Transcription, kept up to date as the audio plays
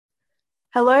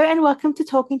Hello and welcome to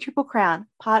Talking Triple Crown,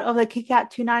 part of the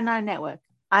Kickout 299 network.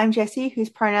 I'm Jessie, whose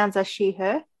pronouns are she,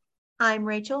 her. I'm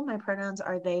Rachel. My pronouns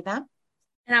are they, them.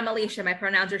 And I'm Alicia. My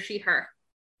pronouns are she, her.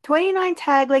 29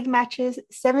 tag league matches,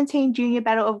 17 junior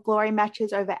battle of glory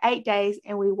matches over 8 days,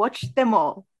 and we watched them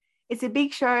all. It's a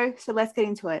big show, so let's get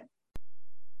into it.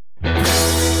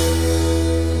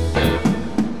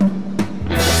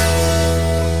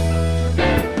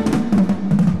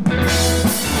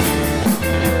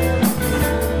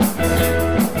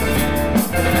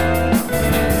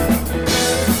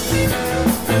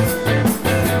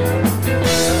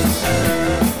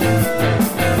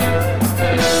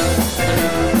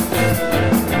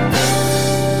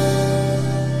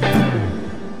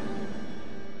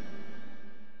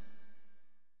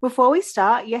 Before we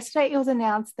start, yesterday it was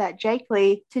announced that Jake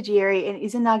Lee, Tajiri, and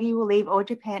Izanagi will leave All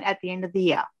Japan at the end of the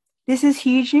year. This is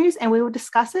huge news and we will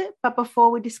discuss it, but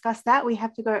before we discuss that, we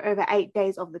have to go over 8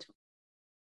 days of the tour.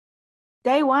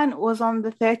 Day one was on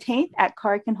the 13th at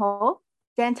Korakuen Hall.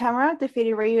 Dan Tamura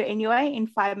defeated Ryu Inoue in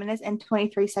 5 minutes and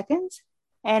 23 seconds.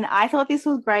 And I thought this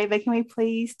was great, but can we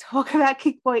please talk about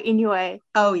Kickboy Inoue?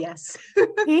 Oh, yes.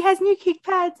 He has new kick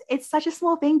pads. It's such a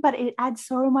small thing, but it adds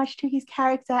so much to his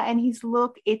character and his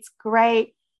look. It's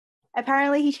great.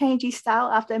 Apparently, he changed his style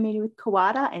after a meeting with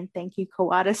Kawada, and thank you,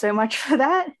 Kawada, so much for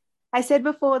that. I said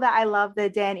before that I love the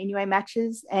Dan Inoue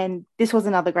matches, and this was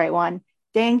another great one.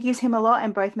 Dan gives him a lot,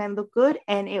 and both men look good,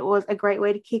 and it was a great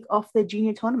way to kick off the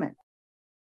junior tournament.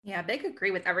 Yeah, big agree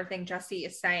with everything Jesse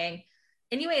is saying.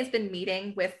 Inoue has been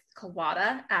meeting with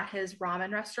Kawada at his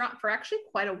ramen restaurant for actually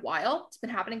quite a while. It's been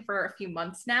happening for a few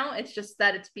months now. It's just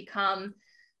that it's become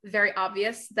very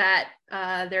obvious that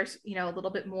there's a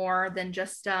little bit more than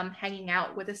just hanging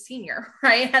out with a senior,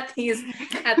 right? At these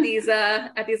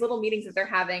little meetings that they're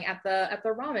having at the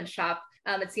ramen shop.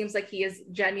 It seems like he is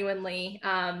genuinely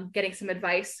getting some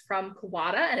advice from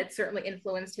Kawada, and it certainly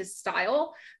influenced his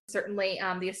style. Certainly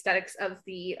the aesthetics of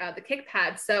the kick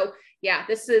pad. So yeah,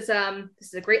 this is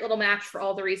a great little match for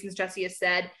all the reasons Jesse has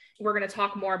said. We're going to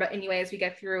talk more about Inoue as we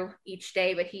get through each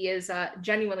day, but he is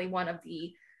genuinely one of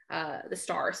the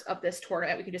stars of this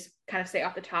tournament. We can just kind of say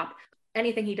off the top,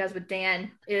 anything he does with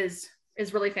Dan is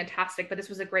really fantastic, but this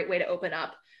was a great way to open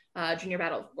up Junior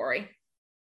Battle of Glory.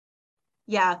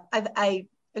 Yeah, I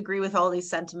agree with all these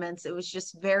sentiments. It was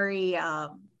just very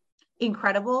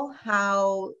incredible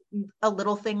how a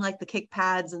little thing like the kick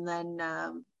pads and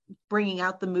then bringing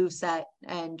out the moveset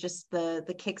and just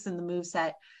the kicks in the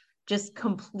moveset just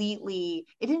completely,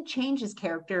 it didn't change his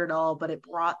character at all, but it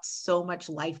brought so much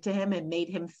life to him and made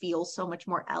him feel so much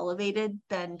more elevated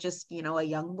than just, a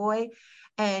young boy.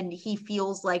 And he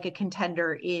feels like a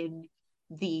contender in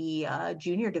the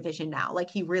junior division now. Like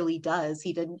he really does.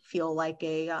 He didn't feel like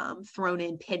a thrown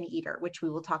in pin eater, which we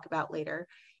will talk about later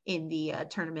in the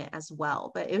tournament as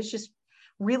well. But it was just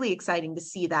really exciting to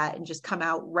see that and just come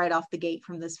out right off the gate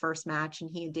from this first match.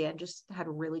 And he and Dan just had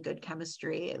a really good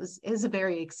chemistry. It was a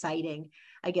very exciting,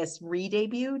 I guess,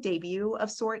 debut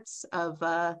of sorts of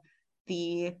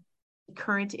the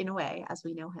current Inoue as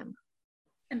we know him.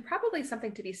 And probably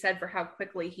something to be said for how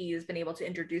quickly he's been able to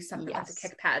introduce something like the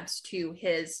kick pads to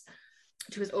his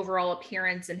overall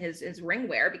appearance and his ring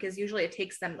wear, because usually it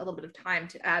takes them a little bit of time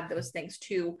to add those things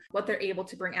to what they're able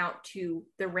to bring out to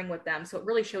the ring with them. So it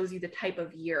really shows you the type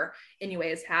of year Inoue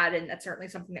has had, and that's certainly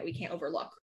something that we can't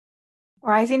overlook.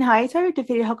 Rising Hayato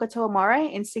defeated Hokuto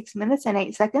Amore in 6 minutes and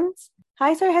 8 seconds.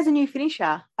 Hayato has a new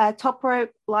finisher, a top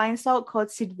rope lion salt called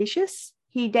Sid Vicious.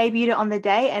 He debuted it on the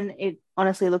day, and it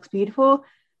honestly looks beautiful.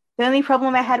 The only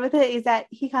problem I had with it is that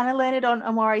he kind of landed on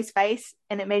Amore's face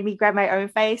and it made me grab my own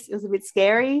face. It was a bit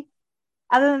scary.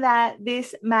 Other than that,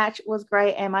 this match was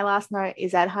great. And my last note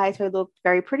is that Hayato looked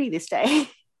very pretty this day.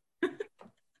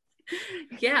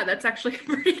 Yeah, that's actually a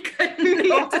pretty good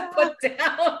note to put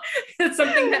down. It's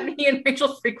something that me and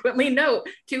Rachel frequently note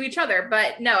to each other.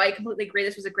 But no, I completely agree.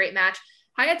 This was a great match.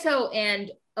 Hayato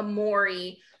and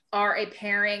Amori are a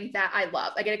pairing that I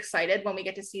love. I get excited when we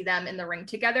get to see them in the ring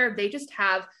together. They just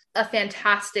have a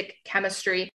fantastic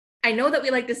chemistry. I know that we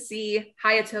like to see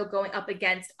Hayato going up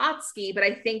against Atsuki, but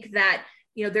I think that,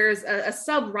 there's a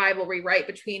sub rivalry, right,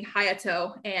 between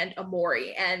Hayato and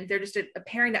Amori, and they're just a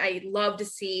pairing that I love to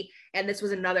see. And this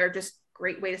was another just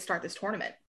great way to start this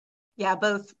tournament. Yeah,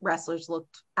 both wrestlers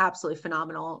looked absolutely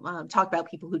phenomenal. Talk about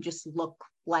people who just look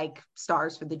like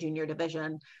stars for the junior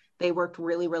division. They worked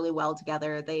really, really well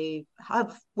together. They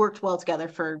have worked well together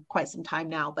for quite some time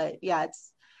now, but yeah,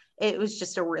 it was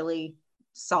just a really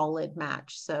solid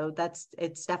match. So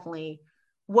it's definitely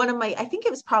I think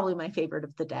it was probably my favorite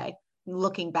of the day.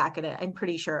 Looking back at it, I'm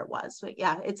pretty sure it was, but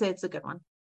yeah, it's a good one.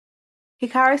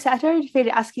 Hikaru Sato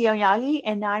defeated Asuka Onyagi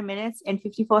in 9 minutes and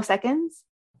 54 seconds.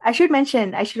 I should have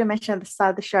mentioned at the start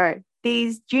of the show,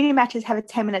 these junior matches have a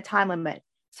 10-minute time limit.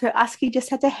 So Asuka just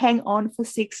had to hang on for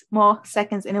 6 more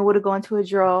seconds and it would have gone to a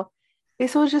draw.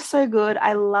 This was just so good.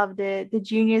 I loved it. The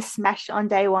juniors smashed on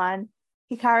day one.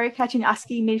 Hikaru catching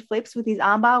Asuka mid-flips with his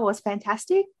armbar was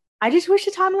fantastic. I just wish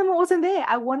the time limit wasn't there.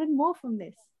 I wanted more from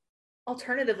this.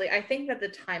 Alternatively, I think that the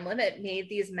time limit made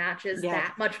these matches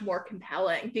that much more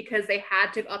compelling because they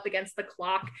had to go up against the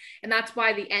clock. And that's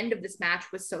why the end of this match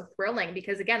was so thrilling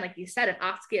because, again, like you said, if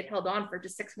Asuka had held on for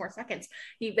just 6 more seconds,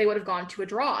 they would have gone to a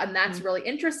draw. And that's really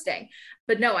interesting.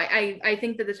 But no, I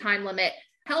think that the time limit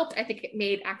helped. I think it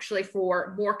made actually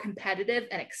for more competitive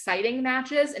and exciting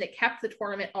matches, and it kept the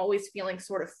tournament always feeling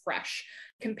sort of fresh.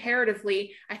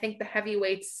 Comparatively, I think the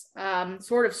heavyweights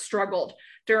sort of struggled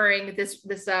during this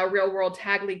real world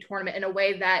tag league tournament in a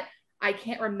way that I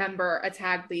can't remember a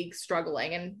tag league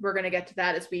struggling, and we're going to get to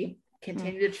that as we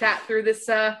continue to chat through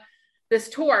this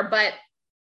tour. But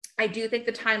I do think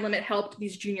the time limit helped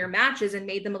these junior matches and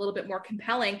made them a little bit more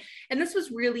compelling, and this was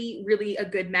really, really a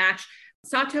good match.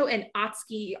 Sato and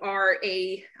Atsuki are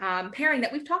a pairing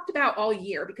that we've talked about all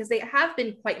year because they have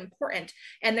been quite important.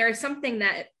 And there is something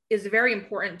that is very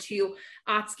important to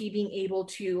Atsuki being able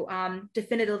to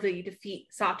definitively defeat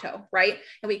Sato, right?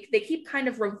 And they keep kind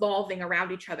of revolving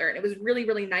around each other. And it was really,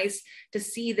 really nice to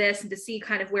see this and to see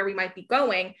kind of where we might be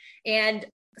going. And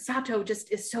Sato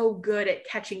just is so good at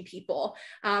catching people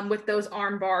with those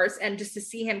arm bars, and just to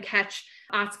see him catch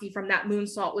Atsuki from that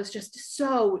moonsault was just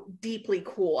so deeply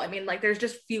cool. I mean, like there's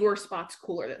just fewer spots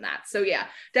cooler than that. So yeah,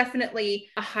 definitely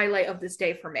a highlight of this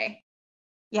day for me.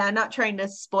 Yeah, not trying to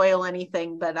spoil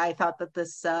anything, but I thought that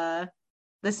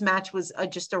this match was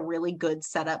just a really good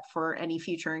setup for any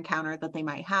future encounter that they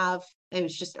might have. It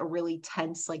was just a really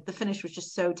tense, like the finish was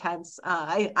just so tense.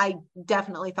 I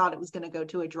definitely thought it was going to go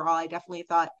to a draw. I definitely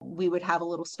thought we would have a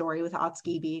little story with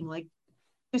Atsuki being like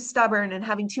too stubborn and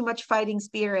having too much fighting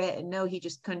spirit. And no, he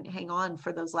just couldn't hang on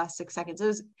for those last 6 seconds.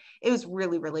 It was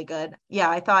really, really good. Yeah,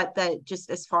 I thought that just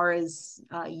as far as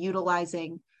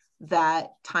utilizing that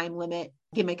time limit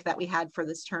gimmick that we had for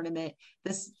this tournament,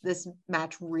 this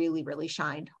match really, really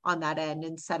shined on that end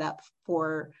and set up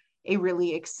for a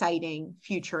really exciting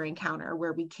future encounter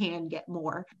where we can get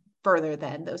more further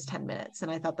than those 10 minutes.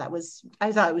 And I thought it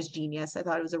was genius. I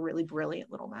thought it was a really brilliant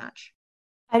little match.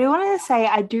 I do want to say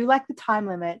I do like the time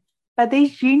limit, but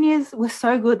these juniors were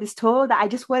so good this tour that I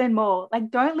just wanted more.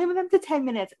 Like, don't limit them to 10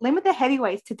 minutes. Limit the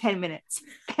heavyweights to 10 minutes.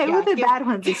 They were the bad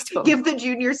ones this tour. Give the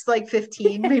juniors like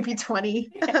 15, maybe 20.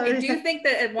 I do think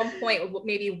that at one point,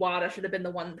 maybe WADA should have been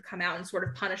the one to come out and sort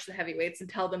of punish the heavyweights and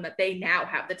tell them that they now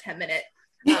have the 10-minute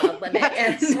limit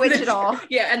and switch it all.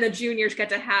 Yeah, and the juniors get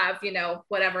to have,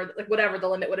 whatever the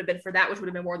limit would have been for that, which would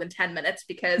have been more than 10 minutes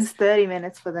because it's 30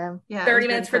 minutes for them. Yeah, 30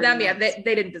 minutes for them. Minutes. Yeah,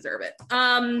 they didn't deserve it.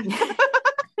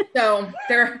 So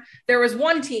there was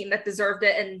one team that deserved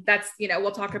it, and that's,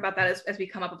 we'll talk about that as we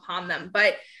come up upon them.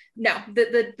 But no,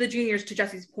 the juniors, to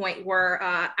Jesse's point, were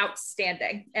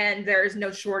outstanding, and there's no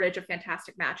shortage of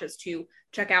fantastic matches to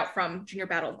check out from Junior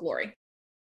Battle of Glory.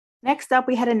 Next up,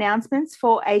 we had announcements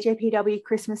for AJPW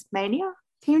Christmas Mania.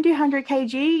 Team 200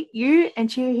 kg, Yu and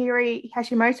Chihiro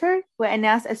Hashimoto were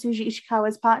announced as Suji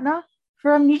Ishikawa's partner.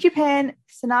 From New Japan,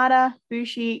 Sanada,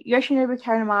 Bushi, Yoshinobu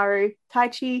Kanemaru,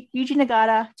 Taichi, Yuji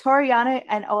Nagata, Toru Yano,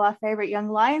 and all our favorite young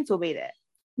lions will be there.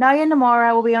 Naoya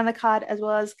Nomura will be on the card, as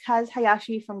well as Kaz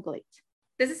Hayashi from GLEAT.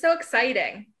 This is so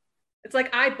exciting. It's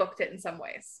like I booked it in some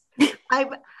ways.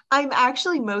 I'm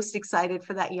actually most excited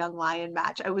for that young lion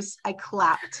match. I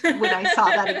clapped when I saw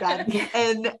that again.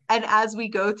 And as we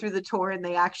go through the tour and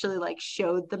they actually like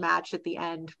showed the match at the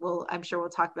end, I'm sure we'll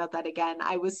talk about that again.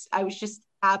 I was just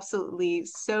absolutely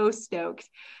so stoked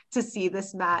to see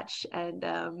this match, and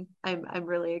I'm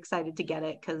really excited to get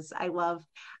it because I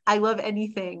love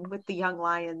anything with the young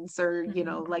lions or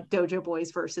like dojo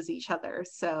boys versus each other.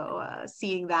 So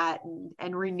seeing that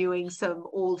and renewing some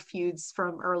old feuds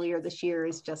from earlier this year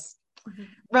is just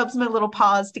rubs my little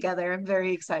paws together. I'm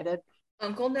very excited.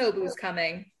 Uncle Nobu's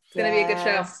coming. It's gonna be a good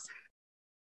show.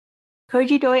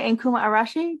 Koji Doi and Kuma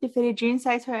Arashi defeated Jun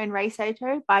Saito and Rei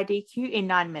Saito by DQ in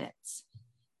 9 minutes.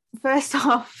 First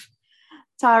off,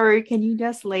 Taru, can you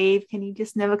just leave? Can you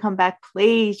just never come back?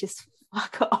 Please just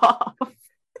fuck off.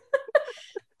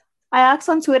 I asked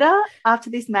on Twitter after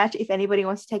this match if anybody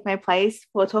wants to take my place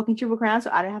for talking Triple Crown so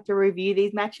I don't have to review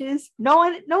these matches. No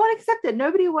one accepted.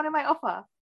 Nobody wanted my offer.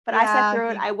 But I sat through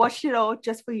it. I watched it all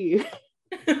just for you.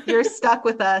 You're stuck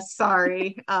with us,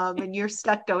 sorry. And you're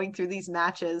stuck going through these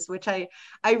matches, which I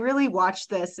really watched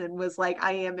this and was like,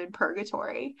 I am in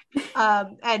purgatory.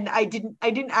 And I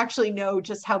didn't actually know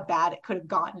just how bad it could have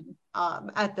gotten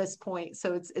at this point.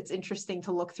 So it's interesting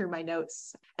to look through my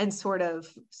notes and sort of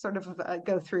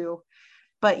go through.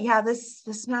 But yeah,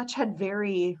 this match had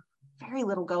very, very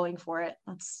little going for it.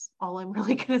 That's all I'm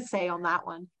really gonna say on that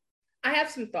one. I have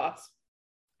some thoughts.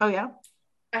 Oh yeah?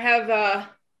 I have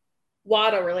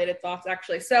WADA related thoughts,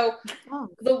 actually. So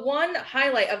the one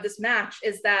highlight of this match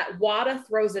is that WADA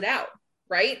throws it out,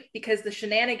 right? Because the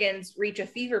shenanigans reach a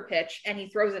fever pitch and he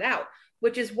throws it out,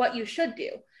 which is what you should do.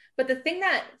 But the thing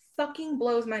that fucking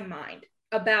blows my mind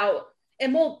about,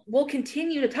 and we'll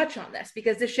continue to touch on this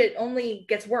because this shit only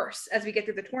gets worse as we get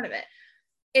through the tournament.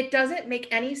 It doesn't make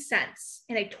any sense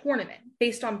in a tournament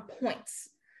based on points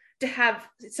to have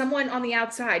someone on the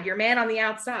outside, your man on the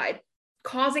outside,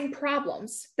 causing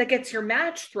problems that gets your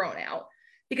match thrown out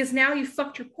because now you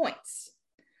fucked your points.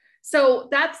 So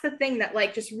that's the thing that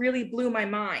like just really blew my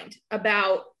mind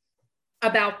about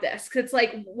this. Cause it's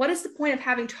like, what is the point of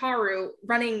having Taru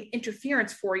running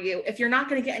interference for you if you're not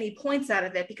going to get any points out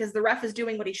of it because the ref is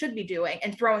doing what he should be doing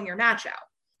and throwing your match out?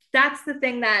 That's the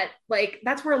thing that like,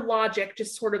 that's where logic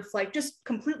just sort of like just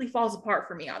completely falls apart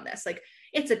for me on this. Like,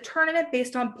 it's a tournament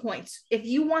based on points. If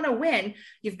you want to win,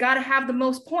 you've got to have the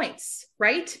most points,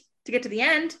 right? To get to the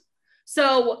end.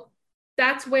 So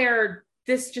that's where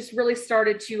this just really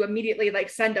started to immediately like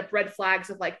send up red flags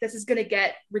of like, this is going to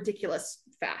get ridiculous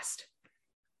fast.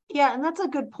 Yeah, and that's a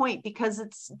good point because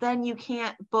it's then you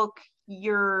can't book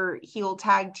your heel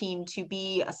tag team to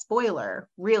be a spoiler,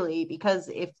 really, because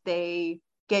if they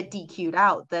get DQ'd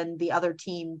out, then the other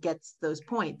team gets those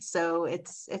points. So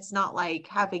it's not like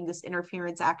having this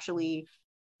interference actually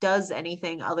does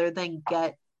anything other than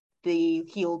get the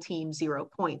heel team 0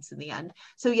 points in the end.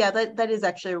 So yeah, that is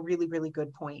actually a really, really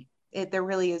good point. There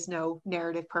really is no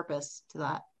narrative purpose to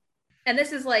that. And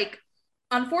this is like,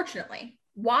 unfortunately,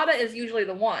 WADA is usually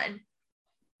the one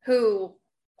who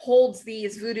holds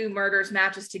these voodoo murders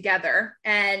matches together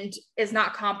and is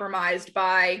not compromised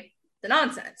by the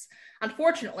nonsense.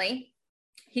 Unfortunately,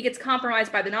 he gets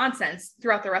compromised by the nonsense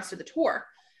throughout the rest of the tour.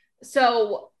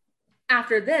 So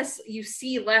after this, you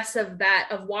see less of that,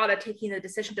 of WADA taking the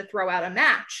decision to throw out a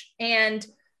match. And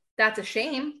that's a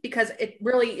shame because it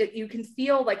really, you can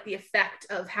feel like the effect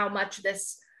of how much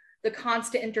the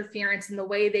constant interference and the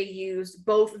way they use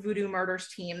both Voodoo Murders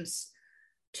teams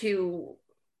to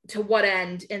what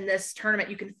end in this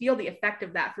tournament. You can feel the effect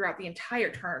of that throughout the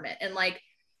entire tournament. And like,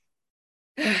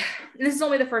 this is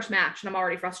only the first match and I'm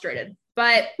already frustrated,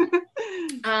 but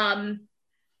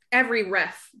every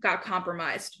ref got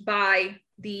compromised by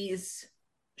these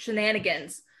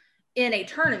shenanigans in a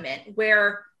tournament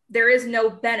where there is no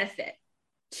benefit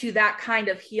to that kind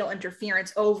of heel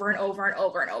interference over and over and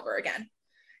over and over again.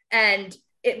 And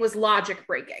it was logic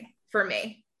breaking for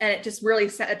me. And it just really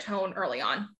set a tone early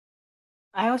on.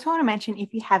 I also want to mention,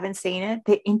 if you haven't seen it,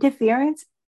 the interference,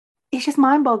 it's just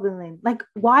mind-boggling. Like,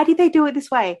 why did they do it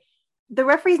this way? The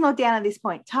referee's not down at this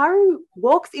point. Taru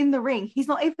walks in the ring. He's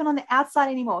not even on the outside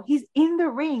anymore. He's in the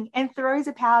ring and throws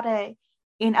a powder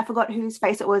in, I forgot whose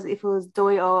face it was, if it was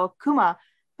Doi or Kuma.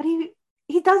 But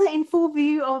he does it in full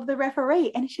view of the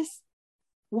referee. And it's just,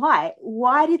 why?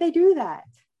 Why did they do that?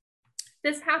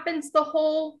 This happens the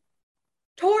whole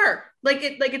tour.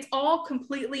 It's all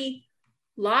completely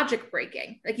logic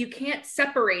breaking. Like, you can't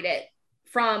separate it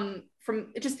from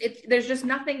there's just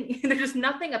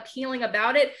nothing appealing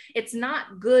about it. It's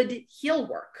not good heel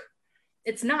work.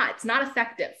 It's not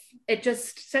effective. It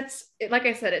just sets, like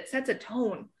I said, it sets a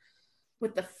tone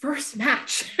with the first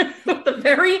match. With the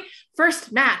very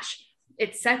first match,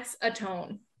 it sets a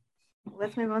tone.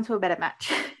 Let's move on to a better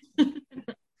match.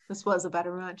 This was a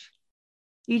better match.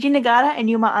 Yuji Nagata and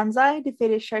Yuma Anzai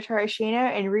defeated Shotaro Ashino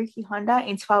and Ryuki Honda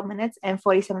in 12 minutes and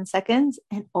 47 seconds.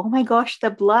 And oh my gosh, the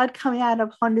blood coming out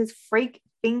of Honda's freak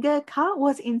finger cut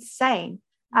was insane.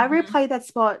 I replayed that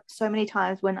spot so many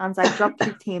times when Anzai drop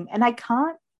kicked him, and I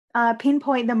can't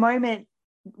pinpoint the moment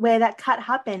where that cut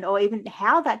happened or even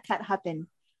how that cut happened.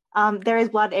 There is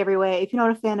blood everywhere. If you're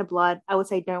not a fan of blood, I would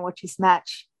say don't watch this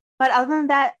match. But other than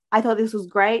that, I thought this was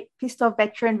great. Pissed Off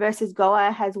Veteran versus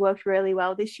Goa has worked really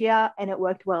well this year, and it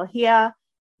worked well here.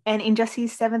 And in just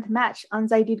his 7th match,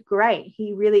 Anzai did great.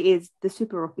 He really is the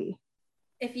super rookie.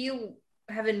 If you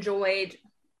have enjoyed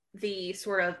the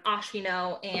sort of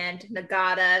Ashino and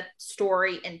Nagata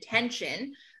story and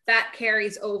tension, that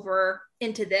carries over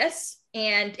into this.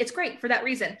 And it's great for that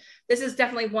reason. This is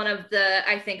definitely one of the,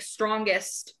 I think,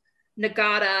 strongest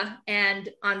Nagata and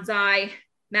Anzai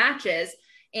matches.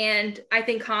 And I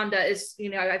think Honda is,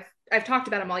 I've talked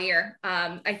about him all year.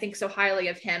 I think so highly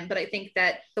of him, but I think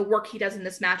that the work he does in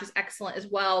this match is excellent as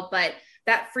well. But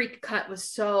that freak cut was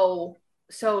so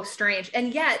strange.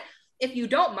 And yet, if you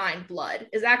don't mind, blood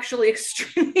is actually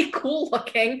extremely cool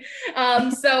looking.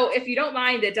 So if you don't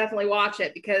mind it, definitely watch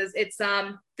it, because it's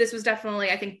this was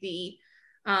definitely, I think, the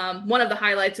one of the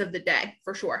highlights of the day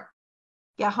for sure.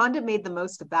 Yeah, Honda made the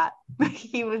most of that.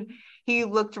 He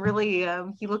looked really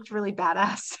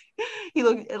badass. He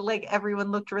looked like everyone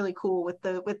looked really cool with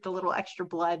the little extra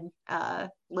blood. It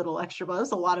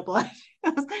was a lot of blood.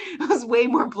 It was way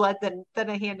more blood than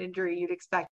a hand injury you'd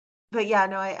expect. But yeah,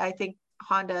 no, I think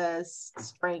Honda's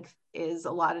strength is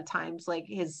a lot of times like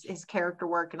his character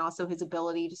work, and also his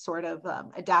ability to sort of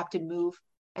adapt and move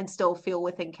and still feel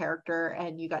within character.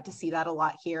 And you got to see that a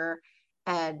lot here.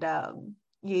 And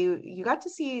you got to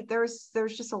see there's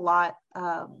just a lot.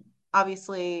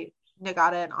 Obviously,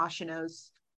 Nagata and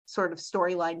Ashino's sort of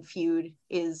storyline feud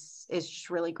is just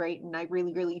really great, and I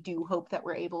really do hope that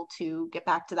we're able to get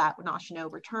back to that when Ashino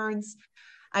returns.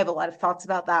 I have a lot of thoughts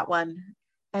about that one.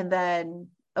 And then,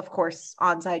 of course,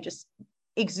 Onsai just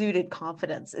exuded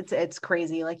confidence. It's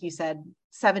crazy. Like you said,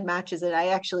 7 matches in. I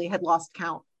actually had lost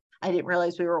count. I didn't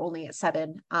realize we were only at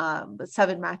 7. But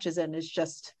 7 matches in is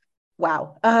just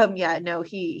wow. Yeah, no,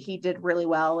 he did really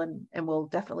well, and we'll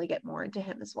definitely get more into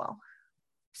him as well.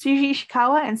 Suji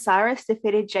Ishikawa and Cyrus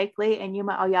defeated Jake Lee and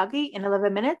Yuma Aoyagi in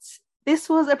 11 minutes. This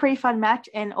was a pretty fun match,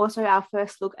 and also our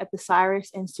first look at the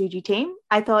Cyrus and Suji team.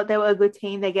 I thought they were a good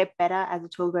team. They get better as the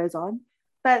tour goes on,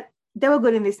 but they were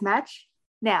good in this match.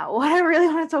 Now, what I really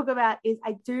want to talk about is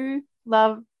I do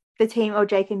love the team of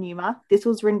Jake and Yuma. This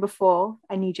was written before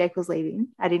I knew Jake was leaving.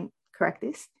 I didn't correct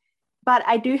this. But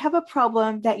I do have a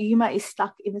problem that Yuma is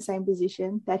stuck in the same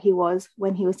position that he was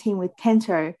when he was teamed with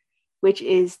Kento, which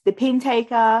is the pin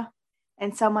taker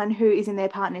and someone who is in their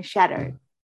partner's shadow.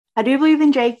 I do believe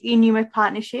in Jake and Yuma's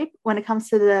partnership when it comes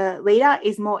to the leader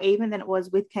is more even than it was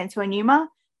with Kento and Yuma.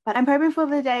 But I'm hoping for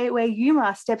the day where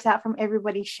Yuma steps out from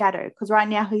everybody's shadow, because right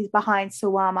now he's behind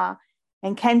Sawama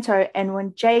and Kento, and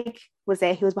when Jake was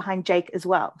there, he was behind Jake as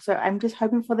well. So I'm just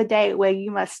hoping for the day where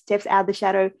Yuma steps out of the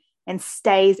shadow and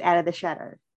stays out of the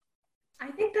shadow. I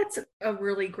think that's a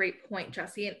really great point,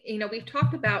 Jesse. And, we've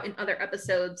talked about in other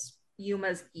episodes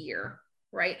Yuma's ear,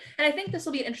 right? And I think this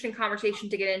will be an interesting conversation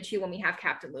to get into when we have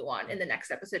Captain Lou on in the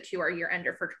next episode too, our year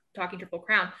ender for Talking Triple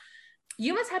Crown.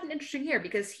 Yuma's had an interesting year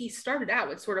because he started out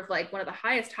with sort of like one of the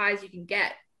highest highs you can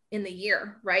get in the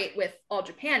year, right? With All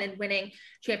Japan and winning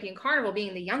Champion Carnival,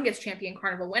 being the youngest Champion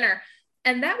Carnival winner.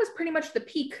 And that was pretty much the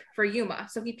peak for Yuma.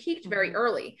 So he peaked very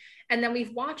early. And then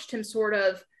we've watched him sort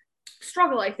of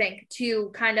struggle, I think,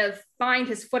 to kind of find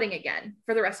his footing again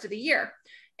for the rest of the year.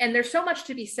 And there's so much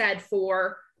to be said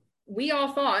for, we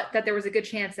all thought that there was a good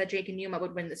chance that Jake and Yuma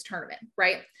would win this tournament,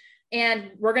 right?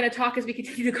 And we're going to talk as we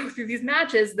continue to go through these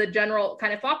matches, the general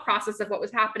kind of thought process of what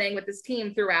was happening with this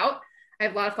team throughout. I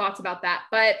have a lot of thoughts about that,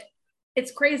 but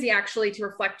it's crazy actually to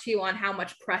reflect too on how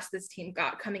much press this team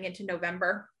got coming into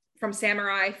November from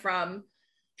Samurai, from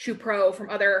Shoe Pro, from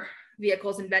other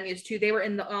vehicles and venues too. They were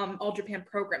in the All Japan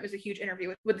program. There's a huge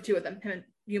interview with the two of them, him and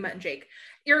Yuma and Jake.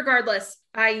 Irregardless,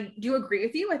 I do agree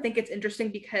with you. I think it's interesting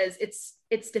because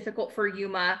it's difficult for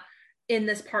Yuma in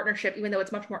this partnership, even though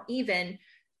it's much more even,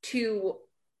 to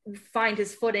find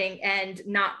his footing and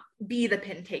not be the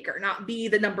pin taker, not be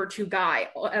the number 2 guy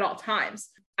at all times.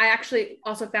 I actually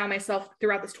also found myself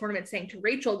throughout this tournament saying to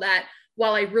Rachel that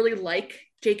while I really like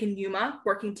Jake and Yuma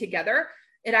working together,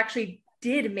 it actually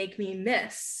did make me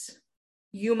miss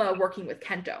Yuma working with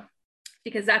Kento,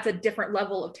 because that's a different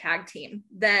level of tag team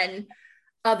than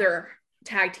other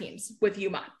tag teams with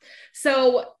Yuma.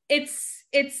 So it's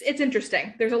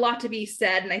interesting. There's a lot to be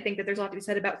said. And I think that there's a lot to be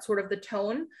said about sort of the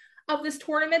tone of this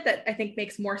tournament that I think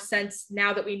makes more sense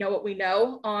now that we know what we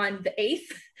know on the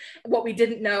 8th, what we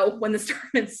didn't know when this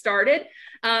tournament started.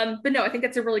 But no, I think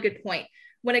that's a really good point.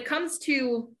 When it comes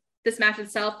to this match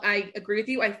itself, I agree with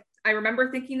you. I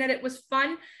remember thinking that it was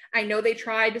fun. I know they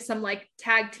tried some like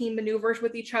tag team maneuvers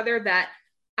with each other that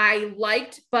I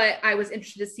liked, but I was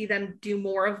interested to see them do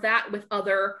more of that with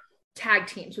other tag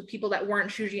teams, with people that weren't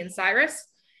Shuji and Cyrus.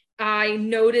 I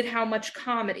noted how much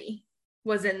comedy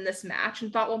was in this match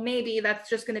and thought, well, maybe that's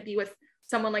just going to be with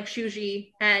someone like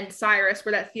Shuji and Cyrus,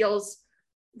 where that feels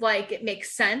like it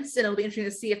makes sense. And it'll be interesting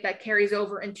to see if that carries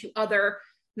over into other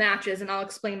matches. And I'll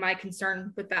explain my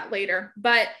concern with that later.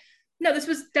 But no, this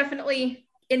was definitely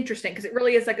interesting because it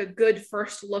really is like a good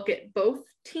first look at both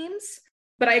teams.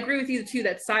 But I agree with you too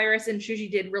that Cyrus and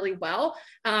Shuji did really well,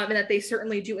 and that they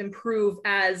certainly do improve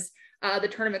as the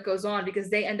tournament goes on, because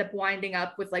they end up winding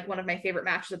up with like one of my favorite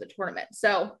matches of the tournament.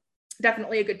 So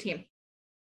definitely a good team.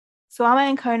 Suwama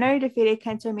and Kono defeated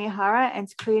Kento Miyahara and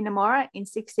Takuya Nomura in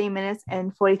 16 minutes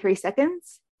and 43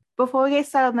 seconds. Before we get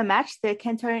started on the match, the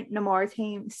Kento Nomura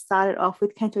team started off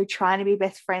with Kento trying to be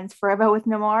best friends forever with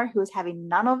Nomura, who was having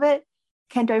none of it.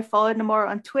 Kento followed Nomura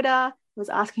on Twitter, was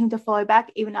asking him to follow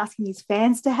back, even asking his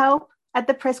fans to help. At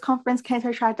the press conference,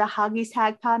 Kento tried to hug his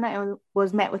tag partner and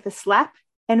was met with a slap.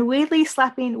 And weirdly,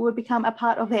 slapping would become a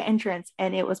part of their entrance,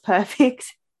 and it was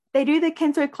perfect. They do the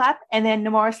Kento clap, and then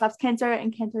Nomura slaps Kento,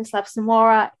 and Kento slaps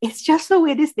Nomura. It's just the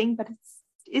weirdest thing, but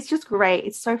it's just great.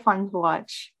 It's so fun to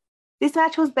watch. This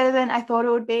match was better than I thought it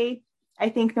would be. I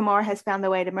think Nomura has found the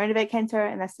way to motivate Kento,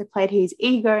 and that's to play to his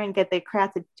ego and get the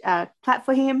crowd to clap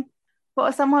for him. For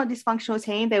a somewhat dysfunctional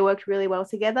team, they worked really well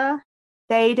together.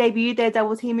 They debuted their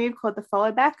double team move called the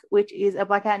follow back, which is a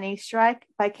blackout knee strike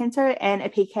by Kento and a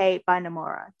PK by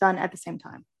Nomura, done at the same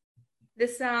time.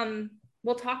 This,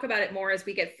 we'll talk about it more as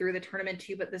we get through the tournament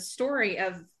too, but the story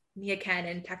of Miyaken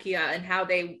and Takuya and how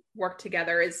they work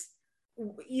together is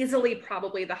easily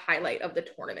probably the highlight of the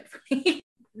tournament for me.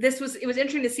 It was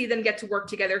interesting to see them get to work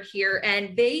together here,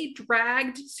 and they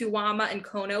dragged Suwama and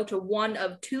Kono to one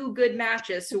of two good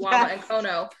matches Suwama and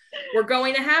Kono were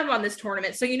going to have on this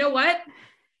tournament. So you know what?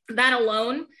 That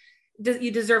alone,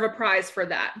 you deserve a prize for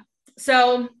that.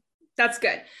 So that's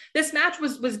good. This match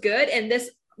was good, and this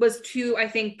was to, I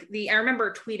think, I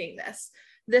remember tweeting this.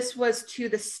 This was to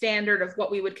the standard of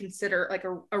what we would consider like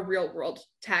a real world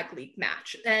tag league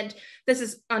match. And this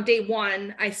is on day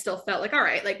one, I still felt like, all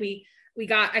right, like we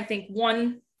got, I think,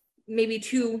 one, maybe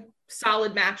two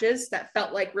solid matches that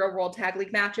felt like real world tag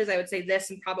league matches. I would say this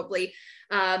and probably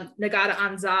Nagata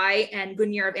Anzai and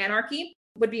Gunyear of Anarchy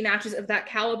would be matches of that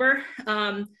caliber.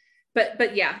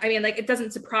 But yeah, I mean, like, it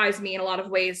doesn't surprise me in a lot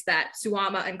of ways that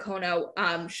Suwama and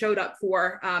Kono showed up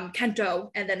for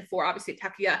Kento and then for obviously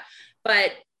Takuya.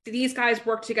 But these guys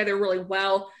work together really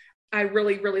well. I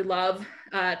really, really love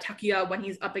Takuya when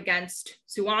he's up against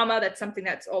Suwama. That's something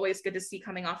that's always good to see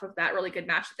coming off of that really good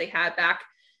match that they had back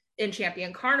in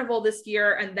Champion Carnival this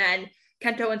year. And then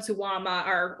Kento and Suwama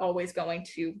are always going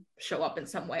to show up in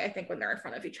some way, I think, when they're in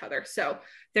front of each other. So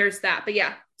there's that. But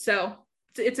yeah, so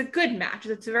it's a good match.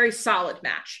 It's a very solid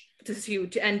match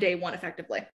to end day one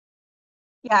effectively.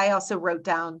 Yeah, I also wrote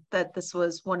down that this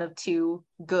was one of two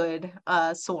good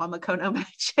Suwama Kono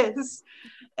matches.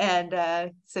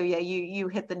 And so yeah, you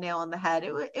hit the nail on the head.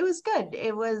 It was good.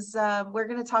 It was we're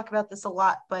going to talk about this a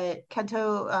lot, but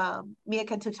Miya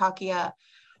Kento Takuya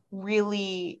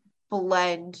really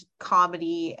blend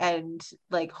comedy and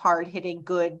like hard-hitting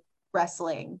good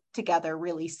wrestling together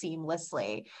really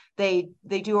seamlessly. They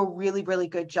do a really, really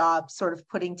good job sort of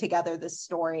putting together this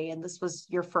story, and this was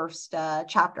your first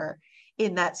chapter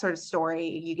in that sort of story.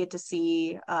 You get to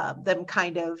see them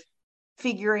kind of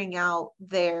figuring out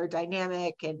their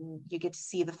dynamic, and you get to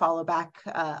see the follow back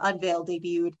unveil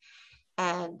debuted.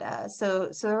 And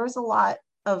so there was a lot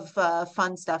of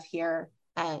fun stuff here.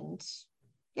 And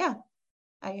yeah,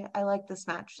 I like this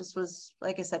match. This was,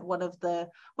 like I said, one of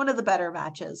the better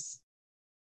matches.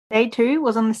 Day 2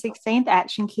 was on the 16th at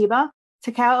Shinkiba.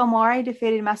 Takao Omori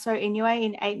defeated Masato Inoue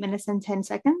in 8 minutes and 10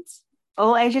 seconds.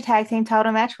 All Asia Tag Team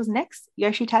title match was next.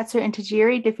 Yoshitatsu and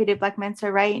Tajiri defeated Black Mensa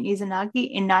Ray and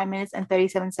Izanagi in 9 minutes and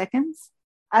 37 seconds.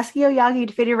 Asuka Oyagi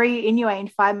defeated Ryu Inoue in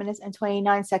 5 minutes and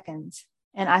 29 seconds.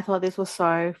 And I thought this was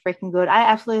so freaking good. I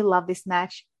absolutely love this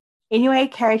match.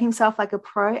 Inoue carried himself like a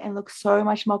pro and looked so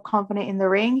much more confident in the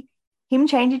ring. Him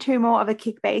changing to more of a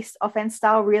kick-based offense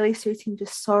style really suits him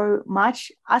just so much.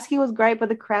 Asuka was great, but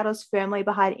the crowd was firmly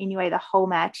behind Inoue the whole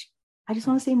match. I just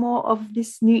want to see more of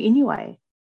this new Inoue.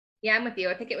 Yeah, I'm with you.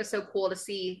 I think it was so cool to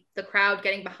see the crowd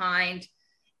getting behind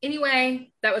Inoue.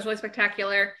 That was really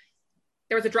spectacular.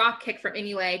 There was a drop kick from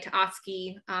Inoue to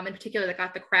Asuka in particular that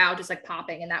got the crowd just like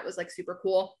popping, and that was like super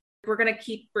cool. We're going to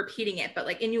keep repeating it, but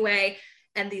like Inoue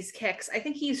and these kicks, I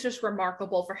think he's just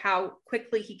remarkable for how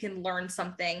quickly he can learn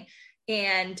something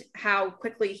and how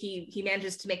quickly he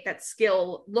manages to make that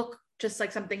skill look just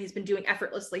like something he's been doing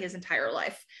effortlessly his entire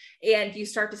life. And you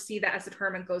start to see that as the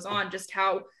tournament goes on, just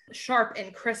how sharp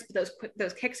and crisp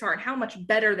those kicks are and how much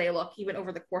better they look even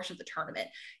over the course of the tournament.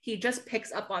 He just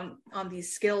picks up on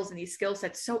these skills and these skill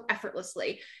sets so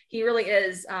effortlessly. He really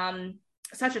is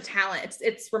such a talent.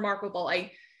 It's remarkable.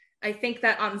 I think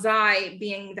that Anzai,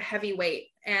 being the heavyweight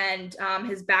and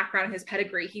his background, his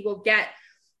pedigree, he will get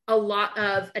a lot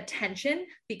of attention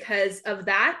because of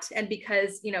that, and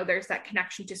because, you know, there's that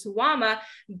connection to Suwama.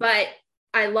 But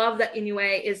I love that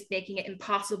Inoue is making it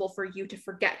impossible for you to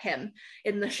forget him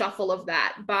in the shuffle of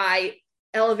that by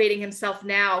elevating himself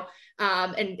now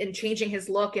and changing his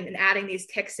look and adding these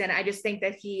kicks in. I just think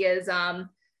that he is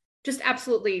just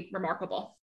absolutely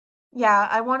remarkable. Yeah,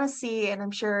 I want to see, and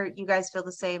I'm sure you guys feel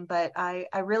the same, but I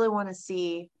really want to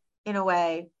see, in a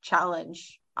way,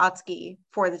 challenge Atsuki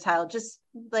for the title. Just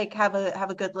like have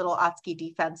a good little Atsuki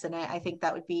defense in it. I think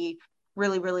that would be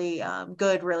really, really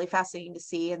good, really fascinating to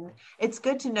see. And it's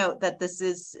good to note that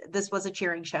this was a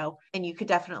cheering show, and you could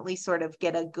definitely sort of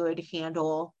get a good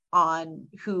handle on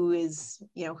who is,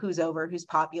 who's over, who's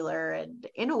popular, and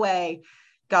in a way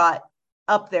got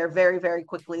up there very, very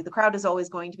quickly. The crowd is always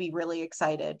going to be really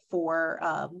excited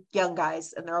for young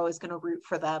guys, and they're always going to root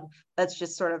for them. That's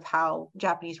just sort of how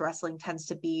Japanese wrestling tends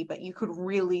to be. But you could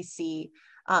really see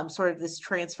sort of this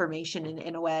transformation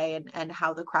in a way, and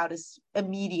how the crowd is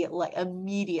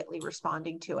immediately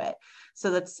responding to it.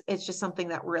 So it's just something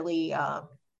that really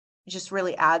just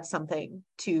really adds something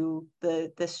to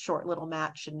this short little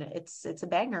match, and it's a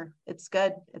banger. It's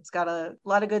good. It's got a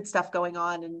lot of good stuff going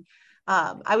on, and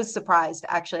I was surprised,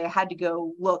 actually. I had to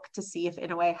go look to see if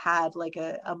Inoue had like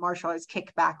a martial arts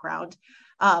kick background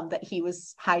that he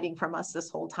was hiding from us this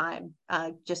whole time,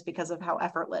 just because of how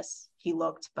effortless he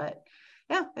looked. But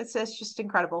yeah, it's just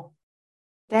incredible.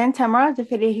 Dan Tamura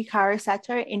defeated Hikaru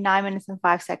Sato in 9 minutes and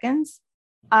 5 seconds.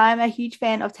 I'm a huge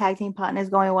fan of tag team partners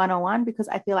going one-on-one because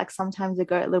I feel like sometimes they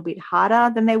go a little bit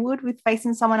harder than they would with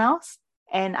facing someone else.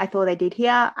 And I thought they did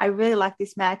here. I really like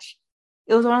this match.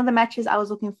 It was one of the matches I was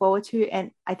looking forward to,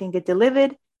 and I think it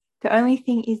delivered. The only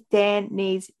thing is Dan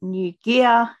needs new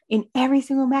gear. In every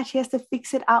single match, he has to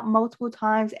fix it up multiple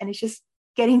times, and it's just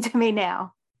getting to me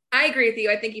now. I agree with you.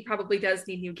 I think he probably does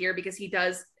need new gear because he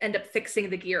does end up fixing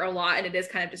the gear a lot, and it is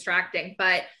kind of distracting.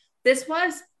 But this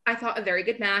was, I thought, a very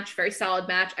good match, very solid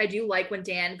match. I do like when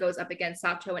Dan goes up against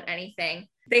Sato in anything.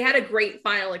 They had a great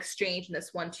final exchange in this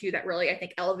one too that really, I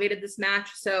think, elevated this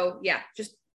match. So yeah,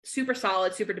 just super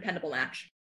solid, super dependable match.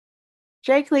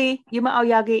 Jake Lee, Yuma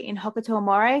Aoyagi, and Hokuto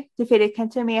Omori defeated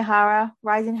Kento Miyahara,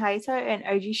 Rising Hayato, and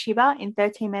Oji Shiba in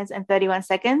 13 minutes and 31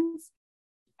 seconds.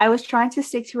 I was trying to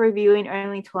stick to reviewing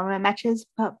only tournament matches,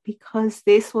 but because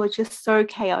this was just so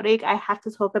chaotic, I have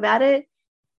to talk about it.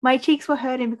 My cheeks were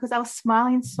hurting because I was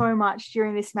smiling so much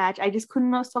during this match. I just could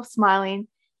not stop smiling.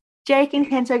 Jake and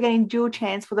Kento getting dual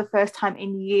chants for the first time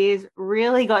in years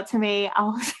really got to me. I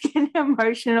was getting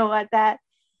emotional at that.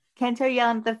 Kento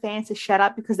yelling at the fans to shut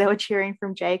up because they were cheering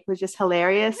from Jake was just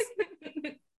hilarious.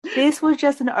 This was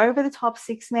just an over-the-top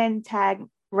 6-man tag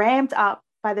ramped up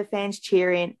by the fans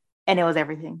cheering, and it was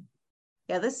everything.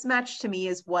 Yeah, this match to me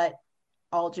is what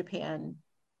All Japan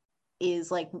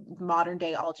is, like modern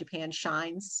day All Japan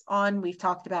shines on. We've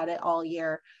talked about it all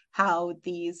year, how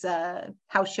these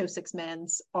house show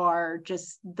 6-mans are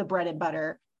just the bread and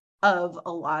butter of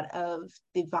a lot of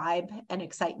the vibe and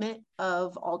excitement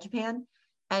of All Japan.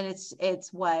 And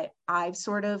it's what I've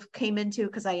sort of came into,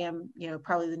 because I am,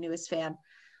 probably the newest fan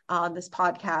on this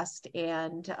podcast.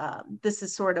 And this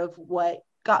is sort of what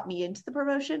got me into the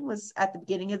promotion. Was at the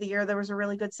beginning of the year, there was a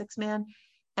really good 6-man.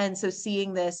 And so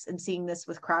seeing this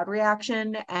with crowd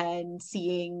reaction, and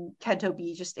seeing Kento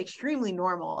be just extremely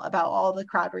normal about all the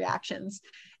crowd reactions,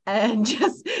 and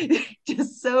just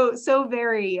so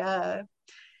very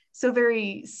so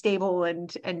very stable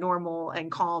and normal and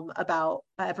calm about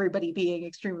everybody being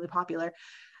extremely popular.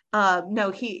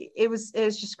 It was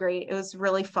just great. It was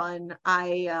really fun.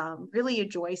 I really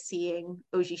enjoy seeing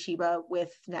Oji Shiba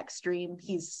with Next Stream.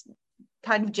 He's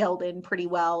kind of gelled in pretty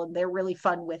well, and they're really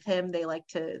fun with him. They like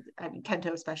to,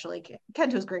 Kento especially.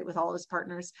 Kento's great with all his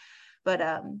partners, but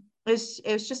it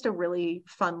was just a really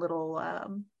fun little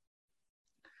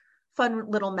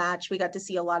match. We got to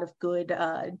see a lot of good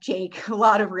Jake, a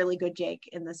lot of really good Jake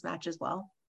in this match as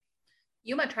well.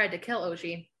 Yuma tried to kill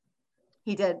Oji.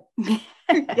 He did.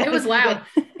 It was loud.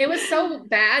 It was so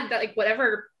bad that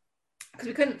because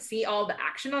we couldn't see all the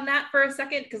action on that for a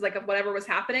second because of whatever was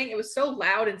happening. It was so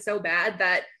loud and so bad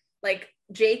that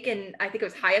Jake and I think it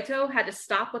was Hayato had to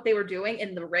stop what they were doing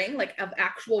in the ring, of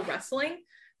actual wrestling,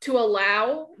 to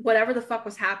allow whatever the fuck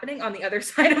was happening on the other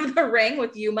side of the ring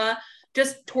with Yuma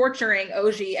just torturing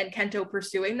Oji and Kento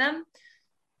pursuing them.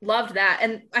 Loved that.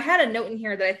 And I had a note in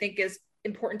here that I think is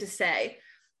important to say.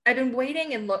 I've been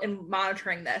waiting and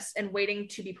monitoring this and waiting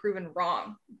to be proven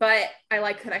wrong, but I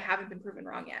like that I haven't been proven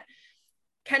wrong yet.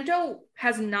 Kento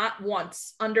has not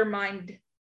once undermined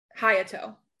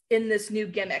Hayato in this new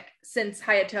gimmick since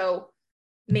Hayato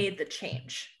made the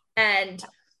change. And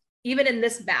even in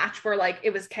this match where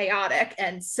it was chaotic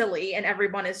and silly and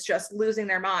everyone is just losing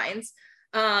their minds,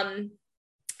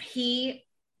 he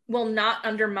will not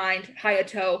undermine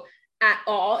Hayato at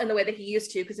all in the way that he used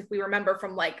to. Because if we remember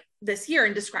from this year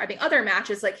and describing other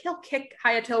matches, he'll kick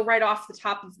Hayato right off the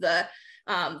top of the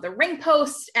ring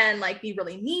post and be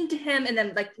really mean to him. And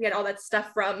then we had all that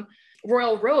stuff from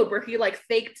Royal Road where he like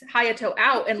faked Hayato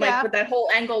out and like with that whole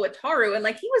angle with Taru, and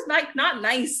like he was not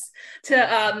nice to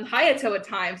Hayato at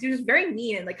times. He was very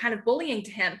mean and like kind of bullying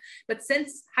to him. But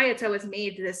since Hayato has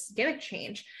made this gimmick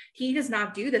change, he does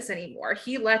not do this anymore.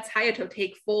 He lets Hayato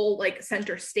take full like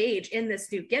center stage in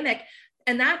this new gimmick.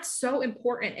 And that's so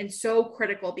important and so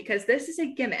critical because this is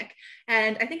a gimmick.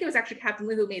 And I think it was actually Captain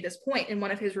Lee who made this point in one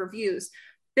of his reviews.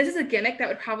 This is a gimmick that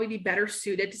would probably be better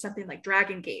suited to something like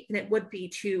Dragon Gate than it would be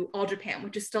to All Japan,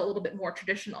 which is still a little bit more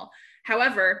traditional.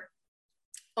 However,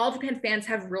 All Japan fans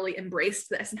have really embraced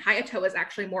this, and Hayato is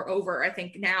actually more over, I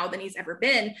think, now than he's ever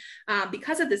been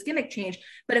because of this gimmick change.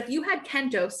 But if you had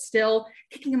Kento still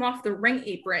kicking him off the ring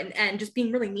apron and just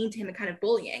being really mean to him and kind of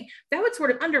bullying, that would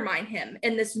sort of undermine him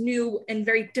in this new and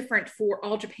very different for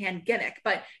All Japan gimmick.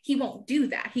 But he won't do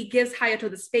that. He gives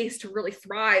Hayato the space to really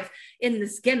thrive in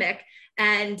this gimmick,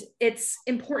 and it's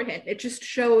important. It just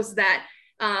shows that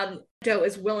Kento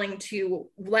is willing to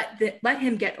let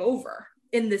him get over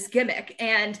in this gimmick.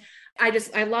 And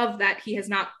I love that he has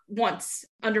not once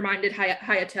undermined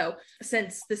Hayato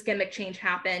since this gimmick change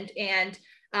happened. And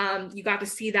you got to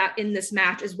see that in this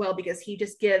match as well, because he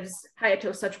just gives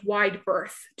Hayato such wide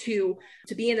berth to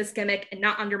be in this gimmick and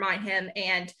not undermine him.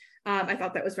 And I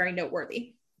thought that was very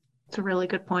noteworthy. It's a really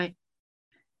good point.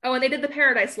 Oh, and they did the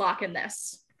Paradise Lock in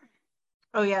this.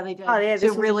 Oh yeah, they did. Oh, yeah,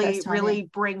 to really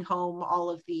bring home all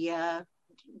of the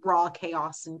raw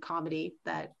chaos and comedy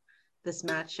that this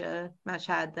match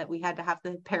had, that we had to have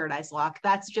the Paradise Lock.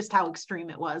 That's just how extreme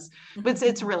it was. But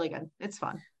it's really good. It's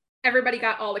fun. Everybody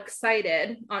got all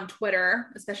excited on Twitter,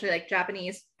 especially like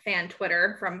Japanese fan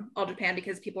Twitter from All Japan,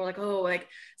 because people are like, oh, like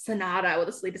Sonata, will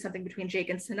this lead to something between Jake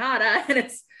and Sonata? And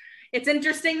it's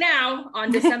interesting now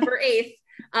on December 8th.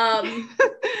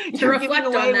 You're giving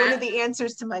away one of the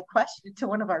answers to my question, to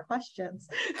one of our questions.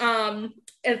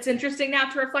 It's interesting now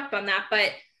to reflect on that,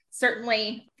 but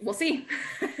certainly we'll see.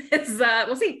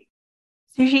 We'll see.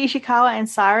 Sushi Ishikawa and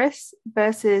Cyrus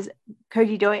versus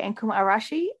Koji Doi and Kuma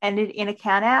Arashi ended in a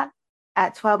count out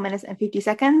at 12 minutes and 50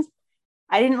 seconds.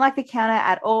 I didn't like the counter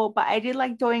at all, but I did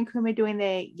like Doi and Kuma doing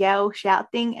their yell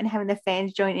shout thing and having the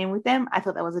fans join in with them. I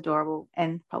thought that was adorable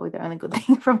and probably the only good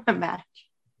thing from the match.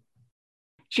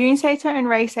 Jun Saito and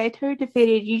Rei Saito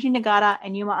defeated Yuji Nagata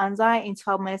and Yuma Anzai in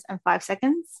 12 minutes and 5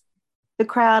 seconds. The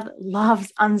crowd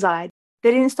loves Anzai.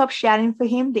 They didn't stop shouting for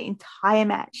him the entire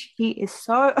match. He is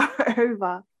so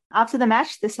over. After the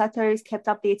match, the Satos kept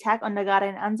up the attack on Nagata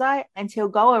and Anzai until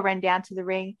Goa ran down to the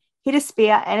ring, hit a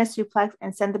spear and a suplex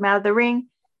and sent them out of the ring.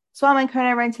 Swam and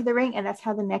Kono ran to the ring, and that's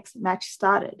how the next match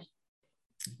started.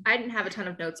 I didn't have a ton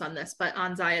of notes on this, but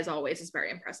Anzai, as always, is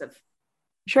very impressive.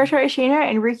 Shota Ishino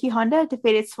and Riki Honda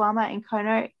defeated Swama and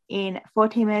Kono in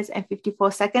 14 minutes and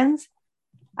 54 seconds.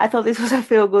 I thought this was a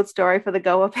feel-good story for the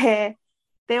Goa pair.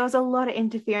 There was a lot of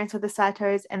interference with the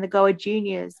Satos and the Goa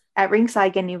juniors at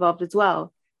ringside getting involved as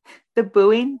well. The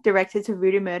booing directed to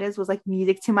Voodoo Murders was like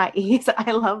music to my ears.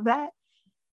 I love that.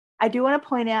 I do want to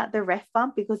point out the ref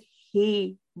bump because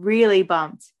he really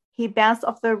bumped. He bounced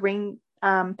off the ring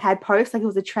pad post like it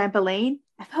was a trampoline.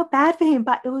 I felt bad for him,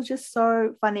 but it was just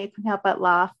so funny. I couldn't help but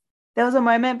laugh. There was a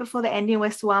moment before the ending where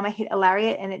Suwama hit a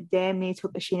lariat and it damn near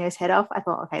took Ashino's head off. I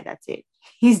thought, okay, that's it.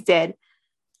 He's dead.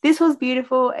 This was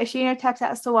beautiful. Ashino taps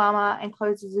out Suwama and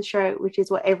closes the show, which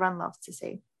is what everyone loves to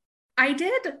see. I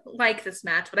did like this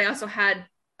match, but I also had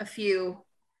a few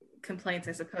complaints,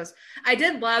 I suppose. I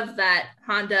did love that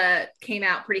Honda came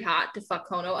out pretty hot to fuck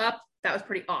Kono up. That was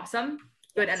pretty awesome.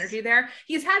 Good energy there.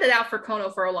 He's had it out for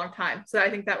Kono for a long time, so I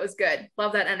think that was good.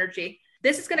 Love that energy.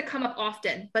 This is going to come up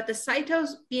often, but the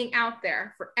Saitos being out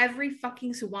there for every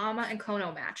fucking Suwama and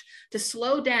Kono match to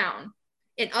slow down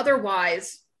an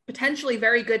otherwise potentially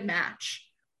very good match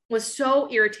was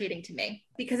so irritating to me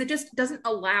because it just doesn't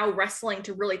allow wrestling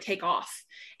to really take off.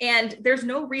 And there's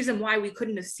no reason why we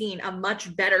couldn't have seen a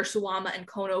much better Suwama and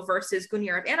Kono versus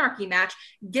Gunyar of Anarchy match,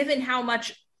 given how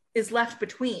much is left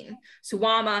between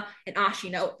Suwama and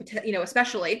Ashino,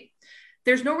 especially.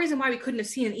 There's no reason why we couldn't have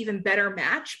seen an even better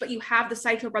match, but you have the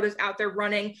Saito brothers out there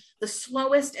running the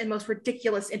slowest and most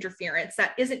ridiculous interference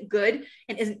that isn't good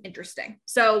and isn't interesting.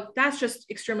 So that's just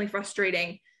extremely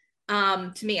frustrating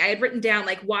to me. I had written down,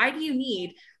 like, why do you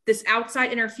need this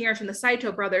outside interference from the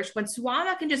Saito brothers when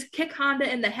Suwama can just kick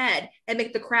Honda in the head and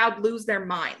make the crowd lose their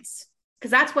minds?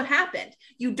 Because that's what happened.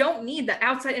 You don't need that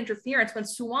outside interference when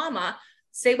Suwama,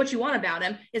 say what you want about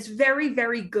him, is very,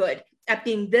 very good at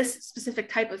being this specific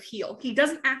type of heel. He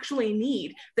doesn't actually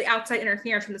need the outside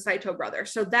interference from the Saito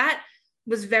brothers. So that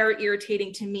was very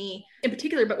irritating to me in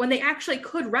particular. But when they actually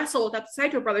could wrestle without the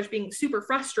Saito brothers being super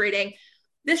frustrating,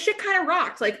 this shit kind of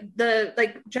rocked. Like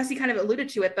Jesse kind of alluded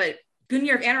to it, but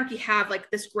Gungnir of Anarchy have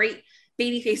like this great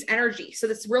babyface energy. So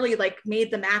this really like made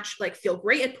the match like feel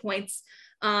great at points.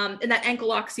 And that ankle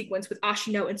lock sequence with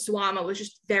Ashino and Suwama was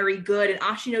just very good. And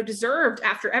Ashino deserved,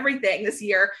 after everything this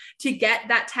year, to get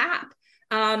that tap.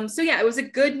 So yeah, it was a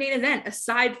good main event,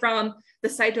 aside from the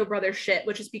Saito brothers shit,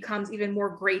 which just becomes even more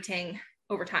grating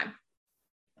over time.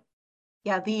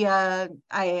 Yeah,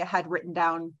 I had written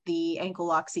down the ankle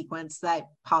lock sequence that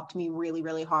popped me really,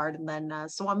 really hard. And then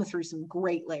Suwama threw some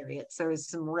great lariats. There was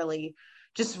some really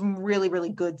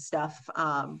good stuff,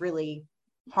 really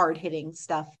hard hitting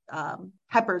stuff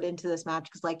peppered into this match.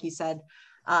 Because like you said,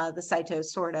 the Saito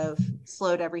sort of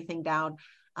slowed everything down.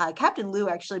 Captain Lou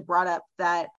actually brought up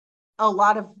that a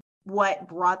lot of what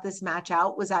brought this match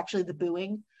out was actually the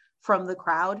booing from the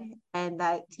crowd, and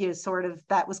that, you know, sort of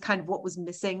that was kind of what was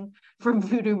missing from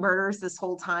Voodoo Murders this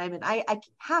whole time. And I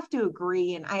have to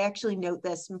agree, and I actually note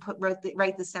this and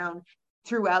write this down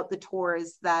throughout the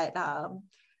tours, that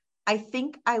I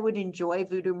think I would enjoy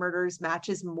Voodoo Murders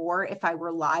matches more if I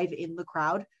were live in the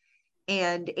crowd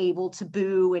and able to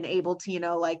boo and able to, you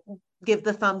know, like give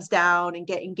the thumbs down and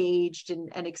get engaged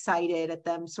and excited at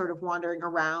them sort of wandering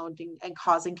around and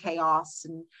causing chaos.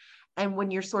 And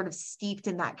when you're sort of steeped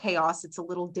in that chaos, it's a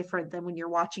little different than when you're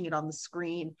watching it on the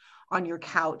screen on your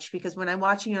couch. Because when I'm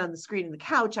watching it on the screen on the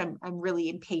couch, I'm really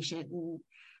impatient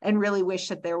and really wish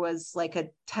that there was like a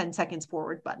 10 seconds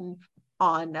forward button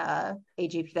on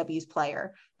AJPW's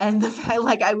player. And I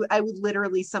would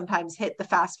literally sometimes hit the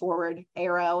fast forward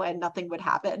arrow and nothing would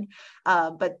happen.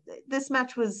 But this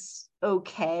match was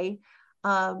okay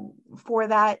for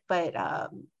that. But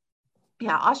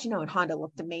yeah, Ashino and Honda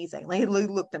looked amazing. They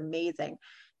looked amazing,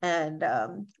 and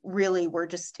really were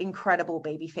just incredible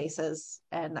baby faces.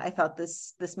 And I thought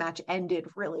this match ended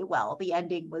really well. The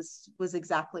ending was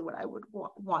exactly what I would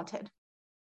wanted.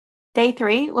 Day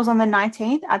 3 was on the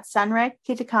 19th at Sunred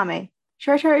Kitakami.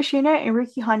 Shota Ishino and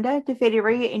Riki Honda defeated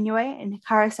Ryu Inoue and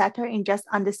Hikaru Sato in just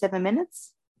under 7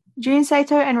 minutes. Jun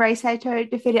Saito and Rei Saito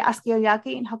defeated Asuka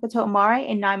Oyaki and Hokuto Omare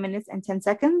in 9 minutes and 10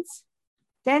 seconds.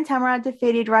 Dan Tamura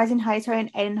defeated Rising Hayato in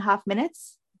 8.5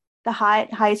 minutes. The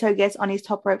height Hayato gets on his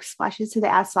top rope splashes to the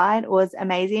outside was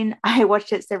amazing. I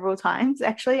watched it several times,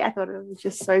 actually. I thought it was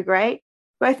just so great.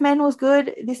 Both men was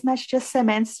good. This match just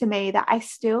cements to me that I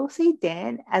still see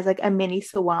Dan as like a mini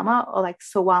Suwama, or like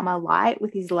Suwama light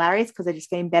with his lariats, because they're just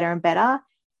getting better and better.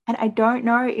 And I don't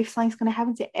know if something's going to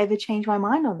happen to ever change my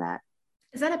mind on that.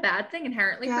 Is that a bad thing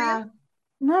inherently for you?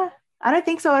 No, I don't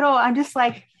think so at all. I'm just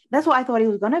like, that's what I thought he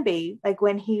was going to be. Like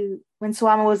when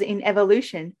Suwama was in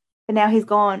Evolution, but now he's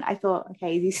gone. I thought,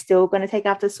 okay, is he still going to take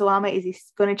after Suwama? Is he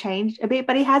going to change a bit?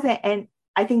 But he hasn't. And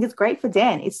I think it's great for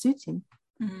Dan. It suits him.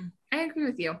 Mm-hmm. I agree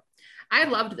with you. I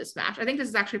loved this match. I think this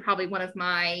is actually probably one of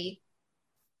my,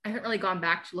 I haven't really gone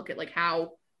back to look at like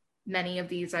how many of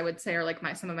these I would say are like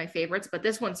some of my favorites, but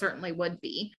this one certainly would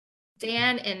be.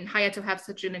 Dan and Hayato have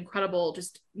such an incredible,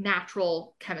 just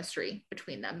natural chemistry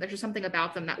between them. There's just something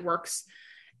about them that works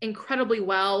incredibly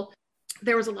well.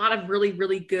 There was a lot of really,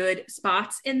 really good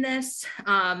spots in this.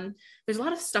 There's a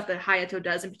lot of stuff that Hayato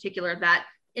does in particular that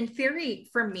in theory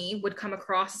for me would come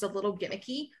across as a little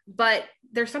gimmicky, but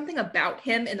there's something about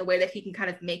him in the way that he can kind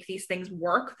of make these things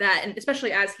work that, and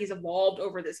especially as he's evolved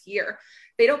over this year,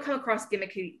 they don't come across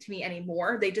gimmicky to me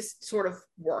anymore. They just sort of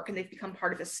work and they've become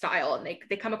part of his style, and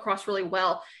they come across really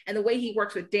well. And the way he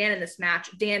works with Dan in this match,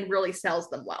 Dan really sells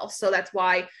them well. So that's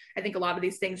why I think a lot of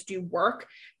these things do work.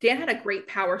 Dan had a great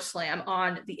power slam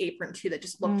on the apron too that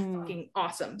just looked fucking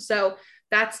awesome. So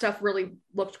that stuff really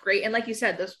looked great. And like you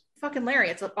said, those fucking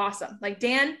lariats look awesome. Like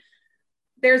Dan,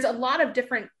 there's a lot of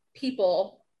different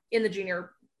people in the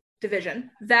junior division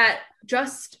that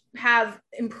just have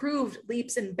improved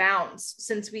leaps and bounds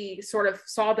since we sort of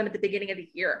saw them at the beginning of the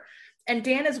year. And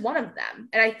Dan is one of them.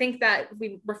 And I think that if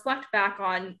we reflect back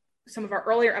on some of our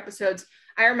earlier episodes,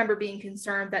 I remember being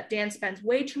concerned that Dan spends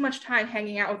way too much time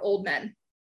hanging out with old men,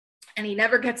 and he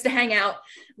never gets to hang out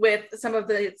with some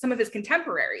of his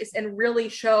contemporaries and really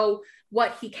show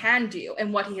what he can do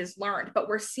and what he has learned. But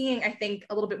we're seeing, I think,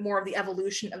 a little bit more of the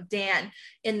evolution of Dan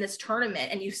in this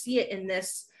tournament, and you see it in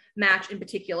this match in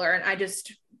particular. And I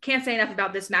just can't say enough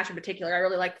about this match in particular. I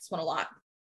really like this one a lot.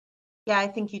 Yeah, I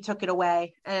think you took it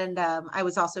away. And I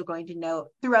was also going to note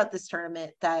throughout this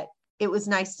tournament that it was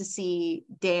nice to see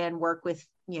Dan work with,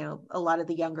 you know, a lot of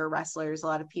the younger wrestlers, a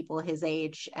lot of people his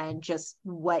age, and just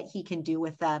what he can do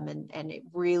with them. And it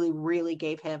really, really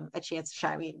gave him a chance to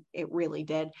shine. I mean, it really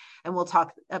did. And we'll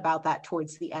talk about that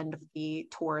towards the end of the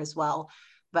tour as well.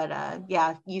 But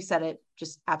yeah, you said it,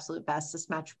 just absolute best. This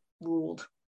match ruled.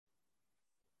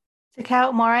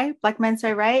 Takao Omori, Black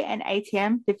Menso Ray, and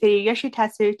ATM defeated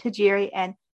Yoshitatsu, Tajiri,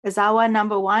 and Ozawa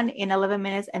number 1 in 11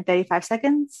 minutes and 35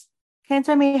 seconds.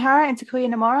 Kento Miyahara and Takuya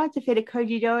Nomura defeated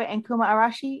Koji Doi and Kuma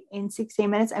Arashi in 16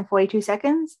 minutes and 42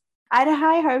 seconds. I had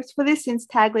high hopes for this since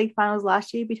Tag League finals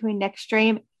last year between Next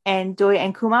Stream and Doi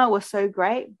and Kuma was so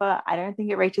great, but I don't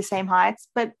think it reached the same heights,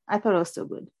 but I thought it was still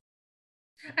good.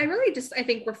 I really just, I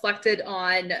think, reflected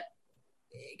on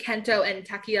Kento and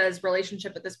Takuya's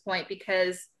relationship at this point,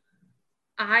 because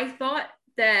I thought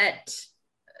that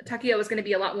Takuya was going to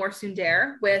be a lot more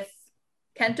tsundere with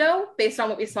Kento based on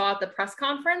what we saw at the press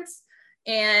conference.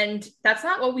 And that's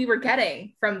not what we were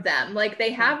getting from them. Like,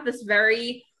 they have this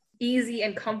very easy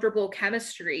and comfortable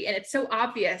chemistry, and it's so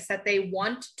obvious that they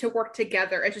want to work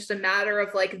together. It's just a matter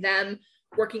of like them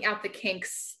working out the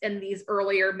kinks in these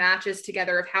earlier matches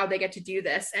together of how they get to do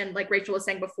this. And like Rachel was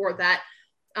saying before, that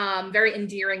very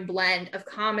endearing blend of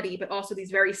comedy, but also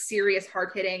these very serious,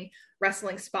 hard-hitting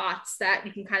wrestling spots that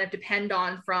you can kind of depend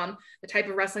on from the type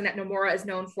of wrestling that Nomura is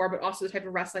known for, but also the type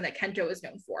of wrestling that Kento is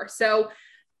known for. So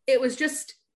it was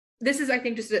just, this is, I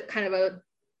think, just a kind of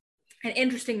an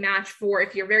interesting match for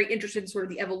if you're very interested in sort of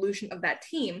the evolution of that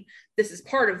team. This is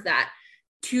part of that,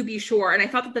 to be sure. And I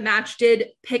thought that the match did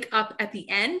pick up at the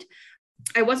end.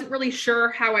 I wasn't really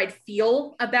sure how I'd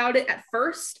feel about it at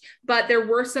first, but there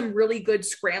were some really good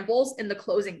scrambles in the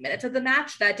closing minutes of the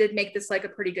match that did make this like a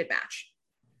pretty good match.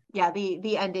 Yeah,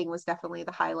 the ending was definitely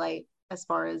the highlight as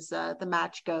far as the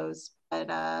match goes. But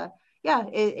yeah,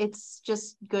 it's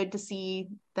just good to see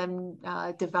them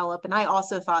develop. And I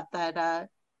also thought that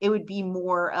it would be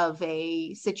more of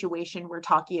a situation where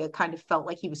Takuya kind of felt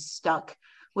like he was stuck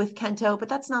with Kento, but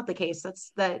that's not the case.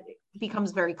 That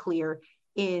becomes very clear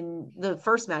in the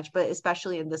first match, but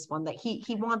especially in this one, that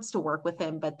he wants to work with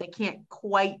him, but they can't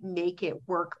quite make it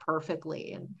work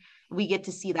perfectly. And we get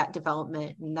to see that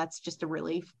development, and that's just a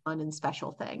really fun and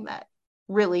special thing that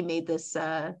really made this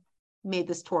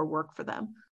tour work for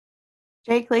them.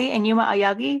 Jake Lee and Yuma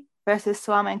Aoyagi versus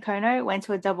Suwama and Kono went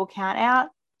to a double count out.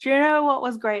 Do you know what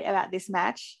was great about this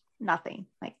match? Nothing,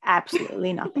 like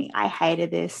absolutely nothing. I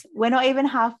hated this. We're not even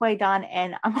halfway done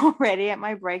and I'm already at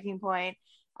my breaking point.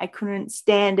 I couldn't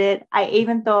stand it. I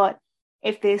even thought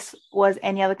if this was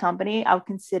any other company, I would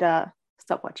consider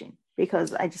stop watching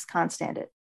because I just can't stand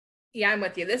it. Yeah, I'm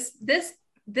with you.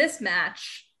 This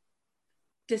match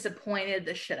disappointed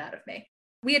the shit out of me.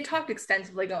 We had talked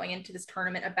extensively going into this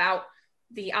tournament about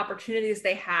the opportunities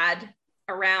they had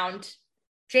around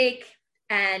Jake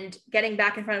and getting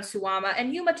back in front of Suwama,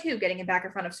 and Yuma too, getting back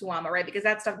in front of Suwama, right? Because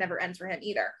that stuff never ends for him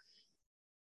either.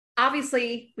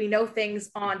 Obviously, we know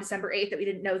things on December 8th that we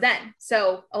didn't know then.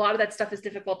 So a lot of that stuff is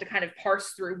difficult to kind of parse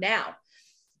through now.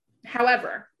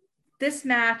 However, this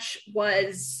match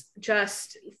was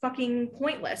just fucking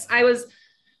pointless.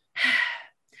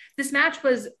 This match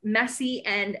was messy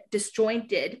and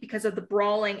disjointed because of the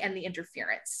brawling and the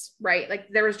interference, right? Like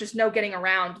there was just no getting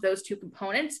around those two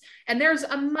components. And there's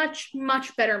a much,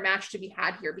 much better match to be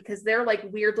had here because their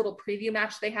like weird little preview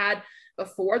match they had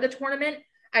before the tournament,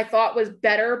 I thought was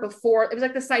better before. It was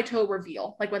like the Saito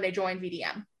reveal, like when they joined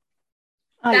VDM.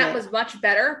 That was much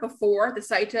better before the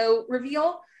Saito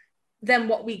reveal than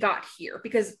what we got here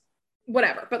because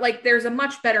whatever. But like there's a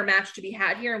much better match to be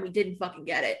had here and we didn't fucking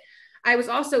get it. I was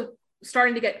also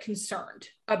starting to get concerned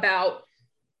about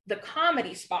the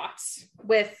comedy spots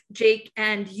with Jake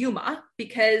and Yuma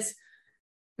because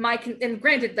and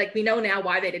granted, like we know now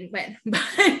why they didn't win,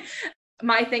 but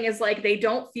my thing is like, they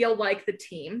don't feel like the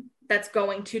team that's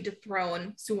going to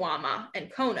dethrone Suwama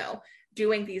and Kono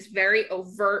doing these very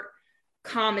overt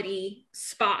comedy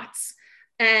spots.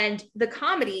 And the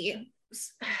comedy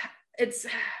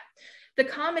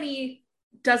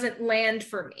doesn't land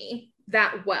for me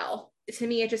that well. To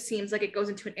me, it just seems like it goes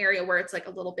into an area where it's like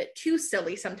a little bit too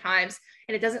silly sometimes,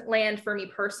 and it doesn't land for me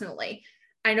personally.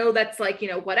 I know that's like,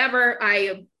 whatever.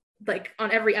 I like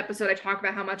on every episode, I talk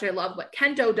about how much I love what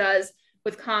Kento does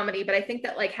with comedy, but I think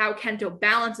that like how Kento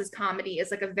balances comedy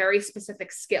is like a very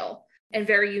specific skill and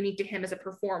very unique to him as a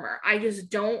performer. I just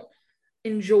don't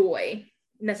enjoy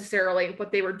necessarily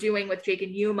what they were doing with Jake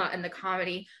and Yuma and the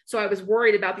comedy. So I was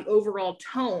worried about the overall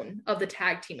tone of the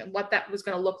tag team and what that was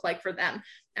going to look like for them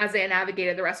as they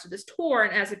navigated the rest of this tour.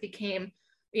 And as it became,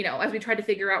 as we tried to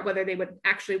figure out whether they would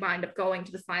actually wind up going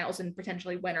to the finals and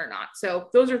potentially win or not. So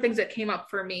those are things that came up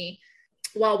for me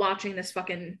while watching this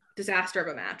fucking disaster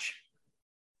of a match.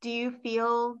 Do you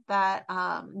feel that,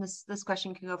 this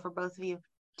question can go for both of you.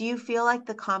 Do you feel like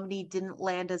the comedy didn't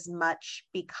land as much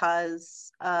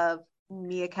because of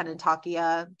Miyake and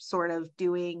Takuya sort of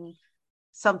doing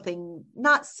something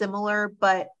not similar,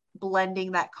 but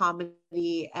blending that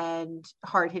comedy and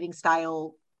hard-hitting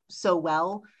style so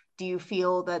well? do you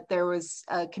feel that there was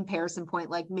a comparison point,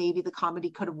 like maybe the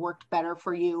comedy could have worked better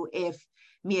for you if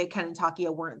Mia, Ken, and Takia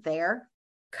weren't there?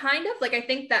 Kind of. Like, I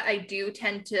think that I do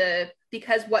tend to,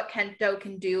 because what Kento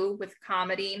can do with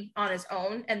comedy on his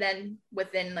own and then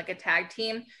within like a tag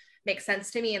team makes sense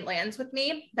to me and lands with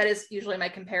me. That is usually my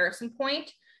comparison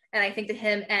point. And I think that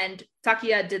him and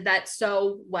Takia did that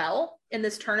so well in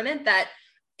this tournament that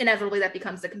inevitably that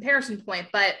becomes the comparison point.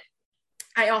 But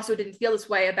I also didn't feel this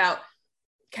way about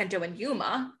Kento and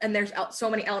Yuma. And there's so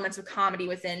many elements of comedy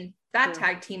within that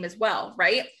tag team as well,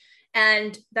 right?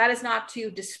 And that is not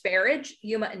to disparage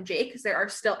Yuma and Jake, because there are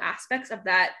still aspects of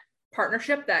that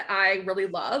partnership that I really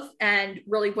love and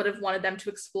really would have wanted them to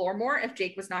explore more if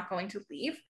Jake was not going to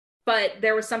leave. But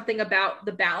there was something about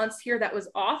the balance here that was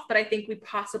off, but I think we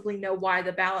possibly know why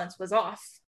the balance was off.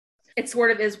 It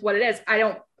sort of is what it is. I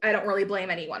don't really blame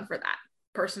anyone for that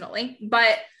personally.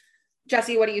 But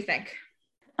Jessie, what do you think?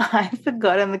 I've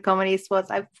forgotten the comedy spots.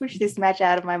 I've pushed this match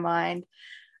out of my mind.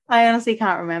 I honestly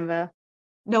can't remember.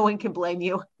 No one can blame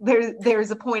you. There's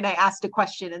a point I asked a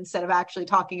question instead of actually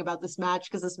talking about this match,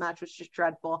 because this match was just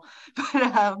dreadful.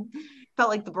 But felt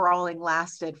like the brawling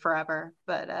lasted forever.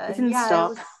 But it didn't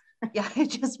stop. It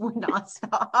just would not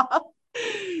stop.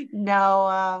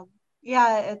 No,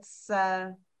 it's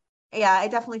I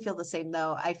definitely feel the same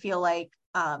though. I feel like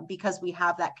because we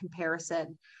have that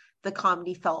comparison, the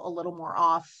comedy felt a little more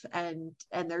off, and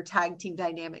their tag team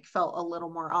dynamic felt a little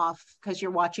more off, because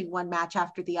you're watching one match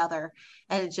after the other,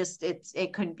 and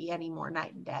it couldn't be any more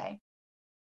night and day.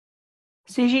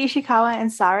 Suji Ishikawa and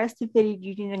Saras defeated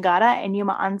Yuji Nagata and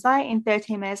Yuma Anzai in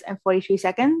 13 minutes and 43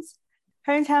 seconds.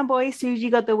 Hometown boy Suji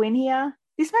got the win here.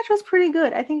 This match was pretty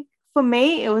good. I think for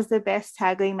me, it was the best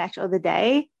tag league match of the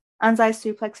day. Anzai's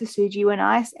suplex to Suji were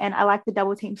nice, and I like the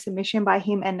double team submission by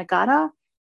him and Nagata.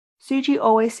 Suji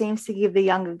always seems to give the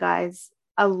younger guys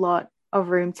a lot of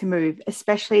room to move,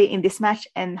 especially in this match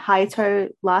and Hayato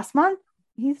last month.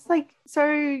 He's like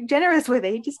so generous with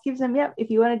it. He just gives them, if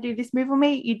you want to do this move with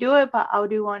me, you do it, but I'll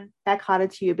do one back harder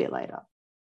to you a bit later.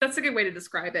 That's a good way to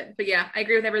describe it. But yeah, I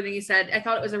agree with everything you said. I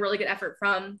thought it was a really good effort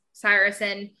from Cyrus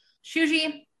and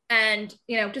Shuji, and,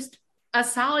 just a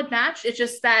solid match. It's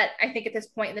just that I think at this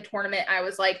point in the tournament, I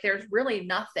was like, there's really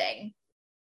nothing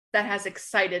that has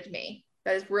excited me,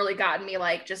 that has really gotten me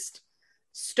like just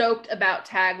stoked about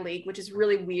Tag League, which is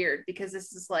really weird because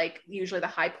this is like usually the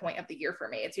high point of the year for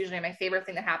me. It's usually my favorite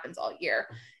thing that happens all year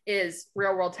is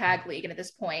Real World Tag League. And at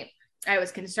this point, I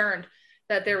was concerned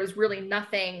that there was really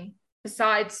nothing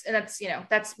besides, and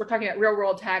that's we're talking about Real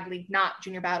World Tag League, not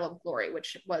Junior Battle of Glory,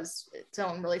 which was its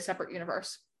own really separate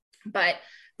universe. But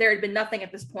there had been nothing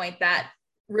at this point that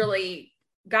really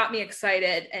got me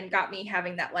excited and got me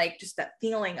having that, like, just that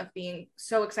feeling of being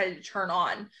so excited to turn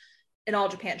on an All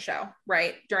Japan show,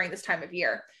 right, during this time of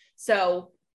year.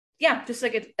 So yeah, just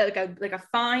like a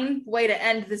fine way to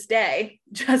end this day.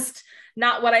 Just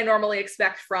not what I normally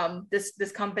expect from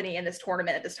this company and this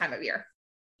tournament at this time of year.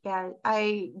 Yeah,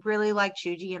 I really like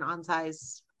Shuji and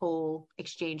Anzai's whole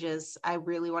exchanges. I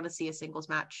really want to see a singles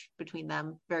match between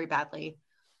them very badly.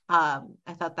 I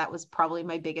thought that was probably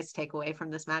my biggest takeaway from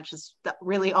this match, is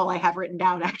really all I have written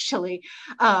down, actually.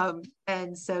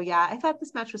 And so, yeah, I thought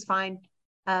this match was fine.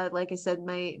 Like I said,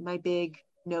 my big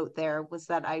note there was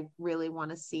that I really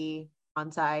want to see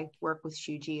Anzai work with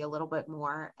Shuji a little bit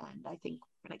more, and I think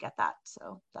we're going to get that.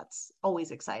 So that's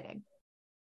always exciting.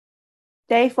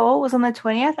 Day 4 was on the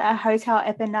 20th at Hotel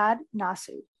Epinard,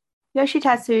 Nasu.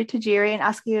 Yoshitatsu, Tajiri, and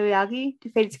Asuka Yoyagi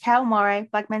defeated Takao More,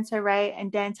 Black Menso Ray,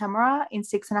 and Dan Tamura in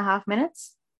 6.5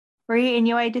 minutes. Rie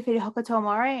Inoue defeated Hokuto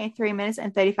More in 3 minutes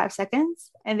and 35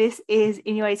 seconds. And this is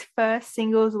Inoue's first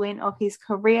singles win of his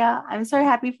career. I'm so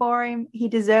happy for him. He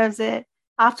deserves it.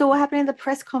 After what happened in the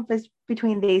press conference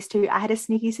between these two, I had a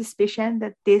sneaky suspicion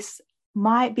that this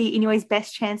might be Inoue's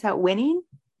best chance at winning.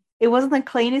 It wasn't the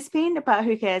cleanest win, but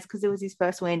who cares, because it was his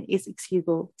first win. It's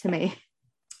excusable to me.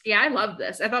 Yeah, I love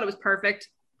this. I thought it was perfect.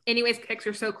 Inoue's kicks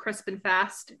are so crisp and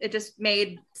fast. It just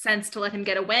made sense to let him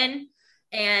get a win.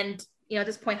 And, at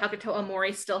this point, Hokuto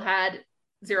Omori still had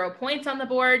 0 points on the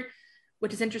board,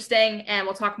 which is interesting. And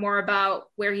we'll talk more about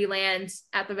where he lands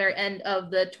at the very end of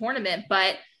the tournament.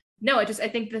 But no, I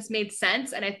think this made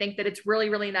sense. And I think that it's really,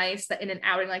 really nice that in an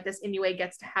outing like this, Inoue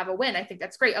gets to have a win. I think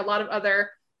that's great. A lot of other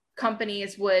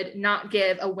companies would not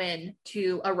give a win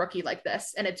to a rookie like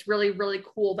this. And it's really, really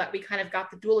cool that we kind of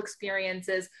got the dual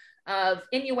experiences of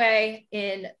Inoue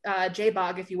in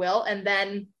JBOG, if you will, and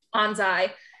then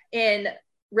Anzai in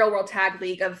Real World Tag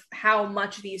League, of how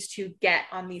much these two get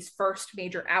on these first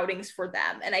major outings for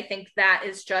them. And I think that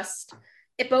is just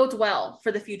it bodes well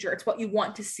for the future. It's what you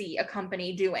want to see a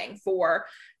company doing for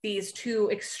these two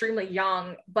extremely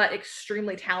young, but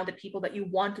extremely talented people that you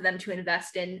want them to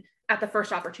invest in at the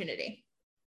first opportunity.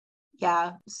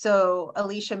 Yeah. So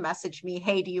Alicia messaged me,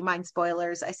 hey, do you mind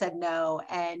spoilers? I said no.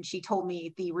 And she told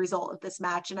me the result of this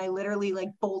match. And I literally like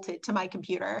bolted to my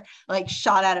computer, like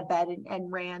shot out of bed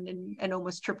and ran and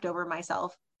almost tripped over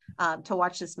myself to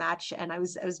watch this match. And I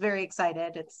was very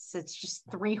excited. It's just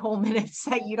 3 whole minutes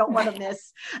that you don't want to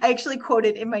miss. I actually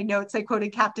quoted in my notes, I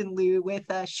quoted Captain Lou with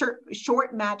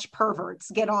short match perverts,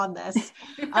 get on this,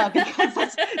 because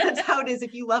that's how it is.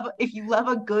 If you love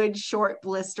a good short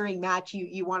blistering match,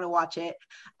 you want to watch it.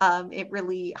 It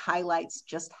really highlights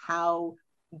just how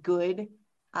good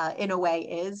in a way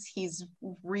is. He's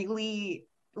really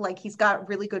like, he's got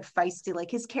really good feisty, like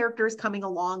his character is coming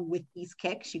along with these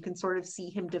kicks. You can sort of see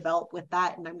him develop with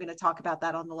that. And I'm going to talk about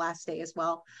that on the last day as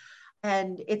well.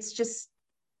 And it's just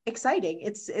exciting.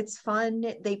 It's fun.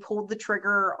 They pulled the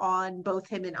trigger on both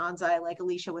him and Anzai, like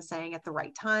Alicia was saying, at the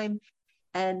right time.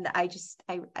 And I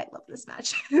love this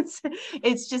match.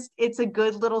 It's a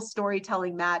good little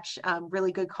storytelling match.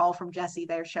 Really good call from Jesse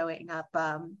there, showing up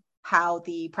how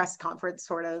the press conference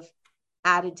sort of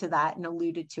added to that and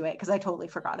alluded to it, because I totally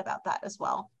forgot about that as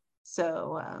well.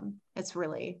 So it's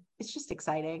just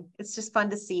exciting. It's just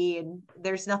fun to see, and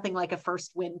there's nothing like a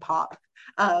first win pop.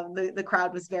 The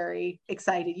crowd was very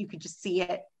excited. You could just see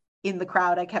it in the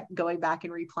crowd. I kept going back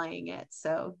and replaying it.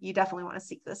 So you definitely want to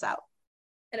seek this out.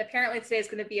 And apparently today is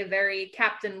going to be a very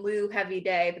Captain Lou heavy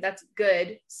day, but that's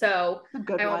good. So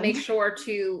I will make sure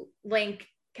to link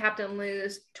Captain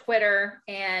Lou's Twitter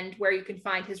and where you can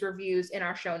find his reviews in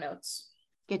our show notes.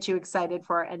 Get you excited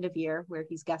for our end of year where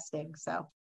he's guesting. So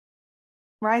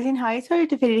Rising Hayato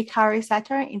defeated Hikaru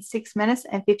Sato in 6 minutes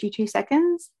and 52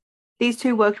 seconds. These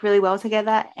two worked really well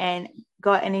together and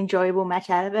got an enjoyable match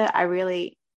out of it. I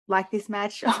really like this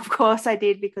match. Of course I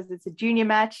did, because it's a junior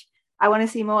match. I want to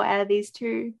see more out of these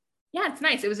two. Yeah, it's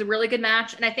nice. It was a really good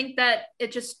match. And I think that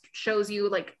it just shows you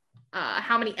like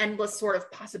how many endless sort of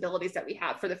possibilities that we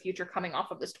have for the future coming off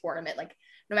of this tournament. Like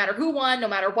no matter who won, no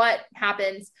matter what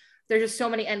happens, there's just so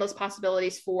many endless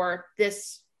possibilities for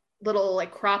this little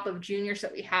like crop of juniors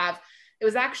that we have. It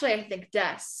was actually, I think,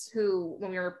 Des who,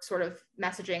 when we were sort of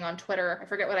messaging on Twitter, I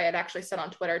forget what I had actually said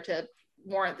on Twitter to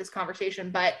warrant this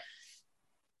conversation, but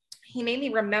he made me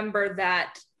remember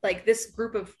that like this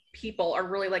group of people are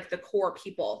really like the core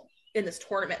people in this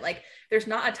tournament. Like there's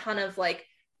not a ton of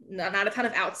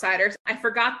outsiders. I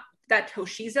forgot that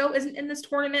Toshizo isn't in this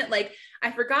tournament. Like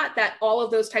I forgot that all of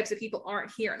those types of people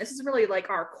aren't here. And this is really like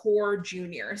our core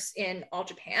juniors in All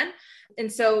Japan.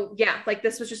 And so, yeah, like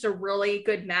this was just a really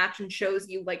good match and shows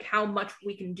you like how much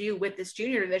we can do with this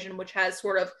junior division, which has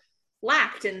sort of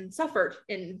lacked and suffered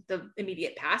in the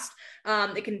immediate past.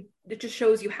 It just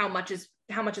shows you how much is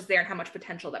there and how much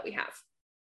potential that we have.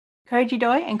 Koji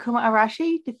Doi and Kuma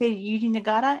Arashi defeated Yuji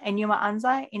Nagata and Yuma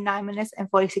Anzai in 9 minutes and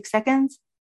 46 seconds.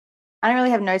 I don't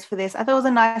really have notes for this. I thought it was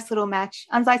a nice little match.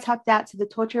 Anzai tapped out to the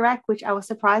torture rack, which I was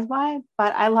surprised by,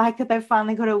 but I like that they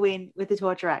finally got a win with the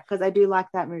torture rack, because I do like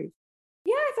that move.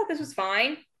 Yeah, I thought this was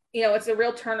fine. You know, it's a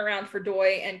real turnaround for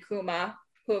Doi and Kuma,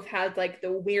 who have had like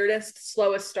the weirdest,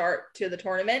 slowest start to the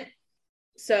tournament.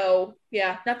 So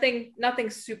yeah, nothing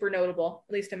super notable,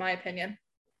 at least in my opinion.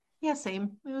 Yeah,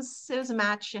 same. It was a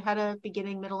match. It had a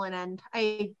beginning, middle, and end.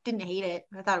 I didn't hate it.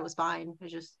 I thought it was fine. It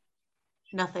was just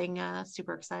nothing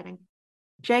super exciting.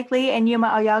 Jake Lee and Yuma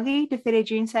Aoyagi defeated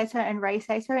Jun Saito and Rei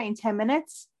Saito in 10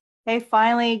 minutes. They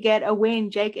finally get a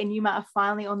win. Jake and Yuma are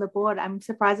finally on the board. I'm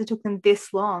surprised it took them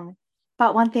this long.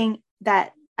 But one thing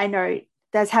that I know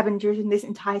that's happened during this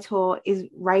entire tour is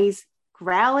Rei's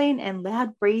growling and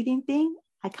loud breathing thing.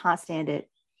 I can't stand it.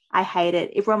 I hate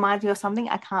it. It reminds me of something.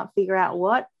 I can't figure out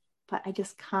what, but I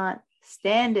just can't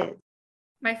stand it.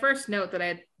 My first note that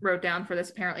I wrote down for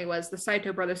this apparently was the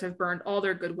Saito brothers have burned all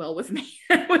their goodwill with me,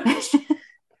 which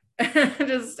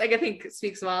just I think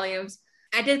speaks volumes.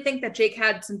 I did think that Jake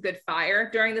had some good fire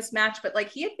during this match, but like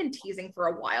he had been teasing for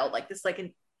a while, like this like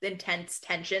intense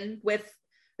tension with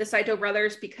the Saito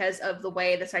brothers because of the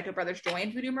way the Saito brothers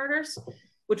joined Voodoo Murders,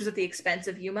 which was at the expense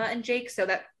of Yuma and Jake. So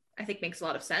that I think makes a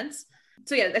lot of sense.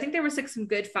 So yeah, I think there was like some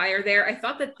good fire there. I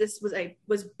thought that this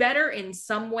was better in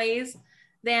some ways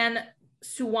than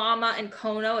Suwama and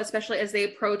Kono, especially as they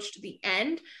approached the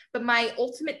end. But my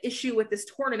ultimate issue with this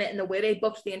tournament and the way they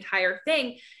booked the entire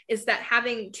thing is that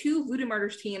having two Voodoo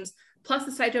Murders teams plus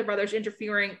the Saito brothers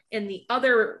interfering in the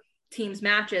other teams'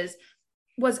 matches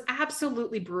was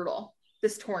absolutely brutal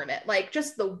this tournament. Like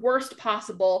just the worst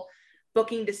possible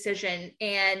booking decision.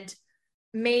 And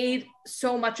made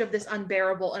so much of this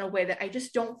unbearable in a way that I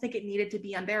just don't think it needed to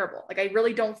be unbearable. Like, I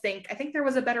really don't think, I think there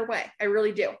was a better way. I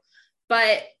really do.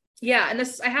 But yeah, and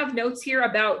I have notes here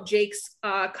about Jake's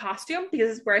costume, because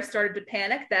this is where I started to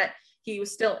panic that he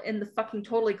was still in the fucking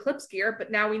Total Eclipse gear,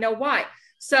 but now we know why.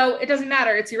 So it doesn't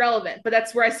matter, it's irrelevant. But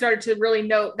that's where I started to really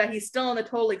note that he's still in the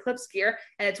Total Eclipse gear,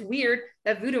 and it's weird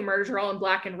that Voodoo Murders are all in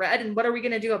black and red, and what are we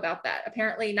going to do about that?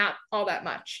 Apparently not all that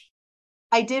much.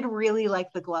 I did really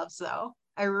like the gloves, though.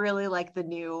 I really like the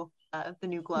new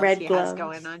gloves Red he gloves. has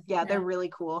going on. Yeah, they're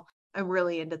really cool. I'm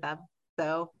really into them.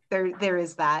 So there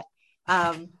is that.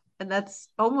 And that's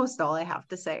almost all I have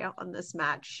to say on this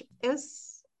match. It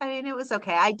was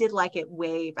okay. I did like it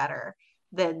way better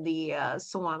than the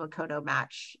Sawama Kono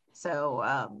match. So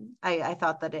I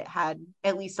thought that it had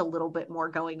at least a little bit more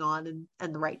going on,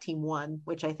 and the right team won,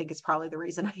 which I think is probably the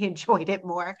reason I enjoyed it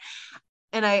more.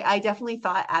 And I definitely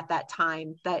thought at that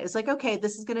time that it's like, okay,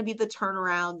 this is going to be the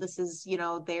turnaround. This is,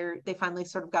 they finally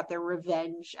sort of got their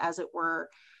revenge, as it were,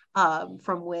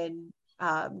 from when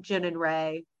Jin and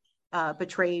Ray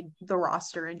betrayed the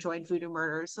roster and joined Voodoo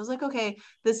Murders. So I was like, okay,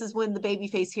 this is when the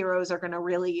babyface heroes are going to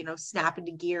really, snap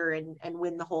into gear and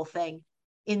win the whole thing.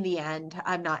 In the end,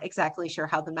 I'm not exactly sure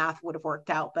how the math would have worked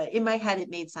out, but in my head, it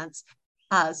made sense.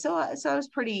 So I was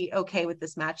pretty okay with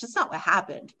this match. It's not what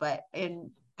happened, but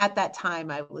at that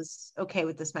time, I was okay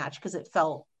with this match because it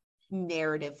felt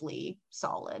narratively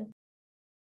solid.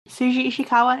 Suji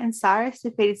Ishikawa and Cyrus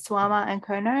defeated Suwama and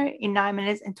Kono in 9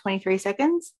 minutes and 23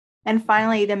 seconds. And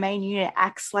finally, the main unit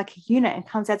acts like a unit and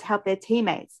comes out to help their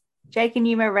teammates. Jake and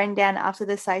Yuma ran down after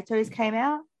the Saitos came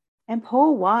out. And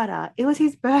poor Wada, it was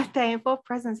his birthday, and for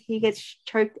presents, he gets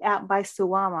choked out by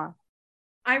Suwama.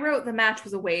 I wrote the match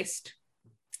was a waste.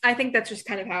 I think that's just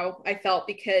kind of how I felt,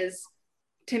 because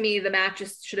to me, the match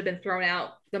just should have been thrown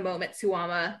out the moment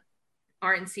Suwama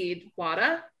RNC'd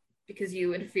Wada, because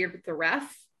you interfered with the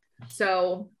ref.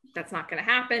 So that's not going to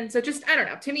happen. So just, I don't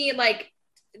know. To me,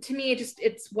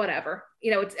 it's whatever.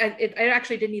 I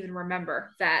actually didn't even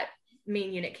remember that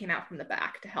main unit came out from the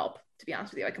back to help, to be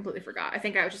honest with you. I completely forgot. I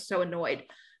think I was just so annoyed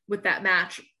with that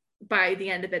match by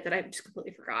the end of it that I just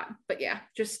completely forgot. But yeah,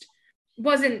 just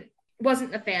wasn't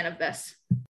a fan of this.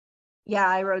 Yeah,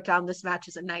 I wrote down this match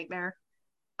is a nightmare.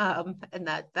 And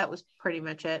that was pretty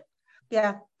much it.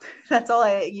 Yeah, that's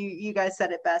all you guys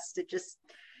said it best. It just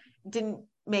didn't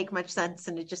make much sense,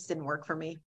 and it just didn't work for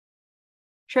me.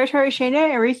 Shoto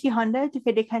Ishino and Ryuki Honda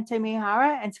defeated Kento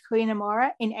Miyahara and Takuya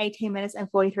Nomura in 18 minutes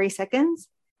and 43 seconds.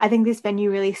 I think this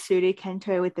venue really suited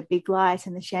Kento with the big lights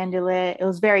and the chandelier. It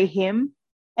was very him.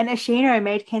 And Ishino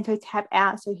made Kento tap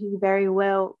out, so he very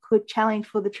well could challenge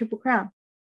for the Triple Crown.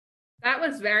 That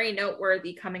was very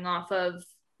noteworthy coming off of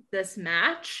this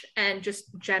match, and just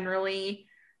generally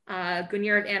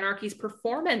Gunyer of Anarchy's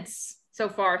performance so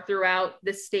far throughout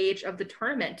this stage of the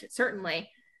tournament. Certainly,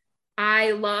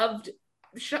 I loved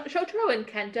Shotaro and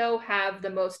Kento have the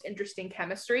most interesting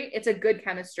chemistry. It's a good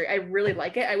chemistry. I really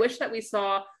like it. I wish that we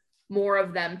saw more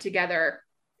of them together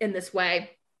in this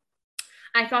way.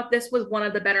 I thought this was one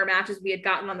of the better matches we had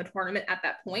gotten on the tournament at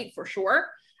that point, for sure.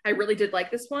 I really did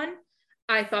like this one.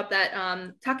 I thought that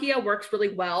Takuya works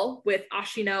really well with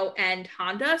Ashino and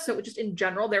Honda. So just in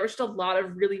general, there was just a lot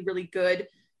of really, really good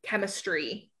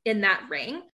chemistry in that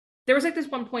ring. There was like this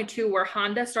one point too where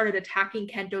Honda started attacking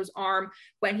Kento's arm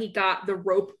when he got the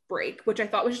rope break, which I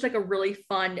thought was just like a really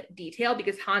fun detail,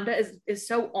 because Honda is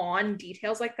so on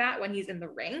details like that when he's in the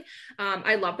ring.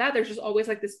 I love that. There's just always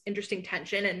like this interesting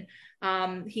tension,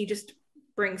 and he just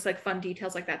brings like fun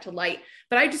details like that to light.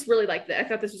 But I just really liked it. I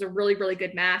thought this was a really, really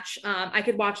good match. I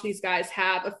could watch these guys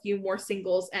have a few more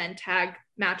singles and tag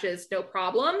matches, no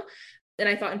problem. And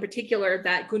I thought in particular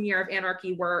that Gunyer of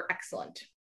Anarchy were excellent.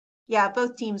 Yeah,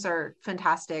 both teams are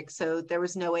fantastic. So there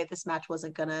was no way this match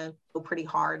wasn't going to go pretty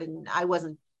hard, and I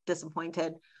wasn't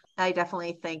disappointed. I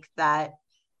definitely think that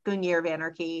Gunyer of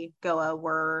Anarchy, Goa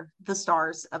were the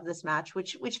stars of this match,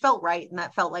 which felt right, and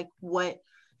that felt like what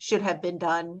should have been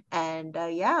done. And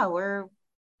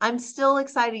I'm still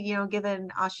excited, given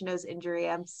Ashino's injury.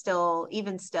 I'm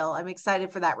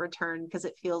excited for that return, because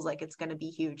it feels like it's going to be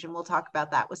huge. And we'll talk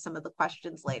about that with some of the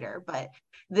questions later, but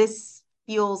this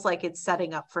feels like it's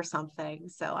setting up for something.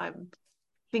 So I'm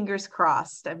fingers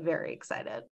crossed. I'm very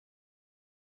excited.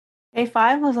 Day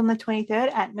 5 was on the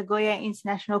 23rd at Nagoya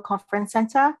International Conference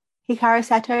Center. Hikaru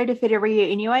Sato defeated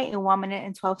Ryu Inoue in 1 minute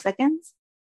and 12 seconds.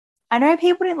 I know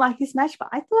people didn't like this match, but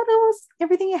I thought it was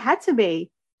everything it had to be.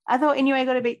 I thought Inoue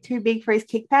got a bit too big for his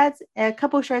kick pads. A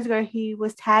couple of shows ago, he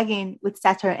was tagging with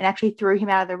Sato and actually threw him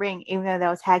out of the ring, even though they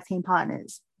were tag team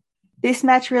partners. This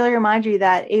match really reminds you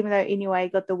that even though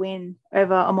Inoue got the win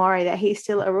over Omori, that he's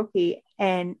still a rookie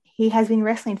and he has been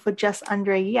wrestling for just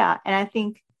under a year. And I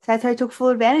think Sato took full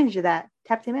advantage of that,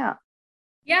 tapped him out.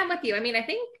 Yeah, I'm with you. I mean, I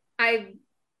think I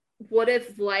would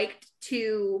have liked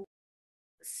to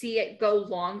see it go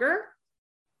longer,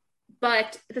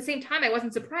 but at the same time, I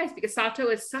wasn't surprised because Sato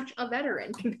is such a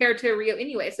veteran compared to Ryo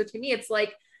Inoue. So to me, it's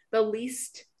like the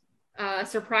least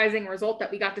surprising result that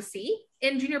we got to see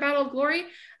in Junior Battle of Glory.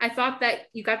 I thought that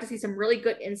you got to see some really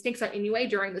good instincts on Inoue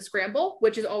during the scramble,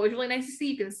 which is always really nice to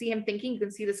see. You can see him thinking, you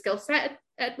can see the skill set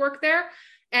at work there.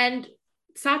 And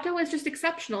Sato is just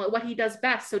exceptional at what he does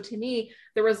best. So to me,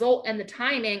 the result and the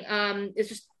timing is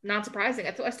just not surprising.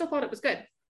 I still thought it was good.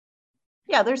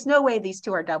 Yeah, there's no way these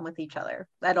two are done with each other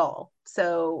at all.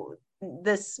 So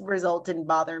this result didn't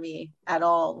bother me at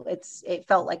all. It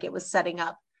felt like it was setting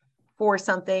up for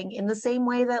something in the same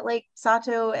way that like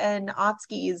Sato and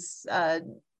Atsuki's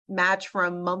match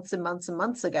from months and months and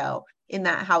months ago in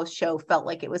that house show felt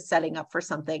like it was setting up for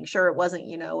something. Sure, it wasn't,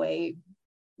 a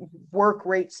work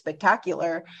rate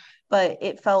spectacular, but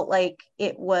it felt like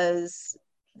it was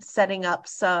setting up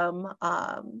some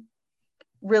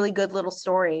really good little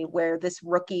story where this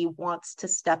rookie wants to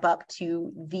step up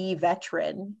to the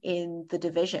veteran in the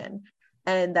division.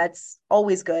 And that's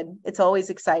always good. It's always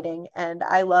exciting. And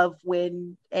I love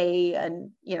when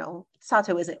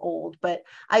Sato isn't old, but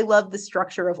I love the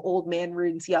structure of old man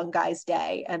ruins young guy's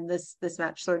day. And this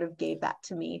match sort of gave that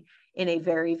to me in a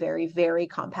very, very, very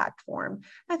compact form.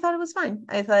 I thought it was fine.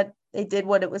 I thought it did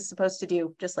what it was supposed to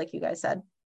do, just like you guys said.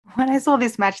 When I saw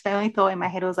this match, the only thought in my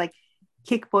head was like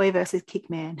Kick Boy versus Kick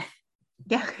Man.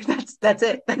 Yeah, that's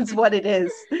it. That's what it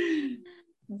is.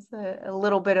 It's a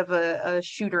little bit of a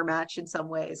shooter match in some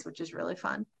ways, which is really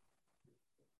fun.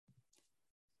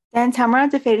 Dan Tamura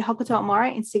defeated Hokuto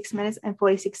Omori in 6 minutes and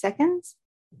 46 seconds.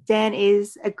 Dan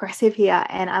is aggressive here,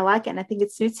 and I like it, and I think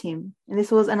it suits him. And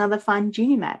this was another fun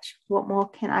junior match. What more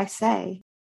can I say?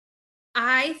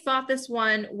 I thought this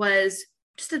one was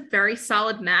just a very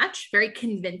solid match, very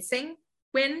convincing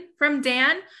win from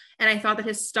Dan. And I thought that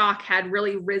his stock had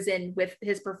really risen with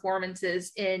his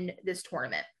performances in this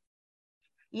tournament.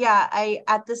 Yeah,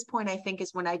 at this point, I think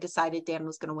is when I decided Dan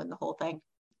was going to win the whole thing.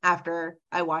 After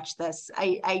I watched this,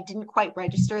 I didn't quite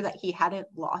register that he hadn't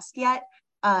lost yet.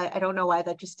 I don't know why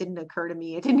that just didn't occur to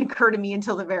me. It didn't occur to me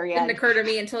until the very end. It didn't occur to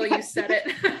me until you said it.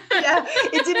 Yeah,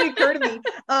 it didn't occur to me.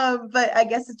 But I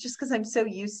guess it's just because I'm so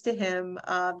used to him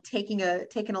taking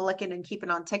a licking and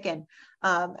keeping on ticking,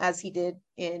 as he did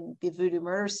in the Voodoo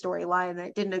Murder storyline. That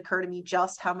it didn't occur to me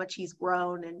just how much he's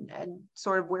grown and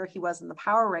sort of where he was in the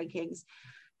power rankings.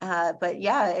 But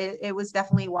yeah, it was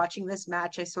definitely watching this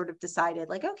match. I sort of decided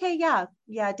like, okay, yeah,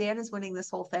 Dan is winning this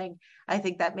whole thing. I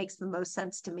think that makes the most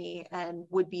sense to me and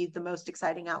would be the most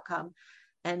exciting outcome.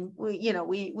 And we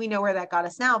know where that got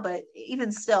us now, but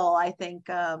even still, I think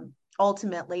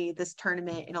ultimately this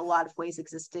tournament in a lot of ways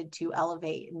existed to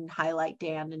elevate and highlight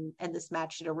Dan, and this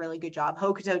match did a really good job.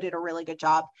 Hokuto did a really good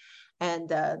job,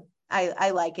 and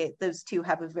I like it. Those two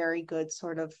have a very good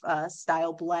sort of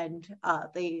style blend.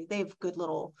 They have good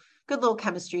little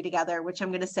chemistry together, which I'm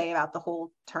going to say about the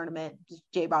whole tournament.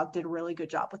 JBOG did a really good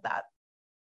job with that.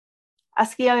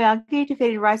 Asuki Oyaki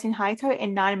defeated Rising Hayato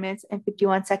in 9 minutes and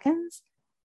 51 seconds.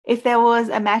 If there was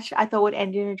a match I thought would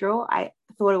end in a draw, I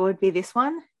thought it would be this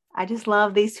one. I just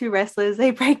love these two wrestlers.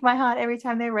 They break my heart every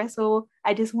time they wrestle.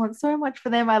 I just want so much for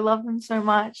them. I love them so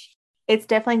much. It's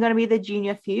definitely going to be the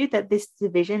junior feud that this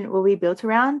division will be built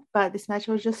around, but this match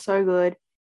was just so good.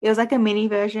 It was like a mini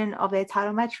version of their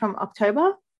title match from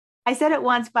October. I said it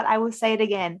once, but I will say it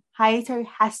again. Hayato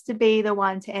has to be the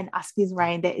one to end Asuki's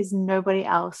reign. There is nobody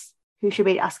else who should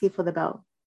beat Asuki for the belt.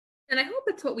 And I hope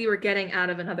that's what we were getting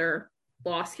out of another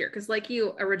loss here, because like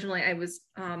you originally, I was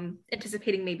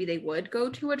anticipating maybe they would go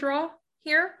to a draw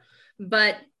here,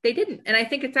 but they didn't. And I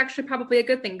think it's actually probably a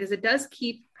good thing because it does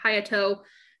keep Hayato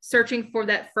searching for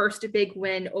that first big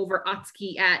win over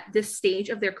Atsuki at this stage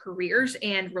of their careers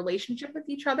and relationship with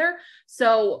each other.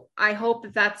 So I hope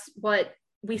that that's what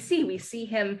we see. We see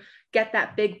him get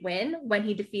that big win when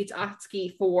he defeats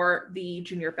Atsuki for the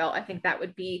junior belt. I think that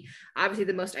would be obviously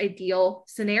the most ideal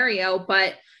scenario.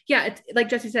 But yeah, it's like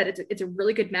Jesse said, it's a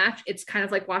really good match. It's kind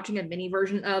of like watching a mini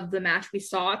version of the match we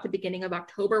saw at the beginning of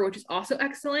October, which is also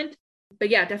excellent. But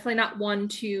yeah, definitely not one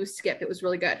to skip. It was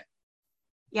really good.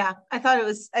 Yeah, I thought it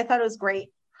was great.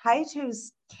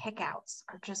 Hayato's kickouts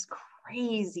are just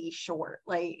crazy short,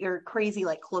 like or crazy,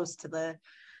 like close to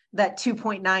that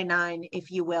 2.99, if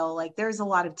you will. Like there's a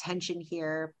lot of tension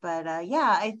here, but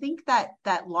yeah, I think that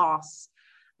loss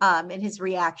and his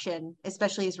reaction,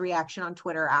 especially his reaction on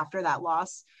Twitter after that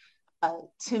loss,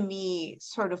 to me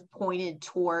sort of pointed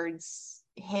towards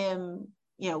him,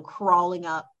 crawling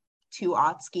up to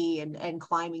Otsuki and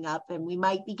climbing up. And we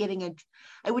might be getting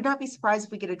I would not be surprised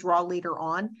if we get a draw later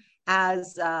on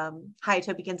as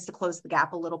Hayato begins to close the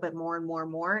gap a little bit more and more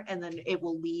and more. And then it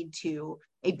will lead to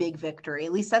a big victory.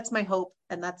 At least that's my hope.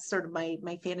 And that's sort of my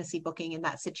fantasy booking in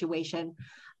that situation,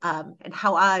 and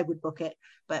how I would book it.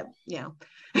 But,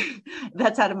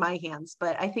 that's out of my hands.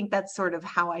 But I think that's sort of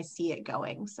how I see it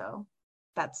going. So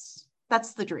that's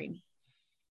the dream.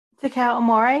 Takao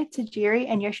Omori, Tajiri,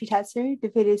 and Yoshitatsu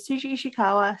defeated Tsuji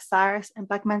Ishikawa, Cyrus, and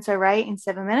Black Manso Ray in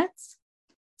 7 minutes.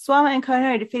 Suwama and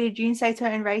Kono defeated Jun Saito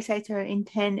and Rei Saito in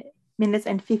 10 minutes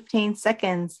and 15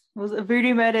 seconds. It was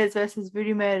Voodoo Murders versus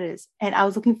Voodoo Murders. And I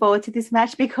was looking forward to this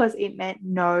match because it meant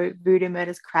no Voodoo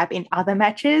Murders crap in other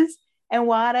matches. And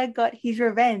Wada got his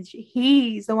revenge.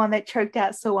 He's the one that choked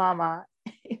out Suwama.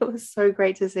 It was so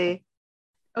great to see.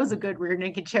 That was a good rear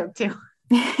naked choke too.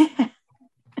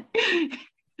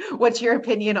 What's your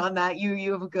opinion on that?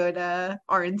 You have a good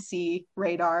RNC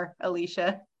radar,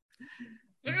 Alicia.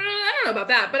 I don't know about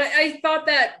that, but I thought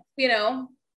that,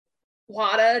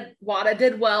 Wada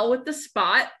did well with the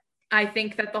spot. I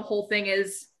think that the whole thing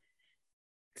is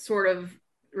sort of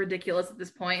ridiculous at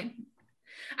this point.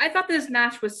 I thought this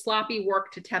match was sloppy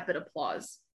work to tepid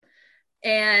applause.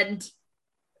 And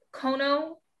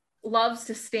Kono loves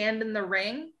to stand in the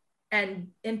ring and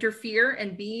interfere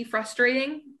and be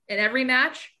frustrating in every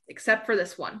match except for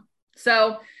this one.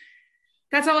 So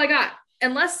that's all I got.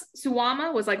 Unless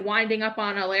Suwama was like winding up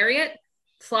on a lariat,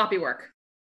 sloppy work.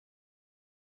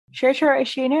 Shotaro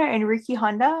Ishino and Riki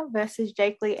Honda versus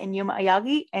Jake Lee and Yuma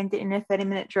Ayagi ended in a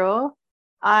 30-minute draw.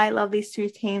 I love these two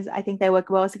teams. I think they work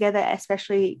well together,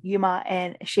 especially Yuma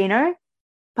and Ishino.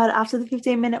 But after the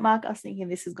 15-minute mark, I was thinking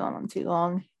this has gone on too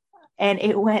long. And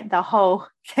it went the whole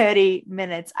 30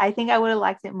 minutes. I think I would have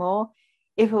liked it more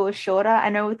if it was shorter. I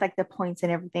know with like the points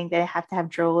and everything, they have to have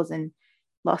draws and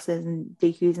losses and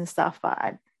DQs and stuff,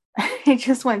 but it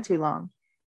just went too long.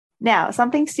 Now,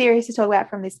 something serious to talk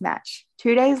about from this match.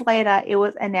 2 days later, it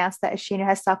was announced that Ishino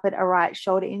has suffered a right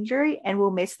shoulder injury and will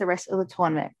miss the rest of the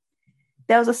tournament.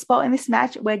 There was a spot in this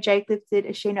match where Jake lifted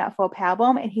Ishino up for a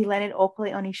powerbomb and he landed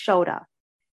awkwardly on his shoulder.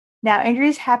 Now,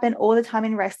 injuries happen all the time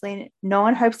in wrestling. No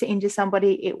one hopes to injure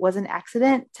somebody. It was an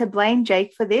accident. To blame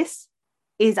Jake for this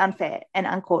is unfair and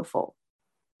uncalled for.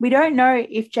 We don't know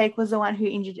if Jake was the one who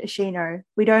injured Ishino.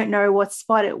 We don't know what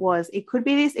spot it was. It could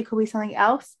be this. It could be something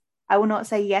else. I will not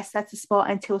say, yes, that's the spot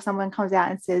until someone comes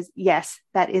out and says, yes,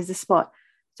 that is the spot.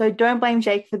 So don't blame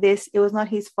Jake for this. It was not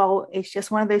his fault. It's just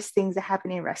one of those things that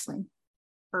happen in wrestling.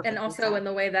 Perfect. And also in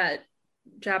the way that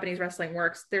Japanese wrestling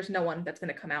works, there's no one that's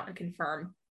going to come out and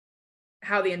confirm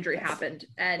how the injury happened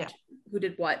and who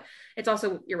did what. It's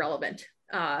also irrelevant.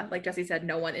 Like Jesse said,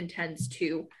 no one intends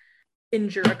to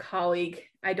injure a colleague.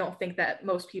 I don't think that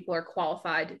most people are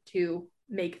qualified to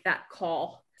make that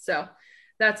call. So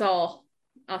that's all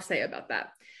I'll say about that.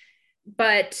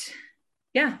 But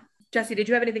yeah, Jesse, did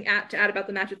you have anything to add about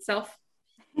the match itself?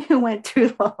 It went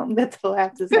too long. That's all I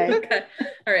have to say. Okay.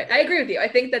 All right. I agree with you. I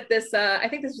think that this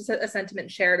was a sentiment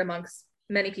shared amongst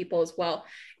many people as well.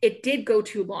 It did go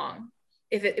too long.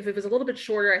 If it was a little bit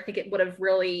shorter, I think it would have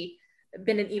really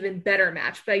been an even better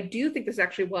match. But I do think this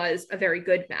actually was a very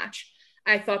good match.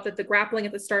 I thought that the grappling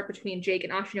at the start between Jake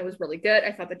and Ashino was really good.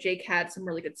 I thought that Jake had some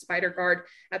really good spider guard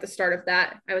at the start of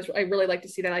that. I really like to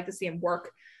see that. I like to see him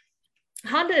work.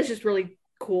 Honda is just really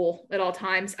cool at all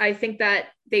times. I think that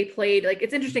they played, like,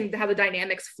 it's interesting how the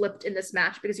dynamics flipped in this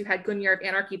match because you had Gunyar of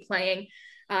Anarchy playing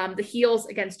the heels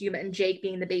against Yuma and Jake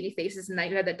being the baby faces, and then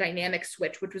you had that dynamic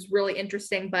switch, which was really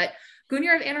interesting. But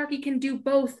Gunyar of Anarchy can do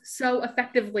both so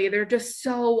effectively. They're just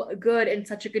so good and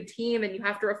such a good team, and you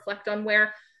have to reflect on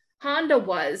where Honda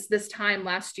was this time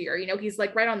last year. He's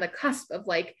like right on the cusp of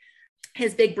like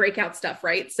his big breakout stuff,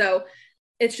 right? So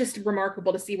it's just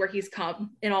remarkable to see where he's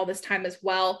come in all this time as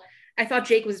well. I thought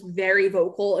Jake was very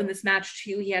vocal in this match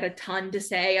too. He had a ton to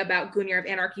say about Gunyar of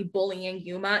Anarchy bullying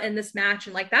Yuma in this match.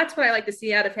 And like, that's what I like to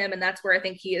see out of him. And that's where I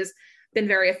think he has been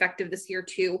very effective this year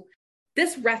too.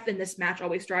 This ref in this match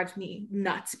always drives me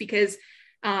nuts because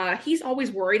he's always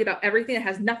worried about everything that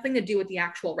has nothing to do with the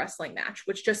actual wrestling match,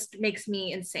 which just makes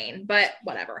me insane, but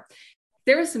whatever.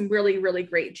 There was some really, really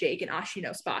great Jake and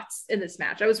Ashino spots in this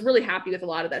match. I was really happy with a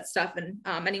lot of that stuff. And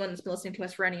anyone that's been listening to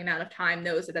us for any amount of time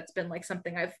knows that that's been like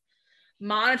something I've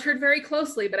monitored very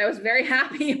closely, but I was very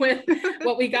happy with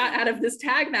what we got out of this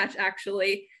tag match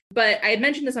actually. But I had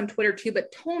mentioned this on Twitter too,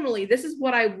 but tonally, this is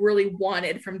what I really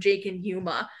wanted from Jake and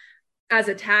Yuma as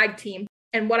a tag team.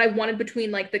 and what I wanted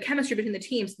between like the chemistry between the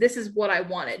teams, this is what I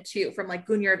wanted too, from like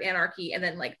Gunjar of Anarchy and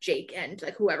then like Jake and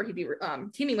like whoever he'd be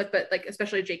teaming with, but like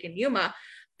especially Jake and Yuma.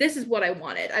 This is what I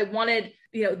wanted. I wanted,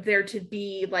 there to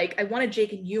be like, I wanted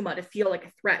Jake and Yuma to feel like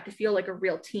a threat, to feel like a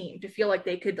real team, to feel like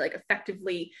they could like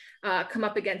effectively come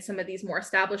up against some of these more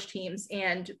established teams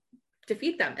and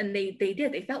defeat them. And they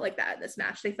did. They felt like that in this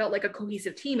match. They felt like a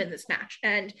cohesive team in this match.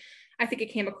 And I think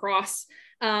it came across.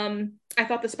 I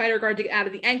thought the spider guard to get out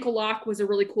of the ankle lock was a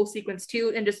really cool sequence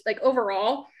too. And just like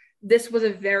overall, this was a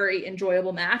very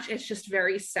enjoyable match. It's just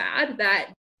very sad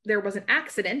that there was an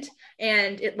accident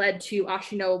and it led to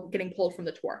Ashino getting pulled from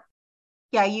the tour.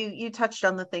 Yeah, you touched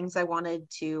on the things I wanted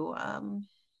to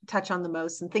touch on the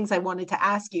most, and things I wanted to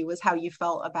ask you was how you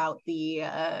felt about the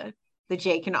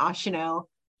Jake and Ashino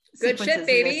good shit,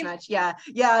 baby. In this match. Yeah,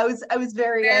 I was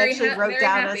very I actually wrote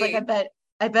down. Happy. I was like,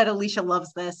 I bet Alicia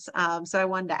loves this. So I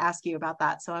wanted to ask you about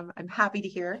that. So I'm happy to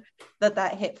hear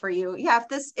that hit for you. Yeah,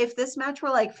 if this match were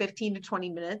like 15 to 20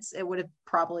 minutes, it would have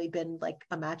probably been like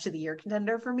a match of the year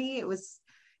contender for me.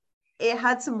 It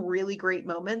had some really great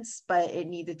moments, but it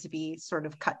needed to be sort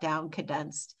of cut down,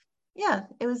 condensed. Yeah,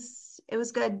 it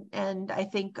was good. And I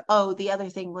think, the other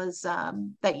thing was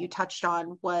that you touched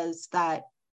on was that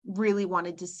really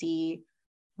wanted to see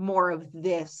more of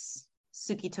this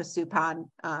Tsukito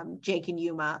Supan, Jake and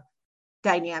Yuma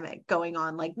dynamic going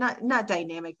on, like not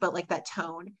dynamic, but like that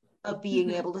tone of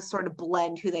being able to sort of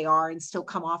blend who they are and still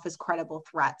come off as credible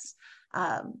threats.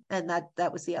 And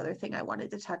that was the other thing I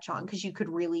wanted to touch on, because you could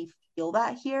really feel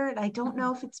that here. And I don't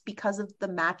know if it's because of the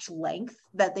match length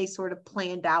that they sort of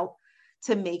planned out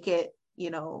to make it,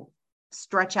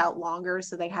 stretch out longer.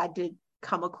 So they had to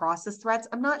come across as threats.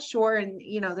 I'm not sure. And,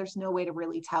 there's no way to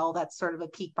really tell. That's sort of a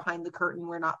peek behind the curtain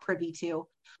we're not privy to,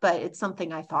 but it's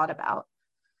something I thought about.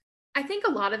 I think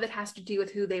a lot of it has to do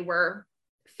with who they were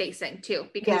facing too,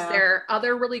 because their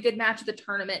other really good match of the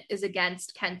tournament is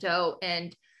against Kento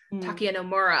and Takuya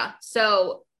Nomura.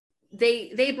 So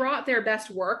they brought their best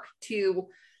work to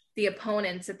the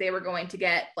opponents that they were going to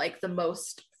get like the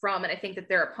most from. And I think that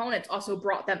their opponents also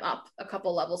brought them up a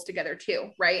couple levels together too,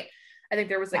 right? I think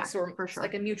there was like sort of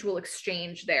like a mutual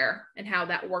exchange there and how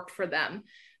that worked for them.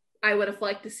 I would have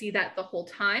liked to see that the whole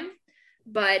time,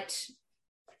 but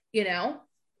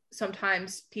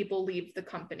sometimes people leave the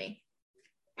company.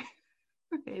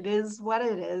 It is what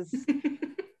it is.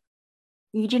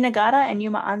 Yuji Nagata and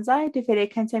Yuma Anzai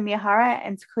defeated Kento Miyahara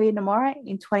and Takuya Nomura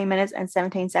in 20 minutes and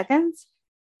 17 seconds.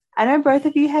 I know both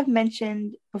of you have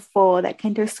mentioned before that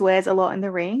Kento swears a lot in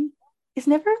the ring. It's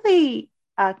never really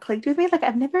clicked with me. Like,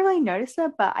 I've never really noticed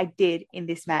it, but I did in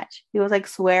this match. He was like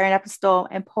swearing up a storm,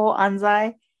 and poor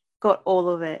Anzai got all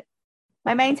of it.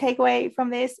 My main takeaway from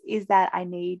this is that I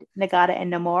need Nagata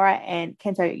and Nomura and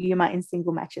Kento Yuma in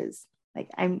single matches. Like,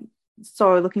 I'm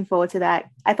so looking forward to that.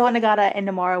 I thought Nagata and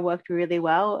Nomura worked really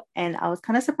well, and I was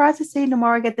kind of surprised to see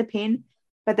Nomura get the pin.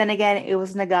 But then again, it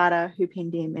was Nagata who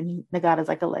pinned him, and Nagata's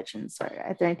like a legend, so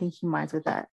I don't think he minds with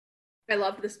that. I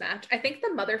loved this match. I think the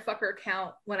motherfucker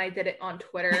count when I did it on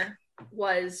Twitter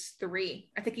was 3.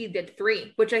 I think he did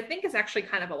 3, which I think is actually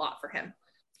kind of a lot for him.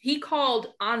 He called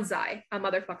Anzai a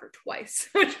motherfucker twice,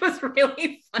 which was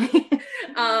really funny.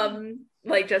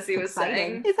 Like Jesse was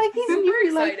saying, it's like he's super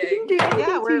exciting.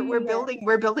 Like,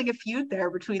 we're building a feud there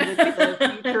between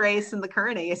the future ace and the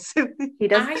current ace. He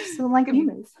doesn't still like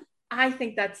humans. I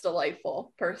think that's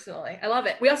delightful. Personally, I love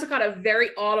it. We also got a very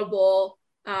audible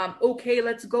 "Okay,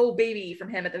 let's go, baby" from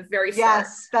him at the very start.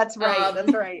 Yes, that's right.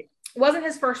 That's right. Wasn't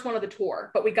his first one of the tour,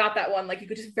 but we got that one. Like, you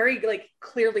could just very like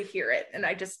clearly hear it, and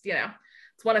I just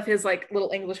it's one of his like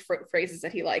little English phrases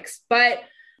that he likes. But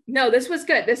no, this was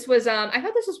good. This was I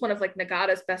thought this was one of like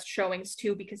Nagata's best showings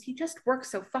too, because he just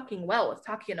works so fucking well with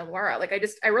Takuya Nomura. Like,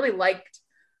 I really liked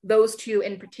those two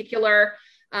in particular.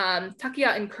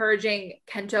 Takuya encouraging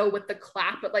Kento with the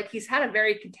clap, but like he's had a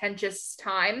very contentious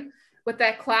time with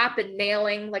that clap and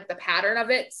nailing like the pattern of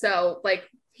it. So like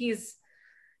he's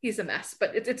a mess,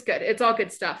 but it's good. It's all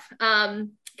good stuff.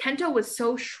 Kento was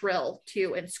so shrill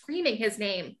too and screaming his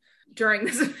name during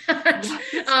this match.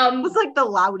 It was like the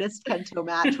loudest Kento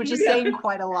match, which is saying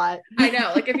quite a lot. I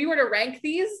know. Like, if you were to rank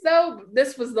these though,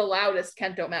 this was the loudest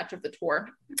Kento match of the tour.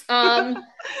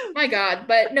 My God.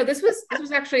 But no, this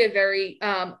was actually a very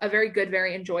good,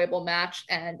 very enjoyable match.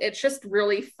 And it's just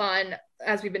really fun,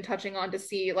 as we've been touching on, to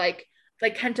see like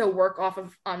Kento work off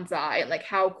of Anzai and like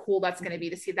how cool that's going to be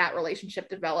to see that relationship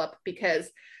develop, because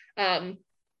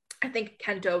I think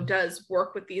Kento does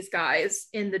work with these guys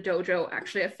in the dojo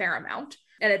actually a fair amount.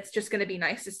 And it's just going to be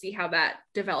nice to see how that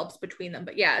develops between them.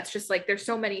 But yeah, it's just like there's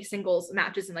so many singles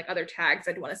matches and like other tags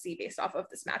I'd want to see based off of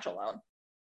this match alone.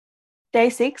 Day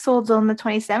 6 was on the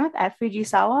 27th at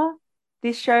Fujisawa.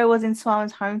 This show was in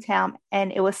Swan's hometown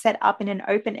and it was set up in an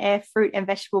open-air fruit and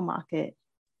vegetable market.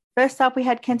 First up, we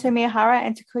had Kento Miyahara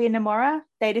and Takuya Nomura.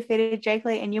 They defeated Jake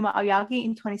Lee and Yuma Aoyagi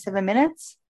in 27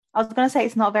 minutes. I was going to say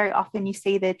it's not very often you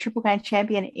see the Triple Crown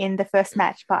champion in the first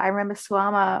match, but I remember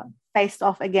Suwama faced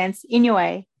off against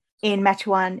Inoue in match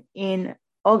 1 in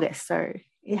August, so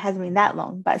it hasn't been that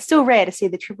long, but it's still rare to see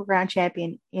the Triple Crown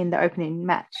champion in the opening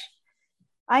match.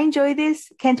 I enjoy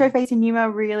this. Kento facing Yuma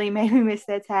really made me miss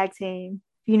their tag team.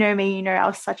 If you know me, you know I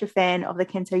was such a fan of the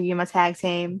Kento Yuma tag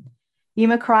team.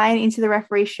 Yuma crying into the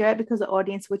referee's shirt because the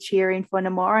audience were cheering for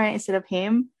Nomura instead of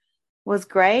him was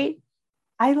great.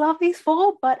 I love these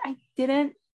four, but I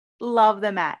didn't love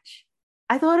the match.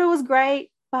 I thought it was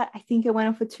great, but I think it went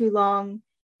on for too long.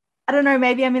 I don't know,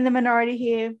 maybe I'm in the minority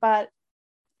here, but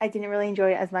I didn't really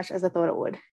enjoy it as much as I thought it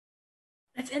would.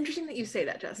 It's interesting that you say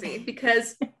that, Jessie,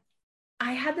 because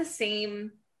I had the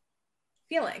same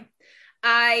feeling.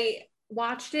 I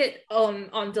watched it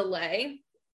on delay,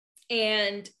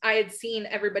 and I had seen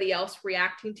everybody else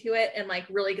reacting to it and like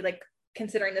really like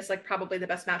considering this like probably the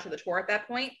best match of the tour at that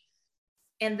point.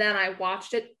 And then I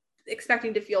watched it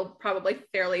expecting to feel probably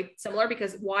fairly similar,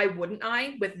 because why wouldn't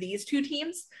I with these two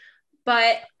teams?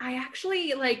 But I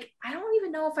actually like, I don't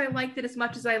even know if I liked it as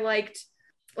much as I liked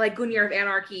like Gun-Year of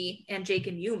Anarchy and Jake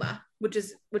and Yuma, which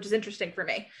is interesting for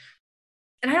me.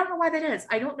 And I don't know why that is.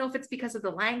 I don't know if it's because of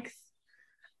the length.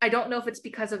 I don't know if it's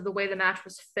because of the way the match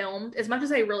was filmed. As much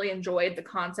as I really enjoyed the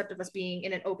concept of us being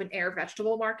in an open air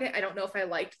vegetable market, I don't know if I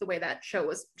liked the way that show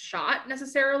was shot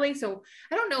necessarily. So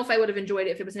I don't know if I would have enjoyed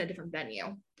it if it was in a different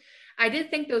venue. I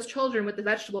did think those children with the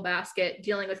vegetable basket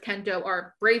dealing with Kento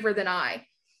are braver than I,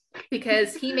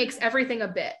 because he makes everything a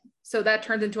bit. So that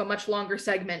turns into a much longer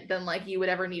segment than like you would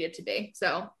ever need it to be.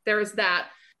 So there was that.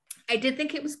 I did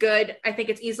think it was good. I think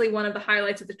it's easily one of the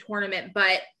highlights of the tournament,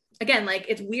 but again, like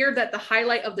it's weird that the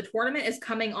highlight of the tournament is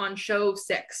coming on show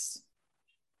 6.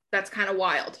 That's kind of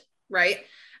wild, right?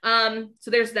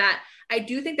 So there's that. I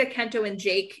do think that Kento and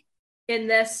Jake in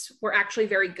this were actually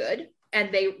very good,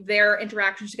 and their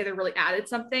interactions together really added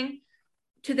something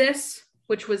to this,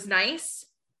 which was nice.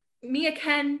 Mia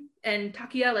Ken and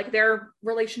Takia, like their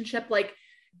relationship, like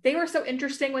they were so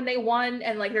interesting when they won,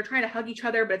 and like they're trying to hug each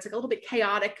other, but it's like a little bit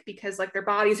chaotic because like their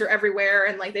bodies are everywhere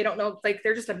and like they don't know, like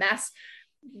they're just a mess.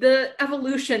 The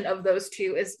evolution of those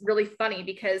two is really funny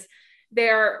because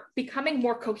they're becoming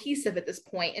more cohesive at this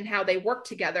point in how they work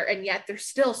together, and yet they're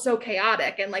still so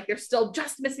chaotic and like they're still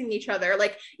just missing each other,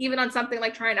 like even on something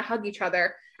like trying to hug each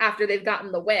other after they've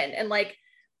gotten the win. And like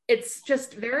it's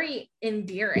just very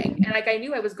endearing, and like I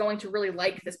knew I was going to really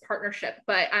like this partnership,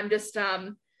 but I'm just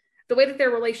the way that their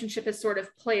relationship has sort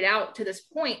of played out to this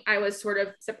point, I was sort of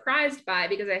surprised by,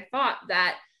 because I thought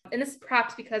that, and this is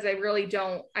perhaps because I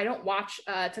don't watch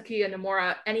Takuya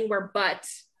Nomura anywhere but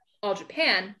All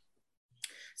Japan.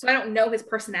 So I don't know his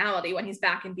personality when he's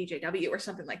back in BJW or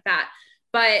something like that.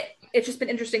 But it's just been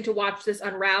interesting to watch this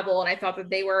unravel. And I thought that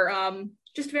they were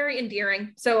just very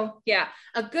endearing. So yeah,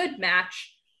 a good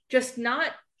match, just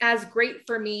not as great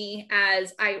for me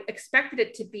as I expected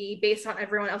it to be based on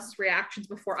everyone else's reactions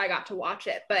before I got to watch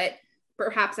it. But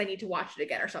perhaps I need to watch it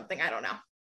again or something. I don't know.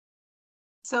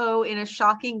 So in a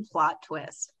shocking plot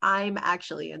twist, I'm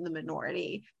actually in the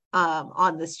minority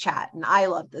on this chat, and I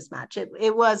love this match.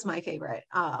 It was my favorite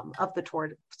of the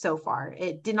tour so far.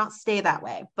 It did not stay that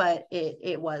way, but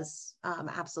it was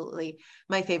absolutely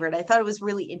my favorite. I thought it was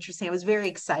really interesting. I was very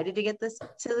excited to get this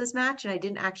match, and I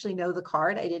didn't actually know the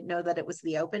card. I didn't know that it was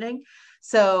the opening.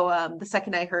 So the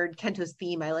second I heard Kento's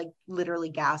theme, I like literally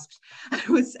gasped. I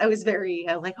was very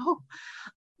like, oh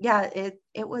yeah,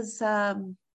 it was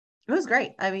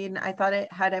great. I mean, I thought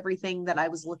it had everything that I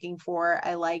was looking for.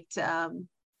 I liked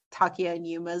Takia and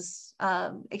Yuma's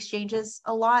exchanges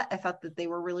a lot. I thought that they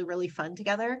were really, really fun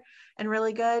together and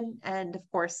really good. And of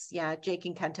course, yeah, Jake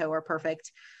and Kento are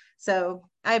perfect. So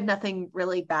I have nothing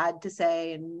really bad to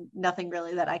say and nothing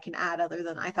really that I can add other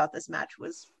than I thought this match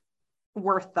was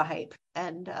worth the hype,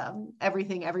 and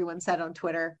everything everyone said on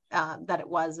Twitter that it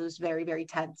was very, very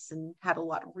tense and had a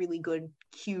lot of really good,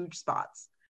 huge spots.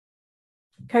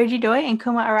 Koji Doi and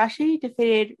Kuma Arashi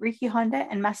defeated Riki Honda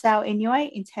and Masao Inoue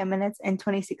in 10 minutes and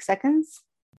 26 seconds.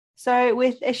 So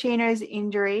with Ashino's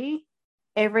injury,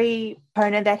 every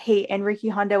opponent that he and Riki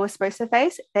Honda were supposed to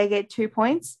face, they get 2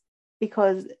 points,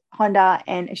 because Honda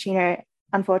and Ashino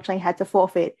unfortunately had to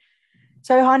forfeit.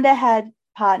 So Honda had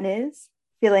partners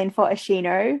fill in for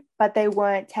Ashino, but they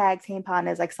weren't tag team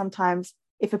partners. Like sometimes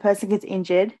if a person gets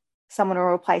injured, someone will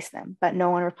replace them, but no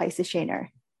one replaced Ashino.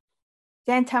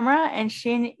 Dan Tamura and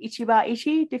Shin Ichiba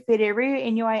defeated Ryu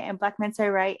Inoue and Black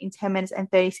Menso Ray in 10 minutes and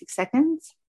 36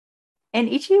 seconds. And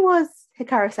Ichi was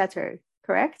Hikaru Sato,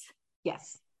 correct?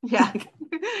 Yes. Yeah.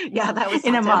 Yeah, that was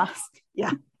in a Sato. mask.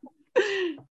 Yeah.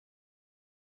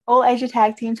 All Asia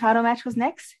Tag Team title match was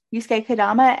next. Yusuke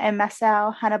Kodama and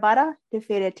Masao Hanabata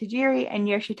defeated Tajiri and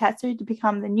Yoshitatsu to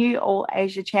become the new All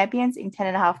Asia champions in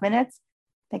 10.5 minutes.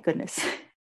 Thank goodness.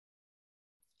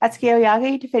 Atsuki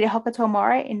Oyagi defeated Hokuto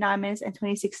More in 9 minutes and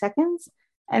 26 seconds.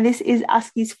 And this is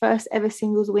Asuki's first ever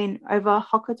singles win over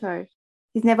Hokuto.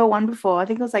 He's never won before. I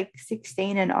think it was like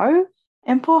 16-0.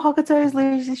 And poor Hokuto's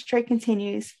losing streak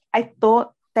continues. I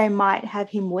thought they might have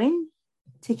him win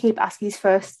to keep Asuki's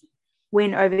first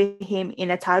win over him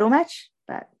in a title match,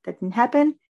 but that didn't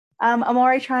happen.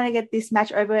 Amori trying to get this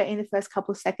match over in the first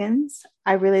couple of seconds,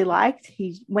 I really liked.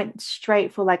 He went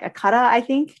straight for like a cutter, I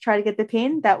think, try to get the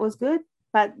pin. That was good,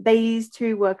 but these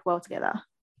two worked well together.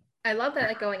 I love that,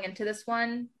 like, going into this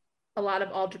one, a lot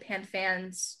of All Japan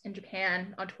fans in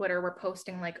Japan on Twitter were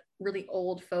posting like really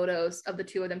old photos of the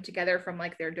two of them together from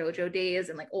like their dojo days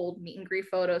and like old meet and greet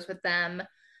photos with them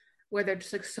where they're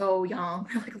just like so young,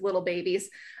 like little babies.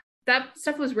 That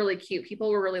stuff was really cute.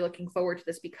 People were really looking forward to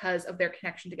this because of their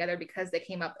connection together, because they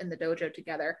came up in the dojo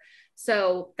together.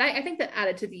 So that, I think that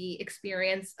added to the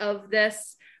experience of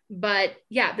this. But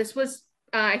yeah, this was,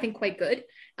 I think, quite good.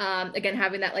 Again,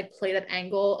 having that like play, that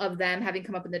angle of them having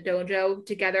come up in the dojo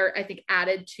together, I think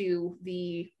added to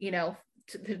the, you know,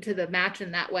 to the match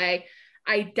in that way.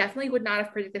 I definitely would not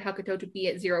have predicted Hokuto to be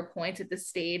at 0 points at this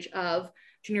stage of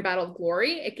Junior Battle of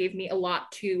Glory. It gave me a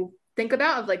lot to think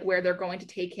about of like where they're going to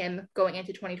take him going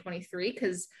into 2023,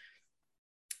 because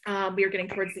we were getting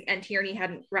towards the end here and he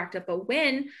hadn't racked up a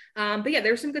win. But yeah,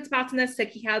 there were some good spots in this.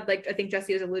 Like he had, like, I think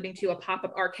Jesse was alluding to, a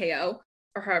pop-up RKO,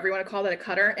 or however you want to call that, a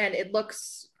cutter, and it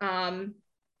looks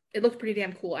it looked pretty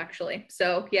damn cool actually.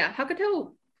 So yeah,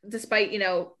 Hokuto, despite, you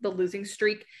know, the losing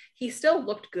streak, he still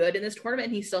looked good in this tournament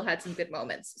and he still had some good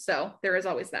moments. So there is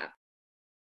always that.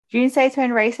 Jun Saito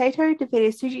and Rei Saito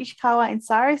defeated Tsuji Ishikawa and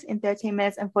Cyrus in 13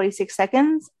 minutes and 46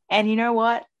 seconds. And you know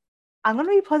what? I'm going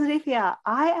to be positive here.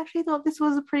 I actually thought this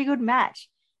was a pretty good match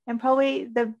and probably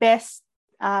the best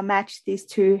match these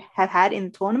two have had in the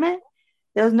tournament.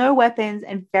 There was no weapons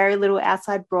and very little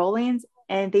outside brawlings.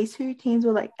 And these two teams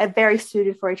were like very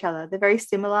suited for each other. They're very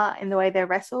similar in the way they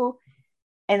wrestle.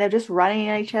 And they're just running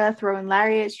at each other, throwing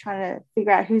lariats, trying to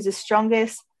figure out who's the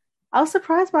strongest. I was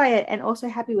surprised by it and also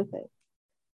happy with it.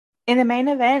 In the main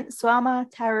event,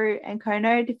 Suwama, Taru, and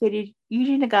Kono defeated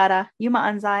Yuji Nagata, Yuma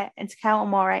Anzai, and Takao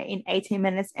Omori in 18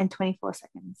 minutes and 24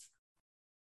 seconds.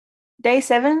 Day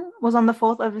 7 was on the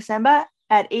 4th of December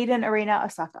at Eden Arena,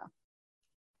 Osaka.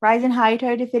 Ryzen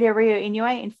Hayato defeated Ryo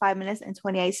Inoue in 5 minutes and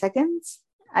 28 seconds.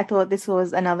 I thought this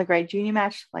was another great junior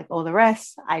match, like all the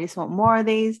rest. I just want more of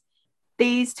these.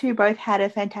 These two both had a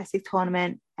fantastic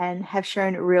tournament and have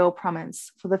shown real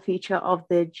promise for the future of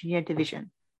the junior division.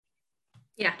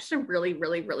 Yeah, just a really,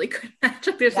 really, really good match.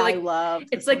 There's Yeah, like, I love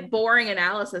it's like boring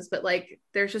analysis, but like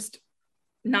there's just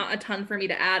not a ton for me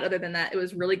to add other than that it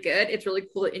was really good. It's really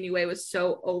cool that Inoue was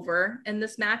so over in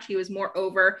this match. He was more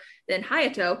over than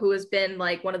Hayato, who has been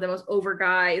like one of the most over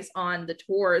guys on the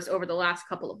tours over the last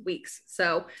couple of weeks.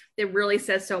 So it really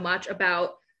says so much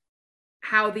about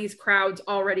how these crowds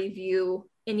already view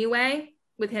Inoue,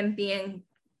 with him being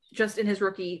just in his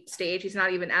rookie stage. He's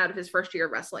not even out of his first year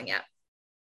of wrestling yet.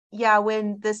 Yeah,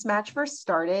 when this match first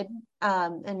started,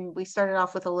 and we started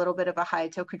off with a little bit of a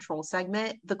Hayato control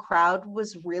segment, the crowd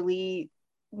was really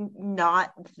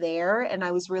not there, and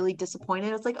I was really disappointed.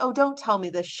 I was like, oh, don't tell me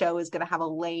this show is going to have a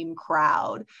lame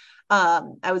crowd. I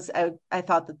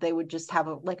thought that they would just have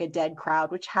a dead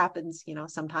crowd, which happens, you know,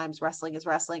 sometimes. Wrestling is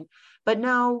wrestling. But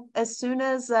no, as soon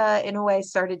as Inoue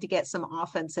started to get some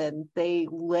offense in, they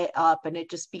lit up, and it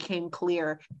just became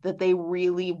clear that they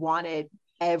really wanted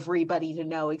everybody to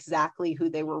know exactly who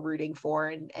they were rooting for,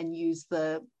 and use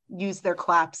their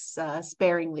claps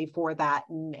sparingly for that.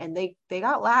 And they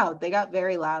got loud. They got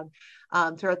very loud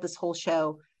throughout this whole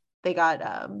show. They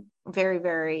got very,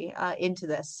 very into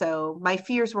this. So my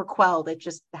fears were quelled. It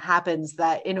just happens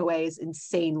that Inoue is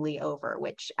insanely over,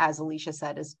 which, as Alicia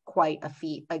said, is quite a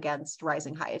feat against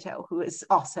Rising Hayato, who is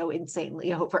also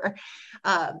insanely over.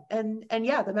 And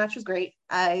yeah, the match was great.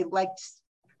 I liked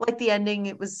the ending.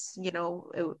 It was, you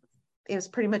know, it was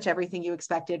pretty much everything you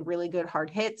expected. Really good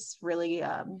hard hits, really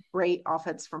great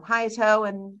offense from Hayato,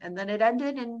 and then it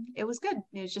ended and it was good.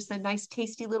 It was just a nice,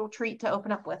 tasty little treat to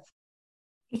open up with.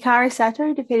 Hikaru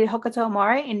Sato defeated Hokuto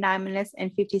Omori in 9 minutes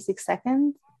and 56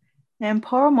 seconds. And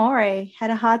poor Omori had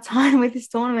a hard time with his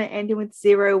tournament ending with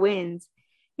 0 wins.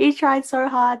 He tried so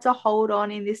hard to hold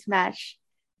on in this match.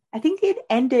 I think it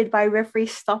ended by referee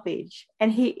stoppage.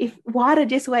 And if Wada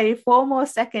just waited 4 more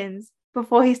seconds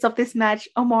before he stopped this match,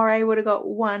 Omori would have got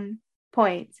 1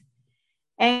 point.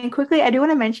 And quickly, I do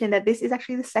want to mention that this is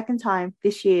actually the second time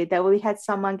this year that we had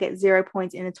someone get 0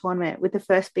 points in a tournament, with the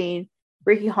first being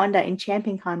Ricky Honda in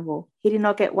Champion Carnival. He did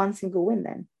not get 1 single win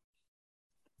then.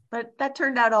 But that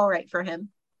turned out all right for him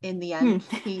in the end.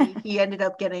 He ended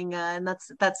up getting, and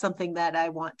that's something that I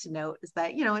want to note, is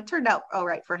that, it turned out all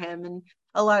right for him. And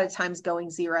a lot of times going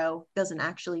 0 doesn't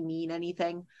actually mean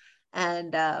anything.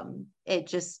 And it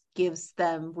just gives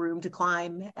them room to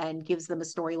climb and gives them a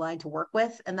storyline to work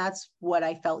with. And that's what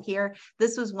I felt here.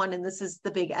 This was one, and this is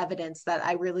the big evidence that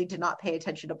I really did not pay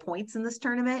attention to points in this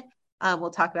tournament.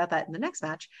 We'll talk about that in the next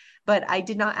match, but I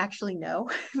did not actually know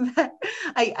that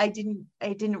I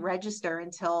didn't register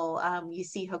until you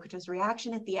see Hokuto's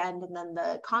reaction at the end, and then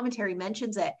the commentary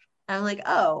mentions it. And I'm like,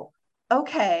 oh,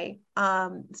 okay.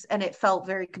 And it felt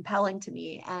very compelling to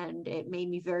me, and it made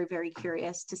me very, very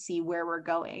curious to see where we're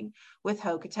going with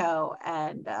Hokuto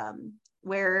and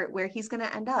where he's going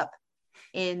to end up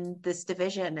in this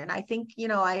division. And I think,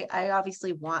 I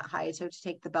obviously want Hayato to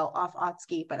take the belt off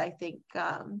Atsuki, but I think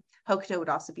Hokuto would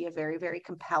also be a very, very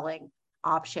compelling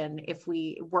option if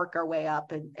we work our way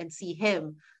up, and see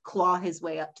him claw his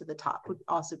way up to the top would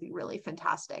also be really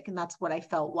fantastic. And that's what I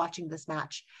felt watching this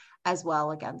match as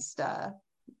well against the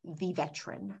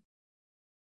veteran.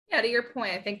 Yeah, to your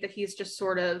point, I think that he's just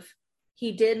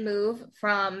he did move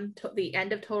from the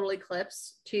end of Total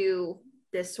Eclipse to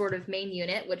this sort of main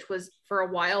unit, which was for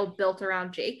a while built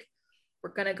around Jake. We're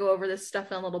going to go over this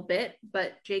stuff in a little bit,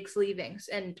 but Jake's leaving,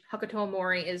 and Hokuto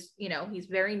Omori is, he's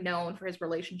very known for his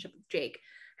relationship with Jake.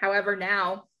 However,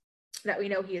 now that we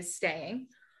know he is staying,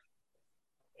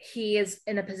 he is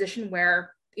in a position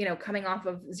where, coming off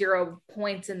of 0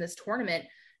 points in this tournament,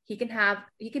 he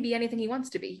can be anything he wants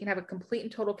to be. He can have a complete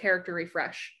and total character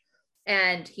refresh.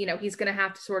 And, he's going to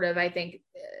have to sort of, I think,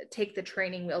 take the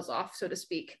training wheels off, so to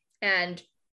speak, and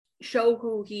show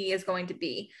who he is going to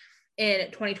be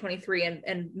in 2023,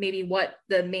 and maybe what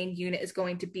the main unit is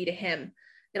going to be to him.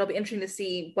 It'll be interesting to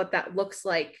see what that looks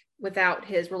like without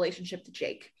his relationship to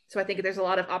Jake. So I think there's a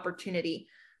lot of opportunity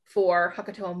for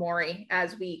Hokuto Omori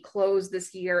as we close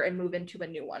this year and move into a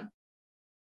new one.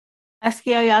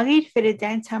 Asuki Oyagi defeated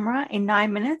Dan Tamura in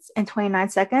 9 minutes and 29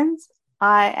 seconds.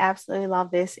 I absolutely love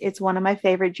this. It's one of my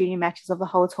favorite junior matches of the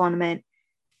whole tournament.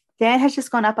 Dan has just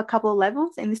gone up a couple of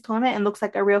levels in this tournament and looks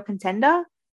like a real contender.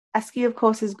 Asuki, of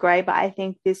course, is great, but I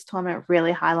think this tournament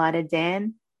really highlighted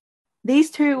Dan.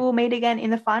 These two will meet again in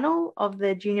the final of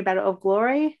the Junior Battle of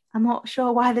Glory. I'm not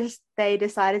sure why they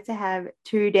decided to have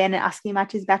 2 Dan and Asuki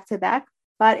matches back to back,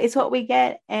 but it's what we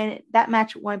get, and that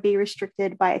match won't be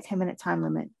restricted by a 10-minute time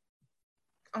limit.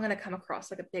 I'm going to come across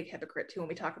like a big hypocrite too when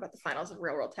we talk about the finals of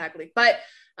Real World Tag League. But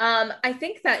I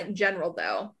think that in general,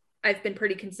 though, I've been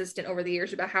pretty consistent over the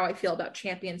years about how I feel about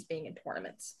champions being in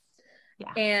tournaments.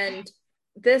 Yeah. And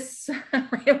this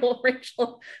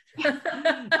Rachel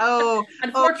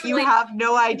unfortunately, you have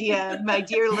no idea, my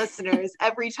dear listeners.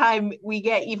 Every time we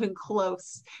get even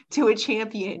close to a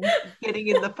champion getting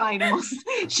in the finals,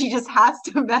 she just has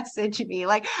to message me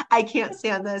like, I can't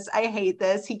stand this, I hate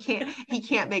this, he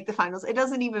can't make the finals. It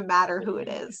doesn't even matter who it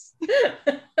is.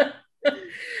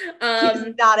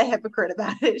 She's not a hypocrite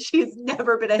about it. She's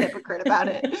never been a hypocrite about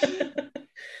it.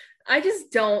 I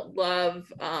just don't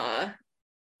love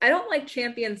I don't like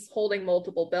champions holding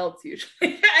multiple belts usually. I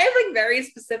have like very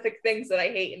specific things that I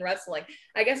hate in wrestling.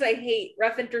 I guess I hate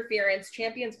ref interference,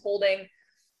 champions holding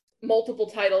multiple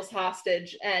titles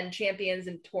hostage, and champions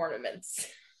in tournaments.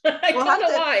 I don't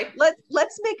know why.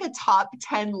 Let's make a top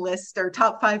 10 list or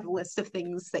top 5 list of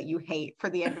things that you hate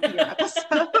for the end of your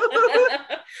episode.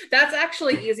 That's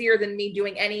actually easier than me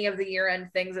doing any of the year-end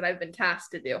things that I've been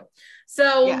tasked to do.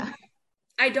 So yeah.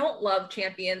 I don't love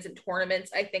champions in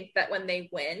tournaments. I think that when they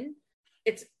win,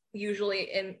 it's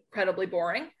usually incredibly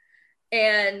boring.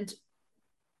 And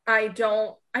I just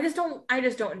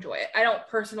don't enjoy it. I don't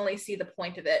personally see the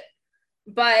point of it.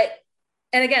 But,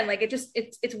 and again, like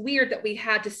it's weird that we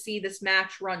had to see this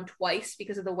match run twice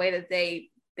because of the way that they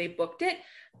booked it.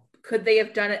 Could they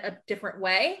have done it a different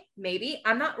way? Maybe.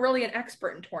 I'm not really an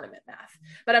expert in tournament math,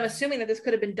 but I'm assuming that this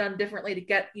could have been done differently to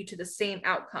get you to the same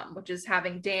outcome, which is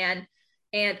having Dan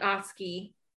and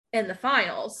Atsuki in the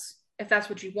finals, if that's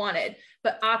what you wanted.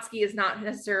 But Atsuki is not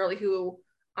necessarily who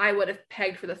I would have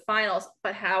pegged for the finals.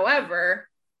 But however,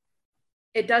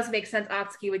 it does make sense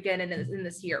Atsuki would get in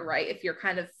this year, right? If you're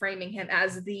kind of framing him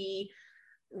as the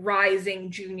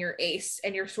rising junior ace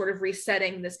and you're sort of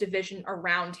resetting this division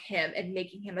around him and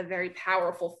making him a very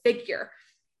powerful figure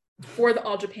for the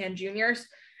All Japan juniors.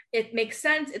 it makes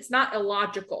sense. It's not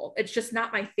illogical. It's just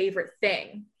not my favorite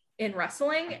thing in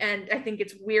wrestling. And I think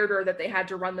it's weirder that they had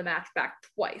to run the match back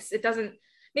twice. It doesn't,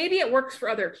 maybe it works for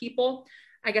other people.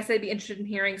 I guess I'd be interested in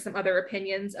hearing some other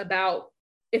opinions about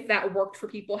if that worked for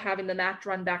people having the match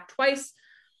run back twice.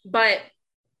 But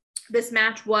this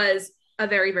match was a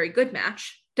very, very good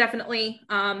match. Definitely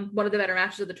one of the better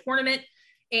matches of the tournament.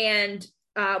 And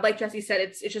like Jesse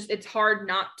said, it's hard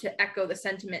not to echo the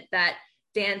sentiment that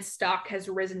Dan's stock has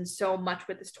risen so much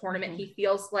with this tournament. He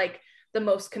feels like the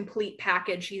most complete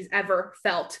package he's ever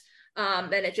felt.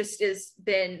 And it just has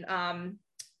been,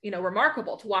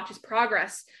 remarkable to watch his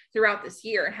progress throughout this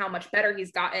year and how much better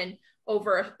he's gotten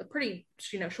over a pretty,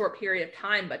 short period of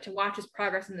time. But to watch his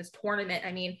progress in this tournament,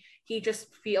 I mean, he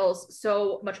just feels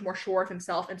so much more sure of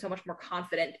himself and so much more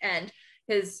confident, and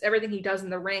everything he does in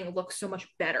the ring looks so much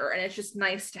better. And it's just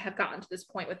nice to have gotten to this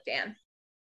point with Dan.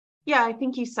 Yeah, I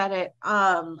think you said it.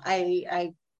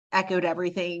 I echoed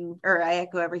everything, or I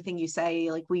echo everything you say.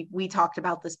 Like we talked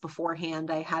about this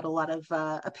beforehand. I had a lot of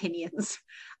opinions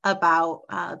about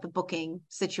the booking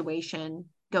situation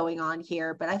going on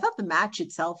here, but I thought the match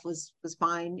itself was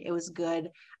fine. It was good.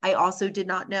 I also did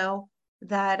not know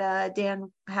that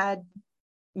Dan had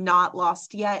not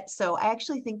lost yet. So I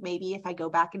actually think maybe if I go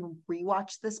back and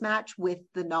rewatch this match with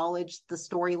the knowledge, the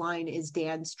storyline is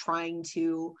Dan's trying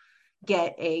to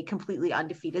get a completely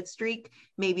undefeated streak,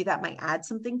 maybe that might add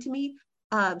something to me.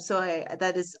 So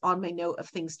that is on my note of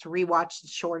things to rewatch. It's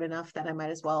short enough that I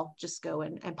might as well just go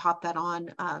and pop that on.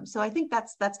 So I think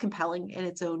that's compelling in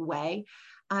its own way.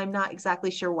 I'm not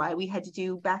exactly sure why we had to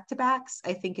do back-to-backs.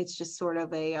 I think it's just sort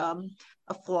of a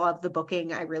flaw of the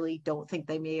booking. I really don't think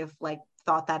they may have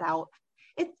thought that out.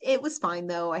 It was fine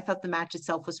though. I thought the match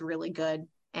itself was really good,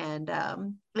 and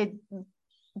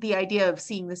the idea of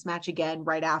seeing this match again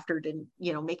right after didn't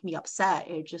make me upset.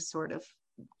 It just sort of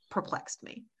perplexed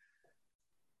me.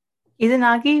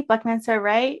 Izanagi, Black Manso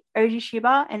Ray, Oji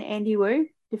Shiba, and Andy Wu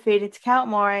defeated Takao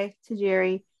Mori,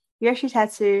 Tajiri,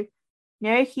 Yoshitatsu,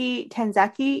 Naoki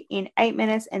Tanzaki in 8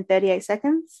 minutes and 38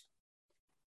 seconds.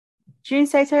 Jun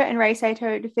Sato and Rei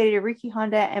Sato defeated Riki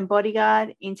Honda and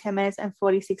Bodyguard in 10 minutes and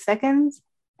 46 seconds.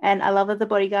 And I love that the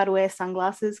Bodyguard wears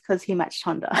sunglasses because he matched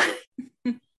Honda.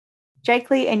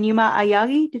 Jake Lee and Yuma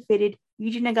Ayagi defeated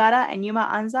Yuji Nagata and Yuma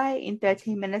Anzai in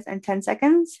 13 minutes and 10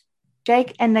 seconds.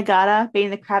 Jake and Nagata beating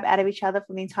the crap out of each other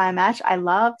for the entire match. I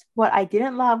loved. What I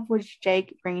didn't love was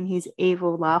Jake bringing his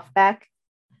evil laugh back.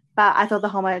 But I thought the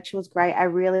whole match was great. I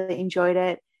really enjoyed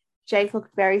it. Jake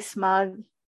looked very smug,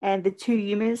 and the two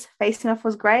Yumas facing off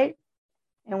was great.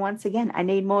 And once again, I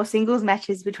need more singles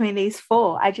matches between these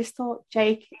four. I just thought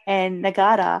Jake and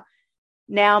Nagata,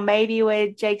 now maybe where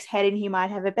Jake's heading, he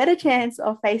might have a better chance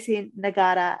of facing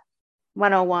Nagata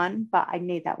 101, but I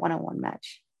need that 101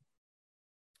 match.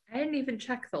 I didn't even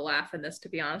check the laugh in this, to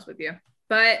be honest with you,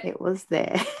 but it was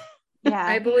there. Yeah,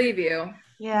 I believe you.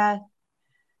 Yeah,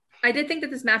 I did think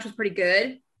that this match was pretty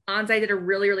good. Anzai did a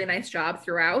really, really nice job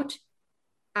throughout.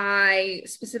 I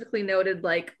specifically noted,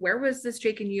 where was this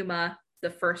Jake and Yuma the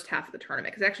first half of the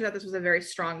tournament? Because I actually thought this was a very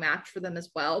strong match for them as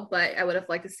well, but I would have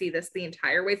liked to see this the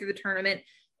entire way through the tournament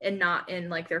and not in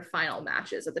their final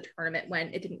matches of the tournament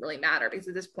when it didn't really matter, because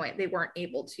at this point they weren't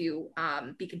able to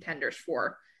be contenders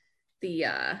for the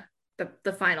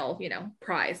final,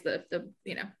 prize, the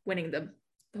winning the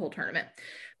whole tournament.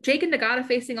 Jake and Nagata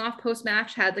facing off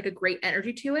post-match had a great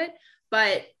energy to it,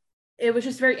 but it was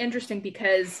just very interesting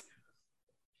because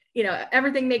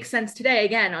everything makes sense today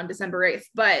again on December 8th,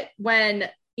 but when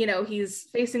he's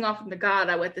facing off with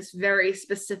Nagata with this very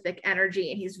specific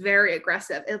energy and he's very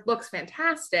aggressive, it looks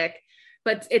fantastic,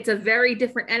 but it's a very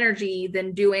different energy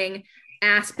than doing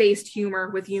ass-based humor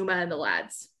with Yuma and the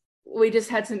lads. We just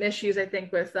had some issues, I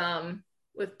think, with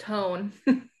tone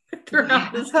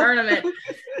throughout this tournament,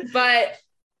 but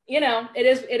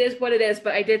it is what it is.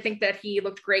 But I did think that he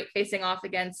looked great facing off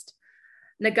against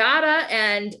Nagata,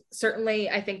 and certainly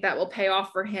I think that will pay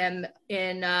off for him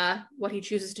in what he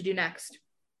chooses to do next.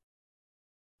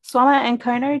 Swama and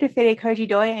Kono defeated Koji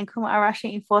Doi and Kuma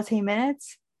Arashi in 14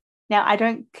 minutes. Now, I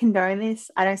don't condone this.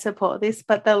 I don't support this,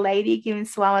 but the lady giving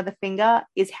Swama the finger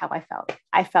is how I felt.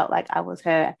 I felt like I was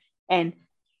her. And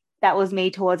that was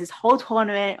me towards this whole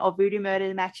tournament of Voodoo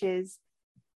Murder matches.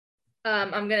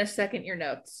 I'm going to second your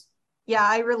notes. Yeah,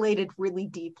 I related really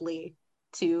deeply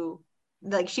to,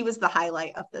 she was the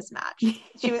highlight of this match.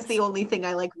 She was the only thing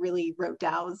I really wrote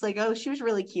down. It's oh, she was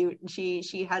really cute. And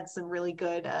she had some really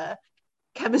good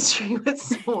chemistry with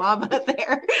Swama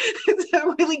there. It's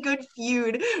a really good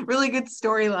feud, really good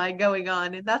storyline going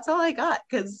on. And that's all I got,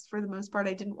 because for the most part,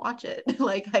 I didn't watch it.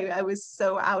 I was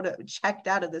so checked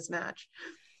out of this match.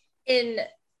 In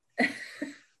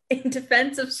in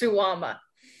defense of Suwama,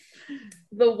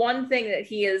 the one thing that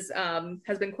he is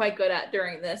has been quite good at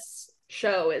during this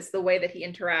show is the way that he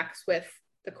interacts with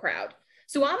the crowd.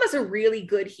 Suwama's a really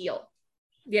good heel,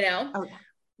 you know? Oh, yeah.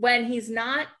 When he's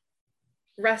not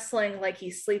wrestling like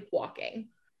he's sleepwalking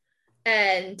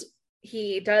and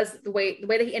he does the way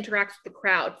that he interacts with the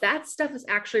crowd, that stuff is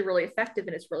actually really effective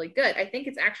and it's really good. I think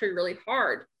it's actually really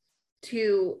hard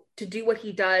to do what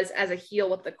he does as a heel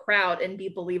with the crowd and be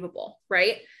believable,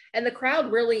 right? And the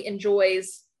crowd really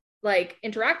enjoys like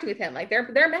interacting with him. Like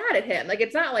they're mad at him. Like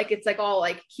it's not like it's like all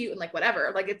like cute and like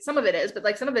whatever. Like it's some of it is, but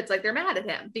like some of it's like they're mad at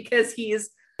him because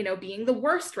he's, you know, being the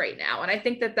worst right now. And I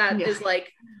think that is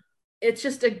like, it's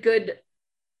just a good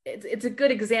it's a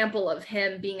good example of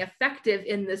him being effective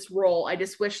in this role. I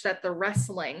just wish that the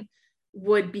wrestling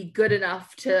would be good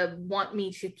enough to want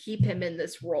me to keep him in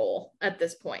this role at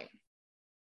this point.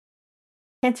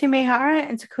 Kento Miyahara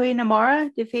and Takuya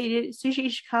Nomura defeated Tsuji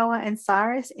Ishikawa and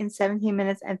Cyrus in 17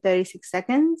 minutes and 36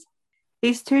 seconds.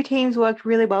 These two teams worked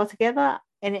really well together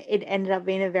and it ended up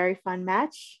being a very fun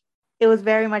match. It was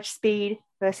very much speed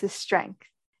versus strength.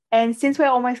 And since we're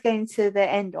almost getting to the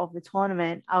end of the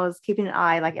tournament, I was keeping an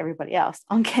eye, like everybody else,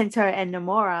 on Kento and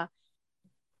Nomura.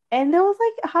 And there was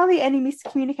like hardly any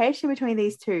miscommunication between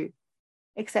these two,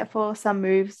 except for some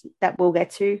moves that we'll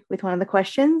get to with one of the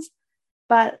questions.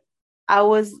 But I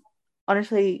was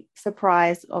honestly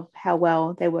surprised of how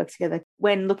well they worked together.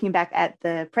 When looking back at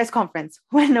the press conference,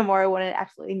 when Nomura wanted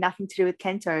absolutely nothing to do with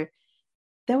Kento,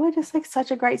 they were just like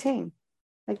such a great team.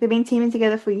 Like they've been teaming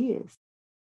together for years.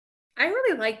 I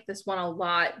really liked this one a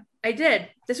lot. I did.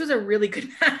 This was a really good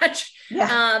match.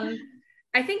 Yeah.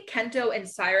 I think Kento and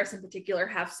Cyrus in particular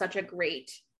have such a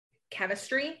great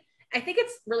chemistry. I think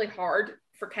it's really hard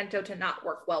for Kento to not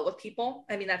work well with people.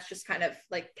 I mean, that's just kind of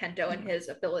like Kento and his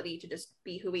ability to just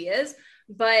be who he is.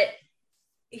 But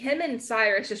him and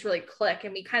Cyrus just really click.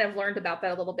 And we kind of learned about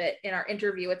that a little bit in our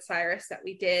interview with Cyrus that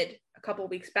we did a couple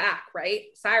of weeks back, right?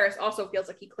 Cyrus also feels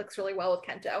like he clicks really well with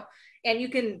Kento. And you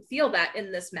can feel that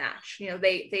in this match. You know,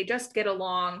 they just get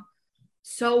along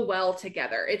so well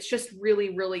together. It's just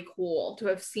really, really cool to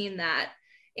have seen that.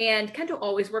 And Kento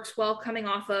always works well coming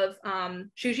off of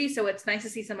Shuji, so it's nice to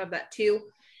see some of that too.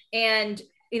 And,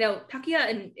 you know, Takuya,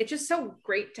 and it's just so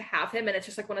great to have him. And it's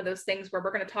just like one of those things where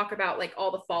we're going to talk about like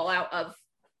all the fallout of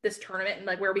this tournament and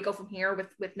like where we go from here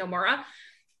with Nomura.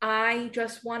 I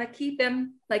just want to keep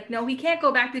him. Like, no, he can't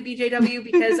go back to BJW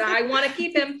because I want to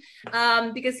keep him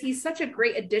because he's such a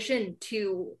great addition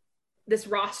to this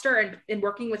roster and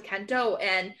working with Kento.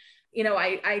 And, you know,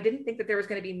 I didn't think that there was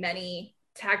going to be many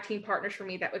tag team partners for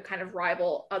me that would kind of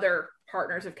rival other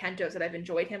partners of Kento's that I've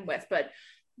enjoyed him with. But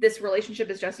this relationship,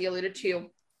 as Jesse alluded to,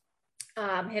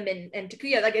 him and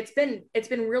Takuya, like it's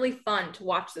been really fun to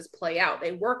watch this play out.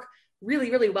 They work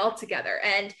really, really well together.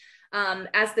 And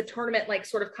as the tournament like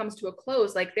sort of comes to a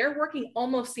close, like they're working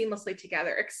almost seamlessly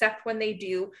together, except when they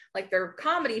do like their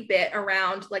comedy bit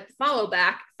around like the follow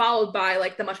back, followed by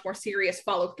like the much more serious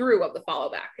follow through of the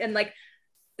follow back. And like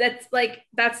that's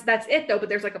it though, but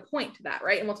there's like a point to that,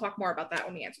 right? And we'll talk more about that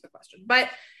when we answer the question. But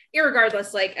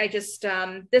irregardless, like I just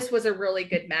this was a really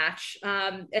good match,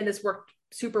 and this worked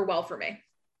super well for me.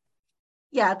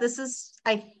 Yeah, this is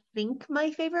I think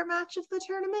my favorite match of the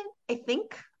tournament. I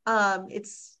think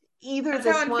it's either That's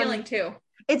this how I'm one feeling too.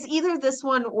 It's either this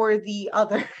one or the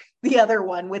other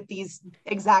one with these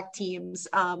exact teams.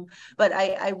 But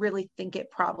I really think it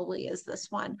probably is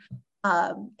this one.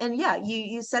 And yeah,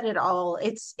 you said it all.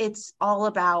 It's all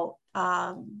about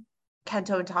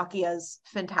Kento and Takuya's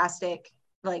fantastic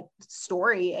like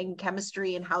story and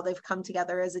chemistry and how they've come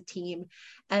together as a team.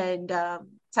 And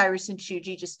Cyrus and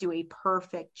Shuji just do a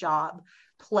perfect job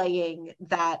playing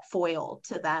that foil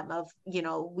to them of, you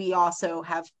know, we also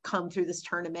have come through this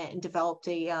tournament and developed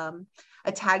a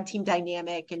tag team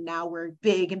dynamic, and now we're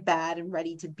big and bad and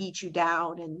ready to beat you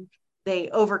down, and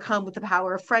they overcome with the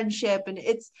power of friendship. And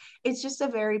it's just a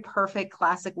very perfect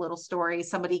classic little story.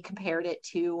 Somebody compared it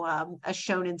to a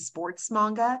shonen sports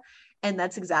manga, and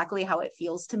that's exactly how it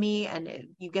feels to me. And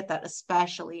you get that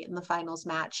especially in the finals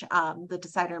match, the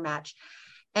decider match.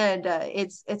 And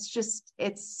it's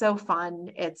so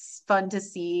fun. It's fun to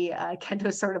see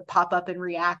Kento sort of pop up and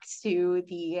react to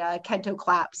the Kento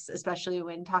claps, especially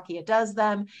when Takuya does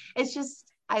them. It's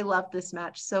just, I love this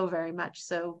match so very much.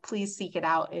 So please seek it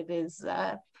out. It is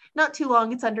not too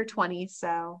long. It's under 20.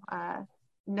 So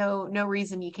no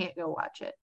reason you can't go watch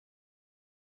it.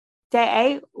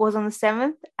 Day 8 was on the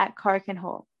 7th at Korakuen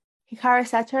Hall. Hikaru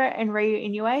Sato and Ryu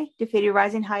Inoue defeated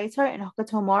Rising Hayato and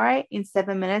Hokuto More in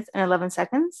 7 minutes and 11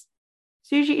 seconds.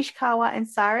 Tsuji Ishikawa and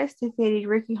Cyrus defeated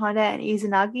Riki Honda and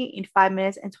Izanagi in 5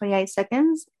 minutes and 28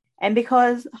 seconds. And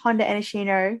because Honda and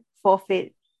Ishino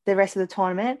forfeit the rest of the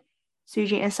tournament,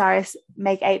 Suji and Cyrus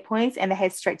make 8 points and they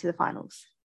head straight to the finals.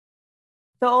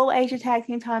 The All-Asia Tag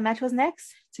Team Time match was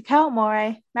next. Takao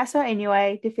Omori, Masato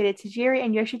Inoue defeated Tajiri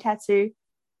and Yoshitatsu,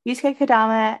 Yusuke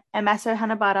Kodama and Masato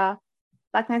Hanabata,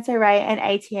 Black Nanto Ray and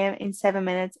ATM in 7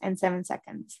 minutes and 7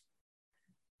 seconds.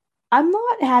 I'm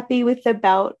not happy with the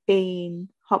belt being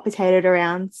hot potatoed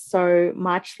around so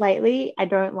much lately. I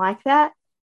don't like that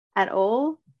at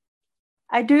all.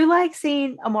 I do like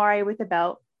seeing Omori with a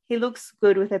belt. He looks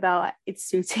good with a belt. It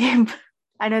suits him.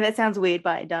 I know that sounds weird,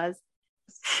 but it does.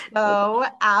 So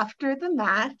after the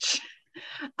match,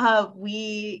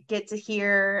 we get to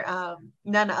hear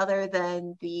none other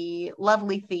than the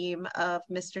lovely theme of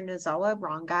Mr. Nozawa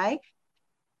Rongai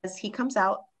as he comes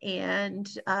out and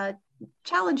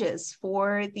challenges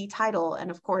for the title.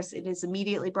 And of course, it is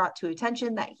immediately brought to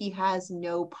attention that he has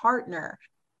no partner.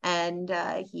 And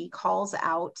he calls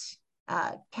out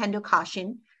Kendo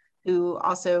Kashin, who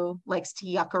also likes to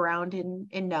yuck around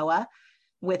in Noah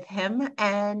with him.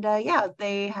 And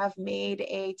they have made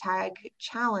a tag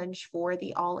challenge for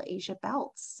the All Asia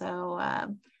belts. So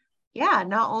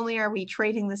not only are we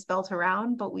trading this belt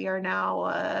around, but we are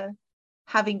now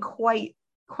having quite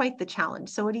the challenge.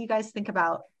 So what do you guys think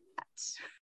about that?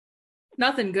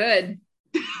 Nothing good.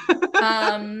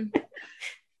 I'm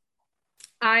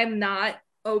not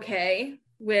okay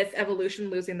with Evolution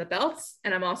losing the belts,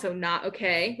 and I'm also not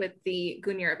okay with the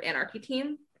Gunyear of Anarchy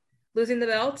team losing the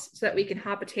belts, so that we can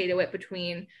hot potato it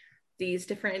between these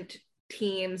different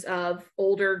teams of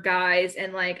older guys.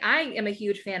 And like, I am a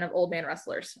huge fan of old man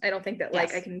wrestlers. I don't think that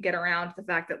like I can get around the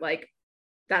fact that like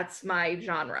that's my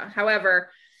genre. However,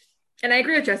 and I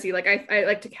agree with Jesse, like I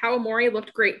like Takao Omori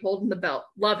looked great holding the belt.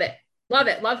 Love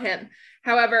him.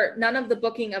 However, none of the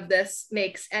booking of this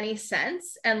makes any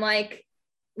sense. And like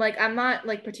I'm not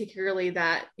like particularly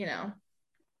that,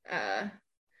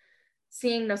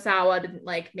 seeing Nosawa didn't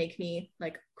like make me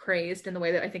like crazed in the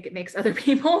way that I think it makes other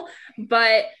people,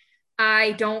 but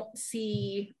I don't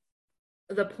see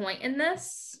the point in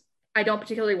this. I don't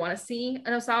particularly want to see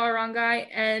an Nosawa Rongai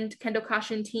and Kendo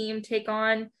Kashin team take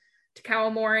on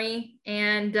Takao Omori,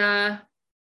 and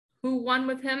who won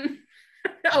with him?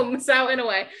 Masato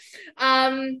Inoue.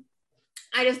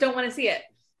 I just don't want to see it.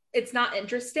 It's not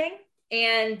interesting,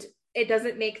 and it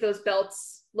doesn't make those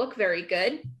belts look very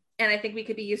good. And I think we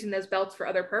could be using those belts for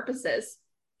other purposes.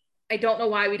 I don't know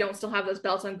why we don't still have those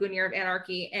belts on Gunyear of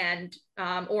Anarchy and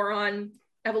or on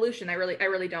Evolution. I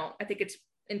really don't. I think it's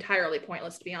entirely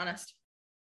pointless, to be honest.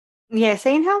 Yeah,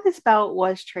 seeing how this belt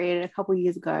was treated a couple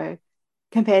years ago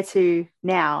compared to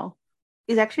now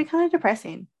is actually kind of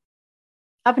depressing.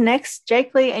 Up next,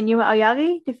 Jake Lee and Yuma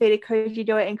Aoyagi defeated Koji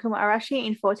Doi and Kuma Arashi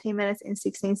in 14 minutes and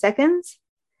 16 seconds.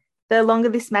 The longer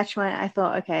this match went, I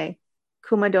thought, okay,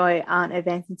 Kuma Doi aren't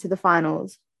advancing to the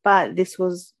finals, but this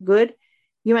was good.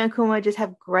 Yuma and Kuma just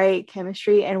have great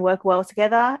chemistry and work well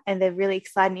together, and they're really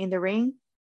exciting in the ring.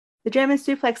 The German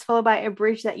suplex followed by a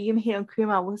bridge that Yuma hit on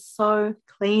Kuma was so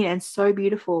clean and so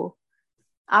beautiful.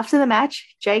 After the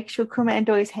match, Jake shook Kuma and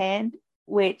Doi's hand,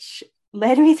 which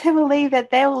led me to believe that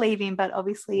they were leaving, but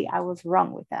obviously I was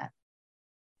wrong with that.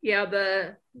 Yeah,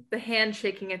 the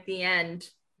handshaking at the end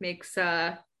makes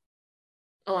a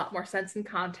lot more sense in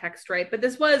context, right? But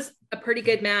this was a pretty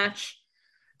good match.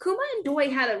 Kuma and Doi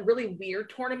had a really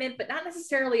weird tournament, but not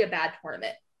necessarily a bad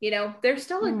tournament. They're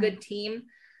still a good team.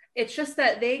 It's just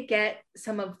that they get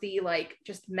some of the like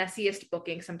just messiest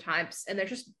booking sometimes, and they're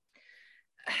just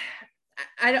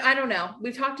I don't know.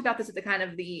 We've talked about this at the kind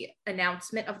of the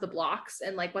announcement of the blocks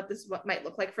and like what might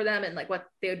look like for them and like what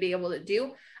they would be able to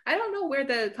do. I don't know where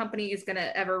the company is going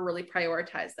to ever really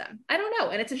prioritize them. I don't know.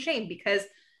 And it's a shame because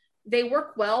they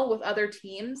work well with other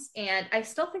teams. And I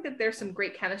still think that there's some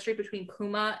great chemistry between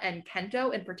Kuma and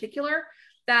Kento in particular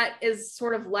that is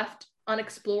sort of left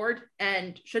unexplored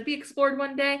and should be explored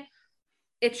one day.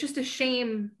 It's just a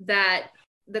shame that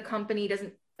the company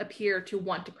doesn't appear to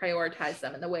want to prioritize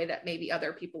them in the way that maybe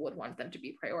other people would want them to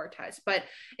be prioritized. But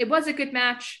it was a good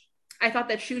match. I thought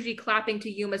that Shuji clapping to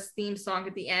Yuma's theme song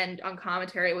at the end on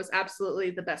commentary was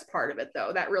absolutely the best part of it,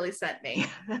 though. That really sent me.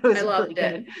 I loved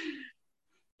it.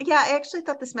 Yeah, I actually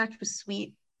thought this match was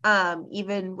sweet,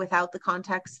 even without the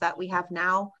context that we have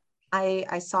now.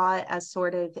 I saw it as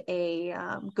sort of a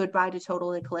goodbye to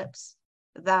Total Eclipse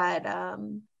that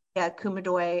Kuma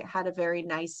Doi had a very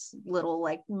nice little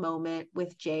like moment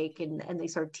with Jake and they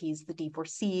sort of teased the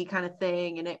D4C kind of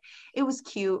thing, and it was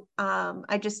cute.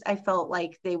 I felt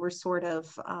like they were sort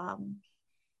of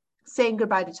saying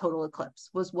goodbye to Total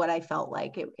Eclipse was what I felt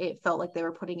like. It felt like they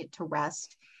were putting it to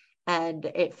rest, and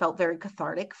it felt very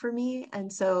cathartic for me.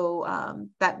 And so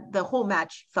that the whole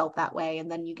match felt that way. And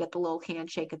then you get the little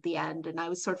handshake at the end, and I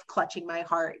was sort of clutching my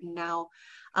heart. And now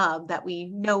that we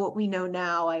know what we know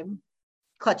now, I'm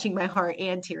clutching my heart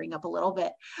and tearing up a little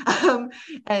bit. So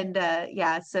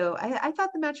I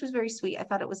thought the match was very sweet. I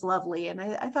thought it was lovely, and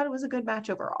I thought it was a good match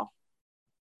overall.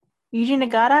 Yuji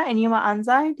Nagata and Yuma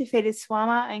Anzai defeated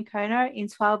Swama and Kono in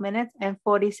 12 minutes and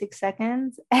 46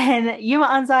 seconds. And Yuma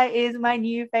Anzai is my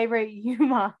new favorite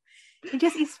Yuma. It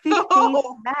just his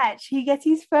 15th match. He gets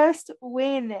his first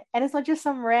win. And it's not just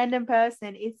some random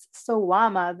person. It's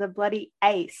Sawama, the bloody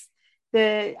ace,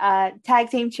 the tag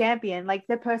team champion, like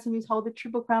the person who's held the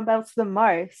Triple Crown belts the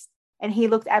most. And he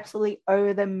looked absolutely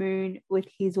over the moon with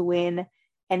his win.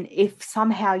 And if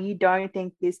somehow you don't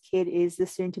think this kid is the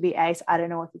soon-to-be ace, I don't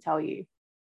know what to tell you.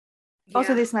 Yeah.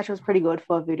 Also, this match was pretty good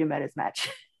for a Voodoo Murders match.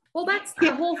 Well, that's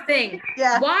the whole thing.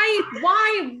 Yeah.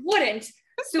 Why wouldn't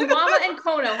Suwama and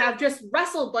Kono have just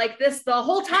wrestled like this the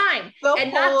whole time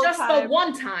and not just the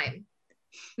one time?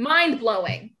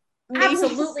 Mind-blowing.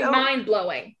 Absolutely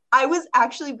mind-blowing. I was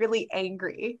actually really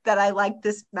angry that I liked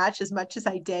this match as much as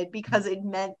I did, because it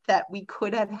meant that we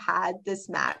could have had this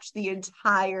match the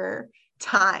entire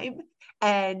time,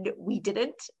 and we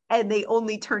didn't, and they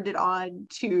only turned it on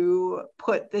to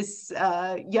put this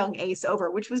young ace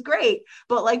over, which was great,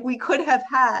 but like we could have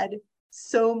had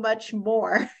so much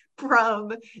more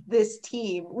from this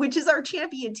team, which is our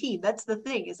champion team. That's the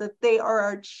thing, is that they are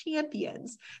our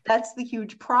champions. That's the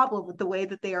huge problem with the way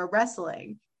that they are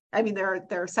wrestling. I mean, there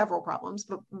are several problems,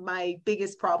 but my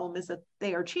biggest problem is that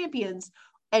they are champions,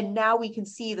 and now we can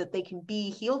see that they can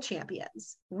be heel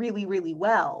champions really, really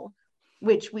well,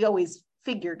 which we always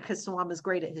figured because Sawama's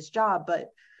great at his job.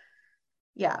 But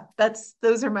yeah,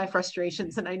 those are my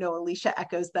frustrations, and I know Alicia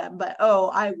echoes them, but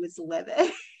I was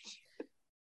livid.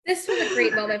 This was a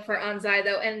great moment for Anzai,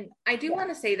 though, and I do want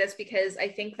to say this because I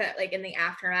think that, like, in the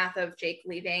aftermath of Jake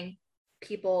leaving,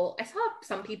 I saw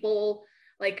some people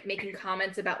like making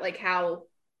comments about like how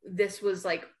this was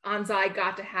like Anzai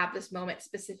got to have this moment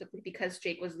specifically because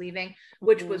Jake was leaving,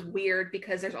 which was weird,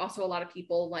 because there's also a lot of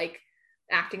people like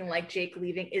acting like Jake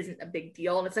leaving isn't a big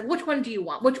deal. And it's like, which one do you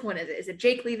want? Which one is it? Is it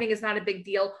Jake leaving is not a big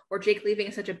deal, or Jake leaving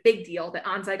is such a big deal that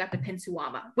Anzai got to pin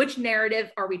Suwama? Which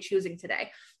narrative are we choosing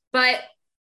today? But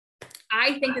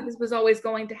I think that this was always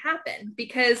going to happen,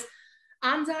 because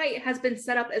Anzai has been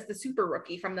set up as the super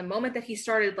rookie from the moment that he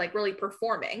started like really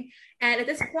performing. And at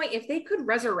this point, if they could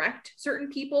resurrect certain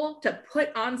people to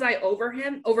put Anzai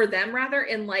over them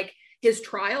in like his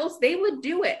trials, they would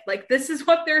do it. Like, this is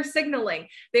what they're signaling.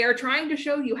 They are trying to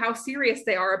show you how serious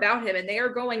they are about him, and they are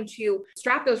going to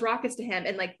strap those rockets to him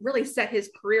and like really set his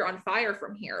career on fire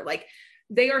from here. Like,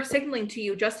 they are signaling to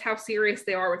you just how serious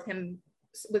they are with him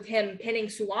pinning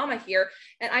Suwama here.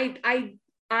 And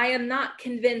I am not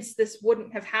convinced this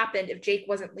wouldn't have happened if Jake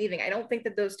wasn't leaving. I don't think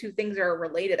that those two things are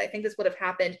related. I think this would have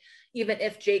happened even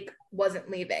if Jake wasn't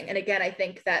leaving. And again, I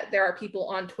think that there are people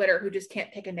on Twitter who just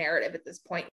can't pick a narrative at this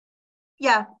point.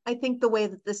 Yeah, I think the way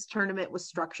that this tournament was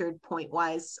structured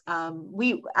point-wise,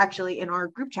 we actually, in our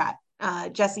group chat,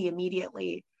 Jesse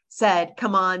immediately said,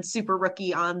 "Come on, super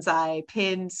rookie Anzai,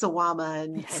 pin Sawama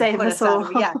and save us all."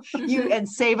 Yeah, and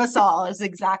save us all is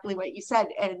exactly what you said.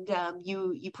 And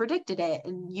you predicted it,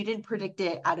 and you didn't predict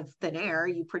it out of thin air.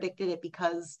 You predicted it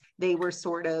because they were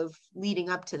sort of leading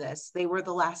up to this. They were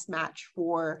the last match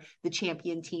for the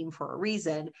champion team for a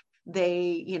reason.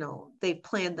 They've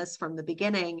planned this from the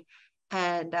beginning.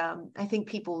 And I think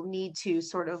people need to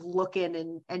sort of look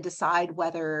in and decide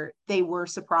whether they were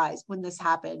surprised when this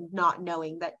happened, not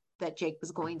knowing that Jake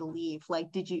was going to leave.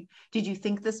 Like, did you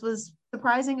think this was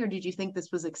surprising, or did you think this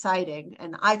was exciting?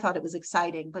 And I thought it was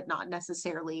exciting, but not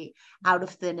necessarily out of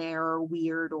thin air or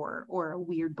weird or a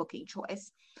weird booking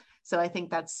choice. So I think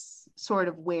that's sort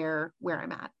of where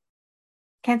I'm at.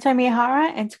 Kento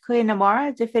Miyahara and Takuya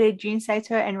Nomura defeated Jun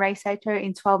Saito and Rei Saito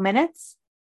in 12 minutes.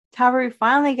 Taru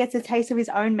finally gets a taste of his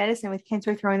own medicine with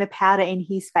Kento throwing the powder in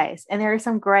his face. And there are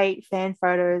some great fan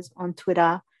photos on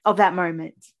Twitter of that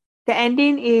moment. The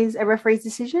ending is a referee's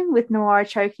decision with Nomura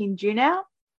choking Jun out.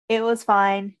 It was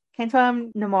fine. Kento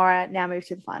and Nomura now move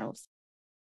to the finals.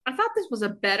 I thought this was a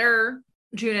better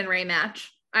Jun and Rei match.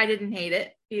 I didn't hate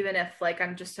it, even if like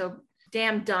I'm just so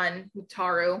damn done with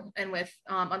Taru and with,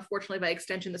 unfortunately, by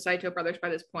extension, the Saito brothers by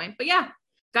this point. But yeah,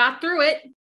 got through it.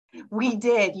 We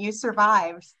did. You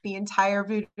survived the entire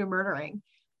voodoo murdering.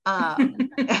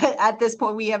 At this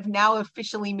point, we have now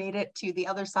officially made it to the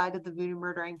other side of the voodoo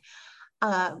murdering.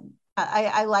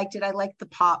 I liked it. I liked the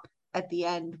pop at the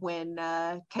end when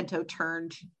Kento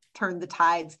turned the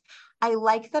tides. I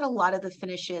like that a lot of the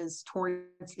finishes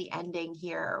towards the ending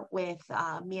here with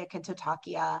Mia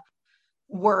Kentotakia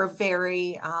were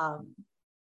very,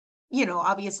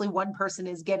 obviously one person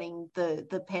is getting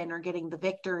the pin or getting the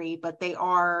victory, but they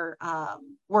are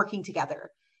working together.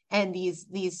 And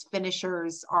these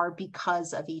finishers are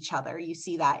because of each other. You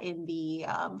see that in the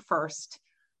first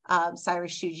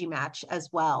Cyrus Shuji match as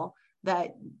well,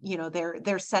 that,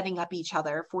 they're setting up each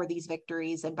other for these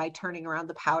victories. And by turning around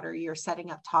the powder, you're setting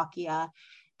up Takia.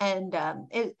 And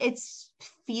it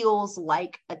feels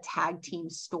like a tag team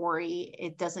story.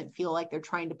 It doesn't feel like they're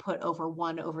trying to put over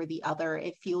one over the other.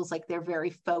 It feels like they're very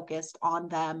focused on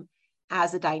them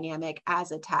as a dynamic,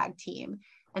 as a tag team.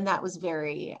 And that was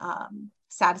very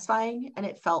satisfying. And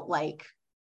it felt like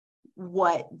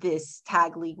what this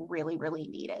tag league really, really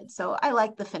needed. So I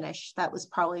like the finish. That was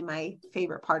probably my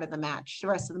favorite part of the match. The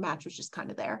rest of the match was just kind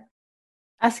of there.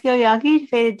 Asuka Oyagi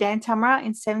defeated Dan Tamura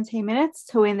in 17 minutes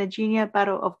to win the Junior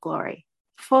Battle of Glory.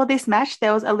 For this match,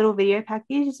 there was a little video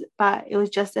package, but it was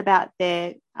just about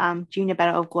their Junior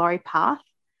Battle of Glory path.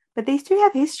 But these two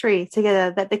have history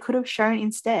together that they could have shown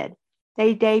instead.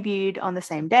 They debuted on the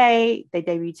same day. They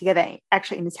debuted together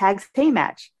actually in the tag team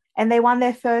match. And they won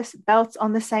their first belts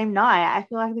on the same night. I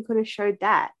feel like they could have showed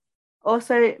that.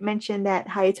 Also mentioned that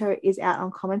Hayato is out on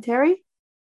commentary.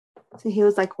 So he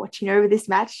was like watching over this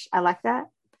match. I like that.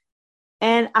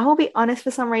 And I will be honest,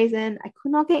 for some reason, I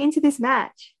could not get into this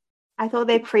match. I thought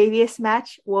their previous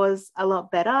match was a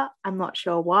lot better. I'm not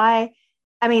sure why.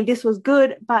 I mean, this was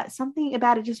good, but something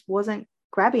about it just wasn't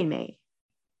grabbing me.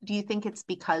 Do you think it's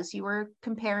because you were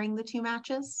comparing the two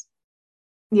matches?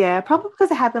 Yeah, probably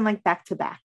because it happened like back to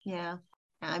back. Yeah.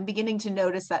 I'm beginning to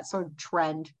notice that sort of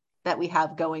trend that we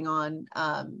have going on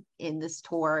in this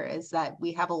tour, is that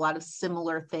we have a lot of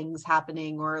similar things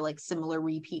happening, or like similar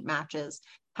repeat matches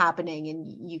happening,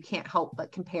 and you can't help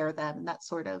but compare them. And that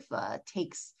sort of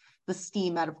takes the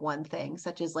steam out of one thing,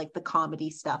 such as like the comedy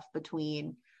stuff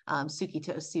between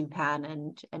Tsukito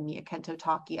Supan and Mia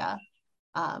Kentotakia.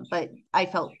 But I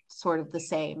felt sort of the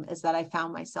same, is that I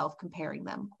found myself comparing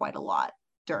them quite a lot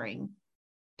during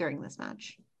this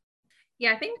match.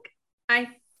 Yeah, I think I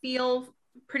feel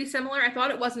pretty similar. I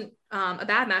thought it wasn't a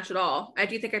bad match at all. I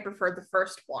do think I preferred the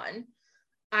first one.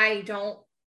 I don't,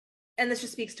 and this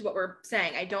just speaks to what we're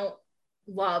saying, I don't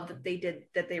love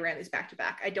that they ran these back to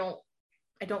back. I don't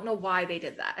know why they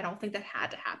did that. I don't think that had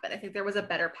to happen. I think there was a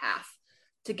better path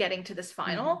to getting to this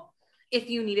final. Mm-hmm. If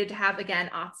you needed to have,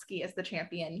 again, Atsuki as the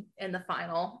champion in the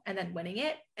final and then winning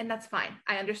it, and that's fine.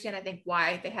 I understand, I think,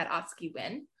 why they had Atsuki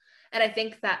win. And I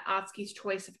think that Atsuki's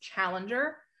choice of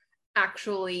challenger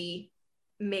actually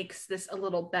makes this a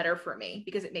little better for me,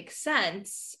 because it makes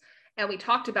sense. And we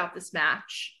talked about this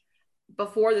match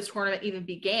before this tournament even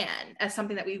began as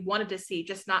something that we wanted to see,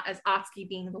 just not as Atsuki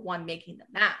being the one making the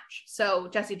match. So,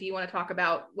 Jesse, do you want to talk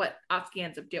about what Atsuki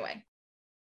ends up doing?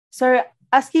 So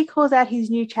Atsuki calls out his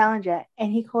new challenger,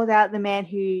 and he calls out the man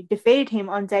who defeated him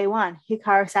on day one,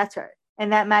 Hikaru Sato.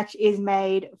 And that match is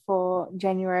made for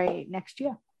January next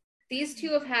year. These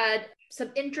two have had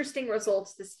some interesting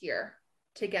results this year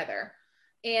together.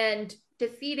 And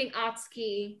defeating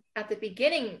Atsuki at the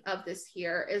beginning of this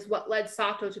year is what led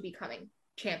Sato to becoming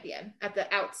champion at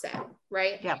the outset,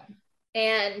 right? Yeah.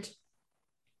 And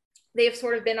they've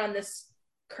sort of been on this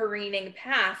careening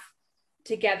path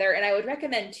together. And I would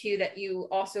recommend, too, that you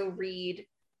also read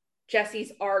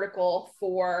Jesse's article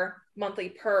for Monthly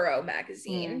Puro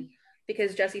magazine,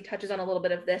 because Jesse touches on a little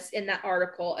bit of this in that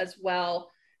article as well.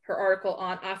 Her article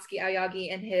on Atsuki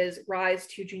Aoyagi and his rise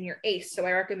to junior ace. So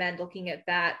I recommend looking at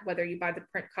that, whether you buy the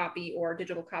print copy or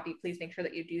digital copy. Please make sure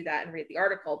that you do that and read the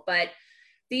article. But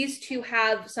these two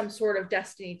have some sort of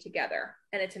destiny together,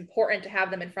 and it's important to have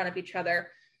them in front of each other.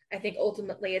 I think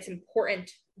ultimately it's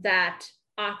important that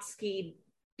Atsuki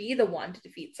be the one to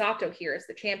defeat Sato here as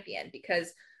the champion,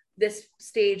 because this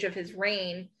stage of his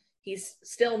reign, he's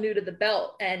still new to the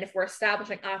belt. And if we're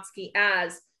establishing Atsuki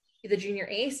as the junior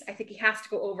ace, I think he has to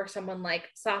go over someone like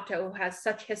Sato, who has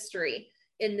such history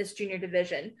in this junior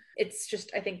division. It's just,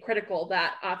 I think, critical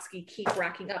that Atsuki keep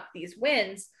racking up these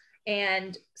wins,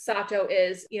 and Sato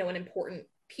is, an important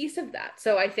piece of that.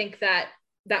 So I think that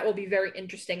will be very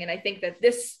interesting. And I think that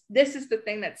this is the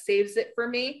thing that saves it for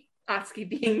me, Atsuki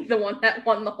being the one that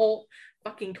won the whole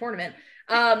fucking tournament.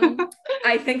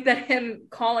 I think that him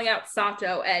calling out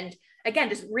Sato and, again,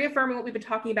 just reaffirming what we've been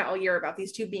talking about all year about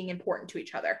these two being important to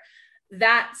each other,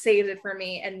 that saves it for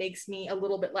me and makes me a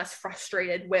little bit less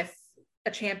frustrated with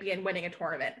a champion winning a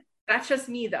tournament. That's just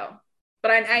me, though.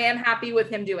 But I am happy with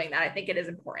him doing that. I think it is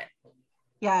important.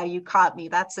 Yeah, you caught me.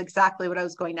 That's exactly what I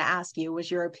was going to ask you, was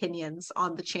your opinions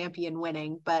on the champion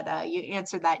winning. But you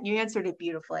answered that. You answered it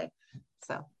beautifully.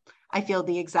 So I feel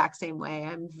the exact same way.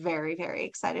 I'm very, very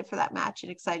excited for that match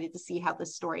and excited to see how the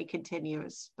story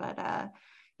continues. But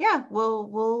yeah,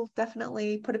 we'll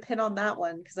definitely put a pin on that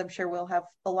one because I'm sure we'll have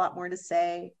a lot more to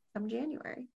say come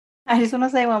January. I just want to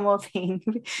say one more thing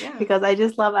because I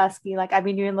just love Asuki. Like, I've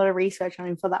been doing a lot of research on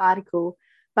him for the article,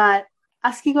 but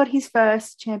Asuki got his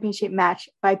first championship match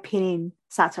by pinning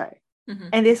Sato. Mm-hmm.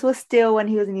 And this was still when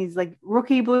he was in his like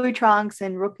rookie blue trunks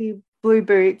and rookie blue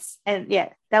boots. And yeah,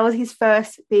 that was his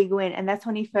first big win. And that's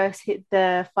when he first hit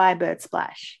the Firebird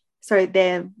splash. So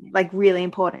they're like really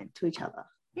important to each other.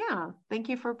 Yeah, thank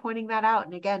you for pointing that out.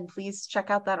 And again, please check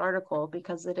out that article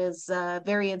because it is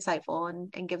very insightful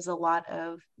and gives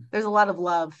there's a lot of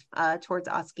love towards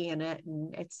Asuki in it.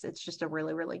 And it's just a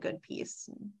really, really good piece.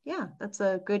 And yeah, that's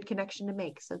a good connection to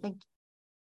make. So thank you.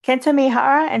 Kento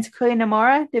Miyahara and Takuya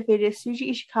Nomura defeated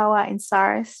Suji Ishikawa and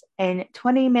Cyrus in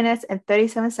 20 minutes and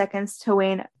 37 seconds to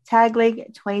win Tag League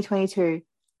 2022.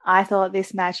 I thought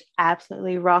this match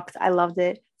absolutely rocked. I loved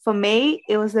it. For me,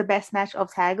 it was the best match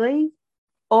of Tag League.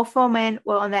 All four men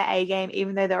were on their A game,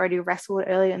 even though they already wrestled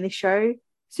earlier in the show.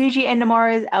 Suji and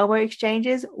Nomura's elbow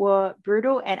exchanges were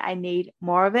brutal, and I need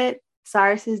more of it.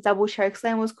 Cyrus's double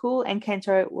chokeslam was cool, and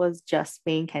Kento was just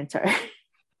being Kento.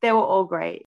 They were all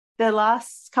great. The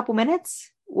last couple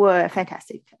minutes were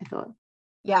fantastic, I thought.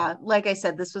 Yeah, like I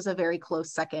said, this was a very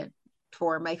close second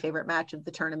for my favorite match of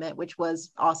the tournament, which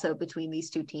was also between these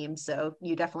two teams. So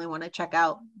you definitely want to check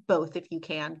out both if you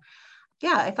can.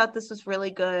 Yeah, I thought this was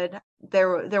really good.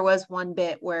 There was one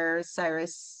bit where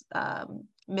Cyrus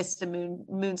missed a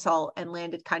moonsault and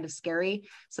landed kind of scary.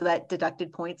 So that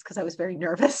deducted points because I was very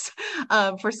nervous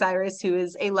for Cyrus, who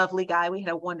is a lovely guy. We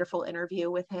had a wonderful interview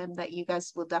with him that you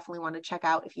guys will definitely want to check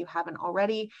out if you haven't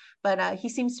already. But he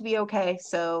seems to be okay.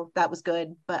 So that was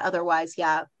good. But otherwise,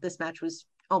 yeah, this match was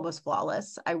almost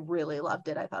flawless. I really loved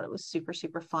it. I thought it was super,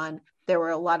 super fun. There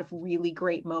were a lot of really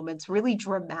great moments, really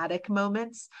dramatic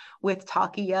moments with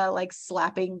Takuya like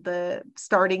starting the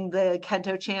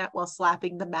Kento chant while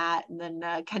slapping the mat, and then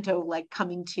Kento like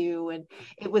coming to, and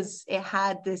it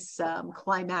had this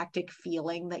climactic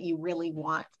feeling that you really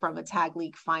want from a tag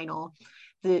league final.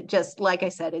 Just like I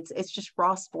said, it's just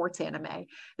raw sports anime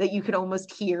that you could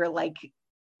almost hear like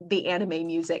the anime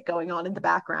music going on in the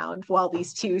background while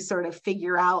these two sort of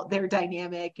figure out their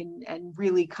dynamic and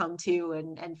really come to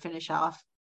and finish off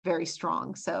very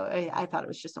strong. So I thought it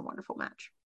was just a wonderful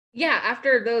match. Yeah,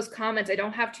 after those comments, I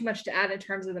don't have too much to add in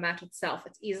terms of the match itself.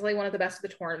 It's easily one of the best of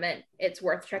the tournament. It's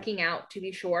worth checking out to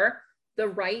be sure. The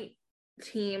right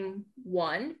team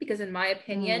won because in my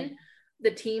opinion,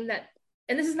 the team that,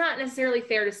 and this is not necessarily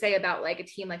fair to say about like a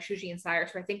team like Shuji and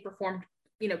Cyrus, who I think performed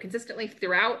consistently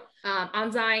throughout.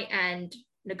 Anzai and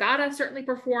Nagata certainly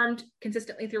performed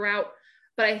consistently throughout,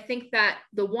 but I think that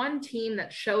the one team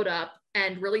that showed up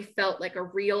and really felt like a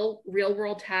real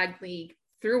world tag league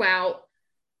throughout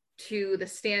to the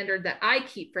standard that I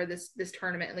keep for this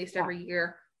tournament, at least every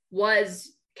year,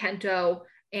 was Kento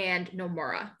and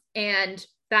Nomura. And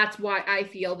that's why I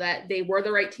feel that they were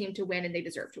the right team to win and they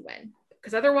deserve to win.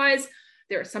 Because otherwise,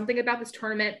 there was something about this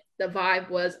tournament, the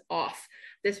vibe was off.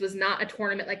 This was not a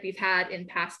tournament like we've had in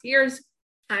past years.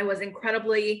 I was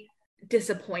incredibly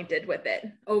disappointed with it.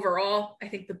 Overall, I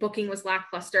think the booking was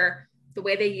lackluster. The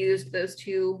way they used those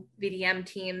two VDM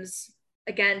teams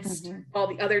against all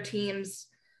the other teams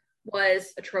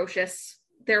was atrocious.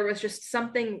 There was just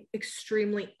something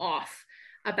extremely off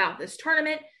about this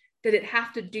tournament. Did it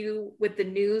have to do with the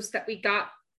news that we got,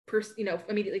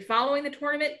 immediately following the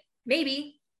tournament?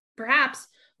 Maybe, perhaps.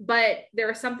 But there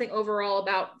was something overall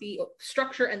about the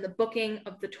structure and the booking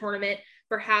of the tournament,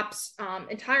 perhaps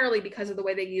entirely because of the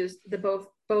way they used the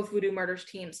both Voodoo Murders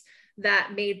teams,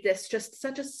 that made this just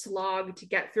such a slog to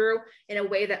get through in a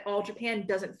way that All Japan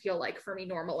doesn't feel like for me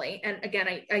normally. And again,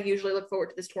 I usually look forward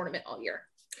to this tournament all year.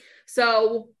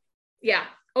 So yeah,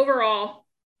 overall,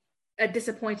 a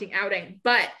disappointing outing.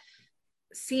 But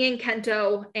seeing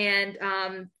Kento and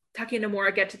Takuya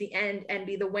Nomura get to the end and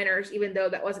be the winners, even though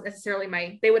that wasn't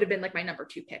necessarily they would have been like my number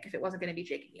 2 pick if it wasn't going to be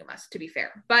Jake and Yuma, to be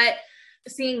fair. But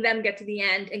seeing them get to the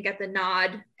end and get the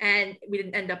nod, and we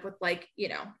didn't end up with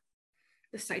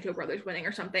the Saito brothers winning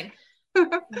or something.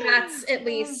 That's at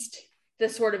least the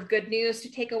sort of good news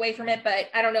to take away from it. But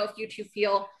I don't know if you two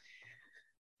feel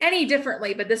any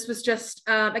differently, but this was just,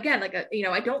 again,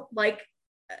 I don't like,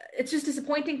 it's just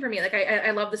disappointing for me. Like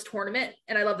I love this tournament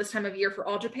and I love this time of year for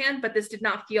All Japan, but this did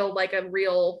not feel like a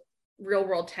real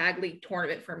world tag league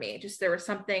tournament for me. Just there was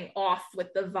something off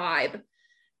with the vibe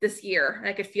this year. And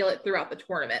I could feel it throughout the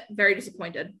tournament. Very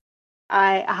disappointed.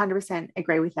 I 100%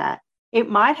 agree with that. It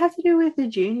might have to do with the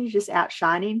juniors just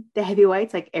outshining the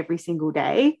heavyweights like every single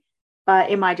day. but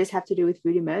it might just have to do with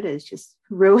Voodoo Murders just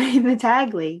ruining the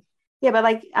tag league. Yeah, but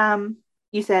like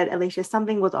you said, Alicia,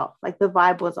 something was off. Like the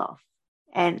vibe was off.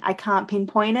 And I can't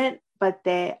pinpoint it, but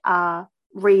there are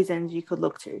reasons you could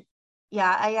look to.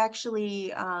 Yeah, I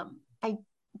actually I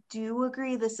do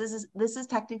agree. This is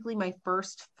technically my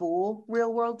first full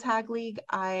real world tag league.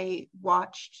 I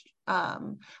watched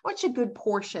a good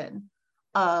portion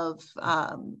of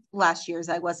last year's.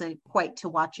 I wasn't quite to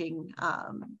watching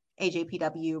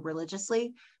AJPW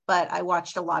religiously, but I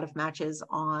watched a lot of matches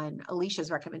on Alicia's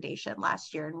recommendation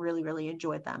last year and really, really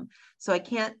enjoyed them. So I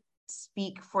can't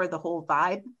speak for the whole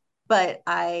vibe, but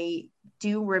I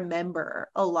do remember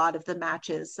a lot of the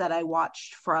matches that I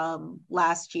watched from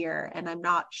last year, and I'm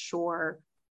not sure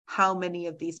how many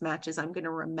of these matches I'm going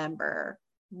to remember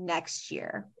next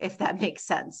year, if that makes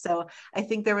sense. So I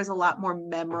think there was a lot more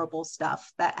memorable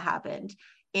stuff that happened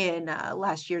in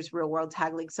last year's Real World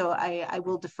Tag League. So I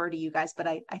will defer to you guys, but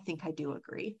I think I do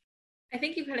agree. I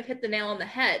think you kind of hit the nail on the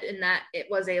head in that it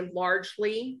was a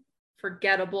largely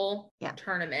forgettable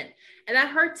tournament. And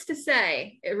that hurts to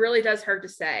say. It really does hurt to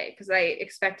say, because I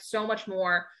expect so much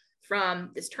more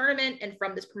from this tournament and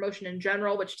from this promotion in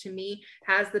general, which to me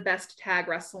has the best tag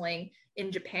wrestling in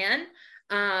Japan.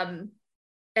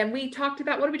 And we talked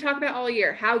about, what did we talk about all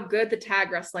year? How good the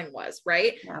tag wrestling was,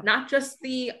 right? Yeah. Not just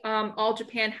the All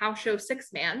Japan House Show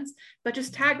 6-mans, but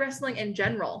just tag wrestling in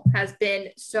general has been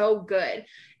so good.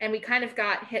 And we kind of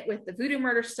got hit with the Voodoo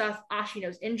Murder stuff,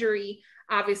 Ashino's injury,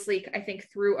 obviously, I think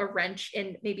threw a wrench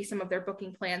in maybe some of their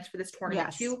booking plans for this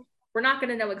tournament too. We're not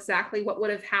going to know exactly what would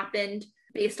have happened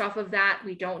based off of that.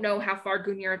 We don't know how far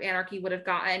Gunyear of Anarchy would have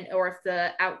gotten, or if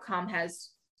the outcome has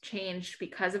changed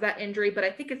because of that injury, but I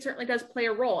think it certainly does play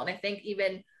a role. And I think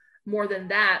even more than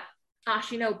that,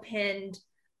 Ashino pinned,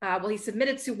 he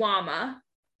submitted Suwama,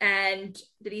 and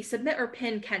did he submit or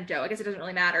pin Kento? I guess it doesn't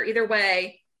really matter. Either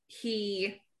way,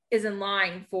 he is in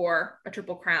line for a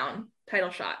Triple Crown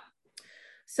title shot.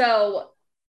 So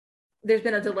there's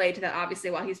been a delay to that,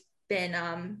 obviously, while he's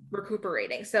been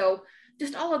recuperating. So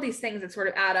just all of these things that sort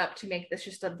of add up to make this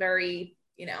just a very,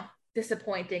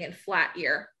 disappointing and flat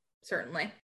year,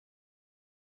 certainly.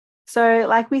 So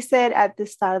like we said at the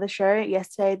start of the show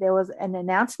yesterday, there was an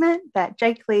announcement that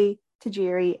Jake Lee,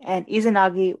 Tajiri, and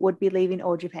Izanagi would be leaving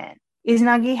All Japan.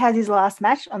 Izanagi has his last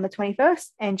match on the 21st,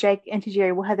 and Jake and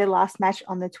Tajiri will have their last match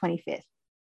on the 25th.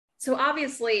 So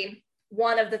obviously,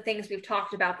 one of the things we've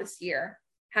talked about this year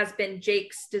has been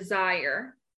Jake's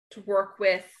desire to work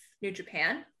with New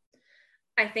Japan.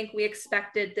 I think we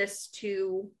expected this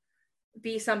to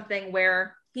be something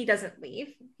where he doesn't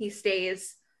leave. He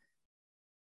stays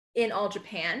in All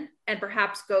Japan and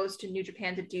perhaps goes to New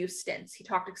Japan to do stints. He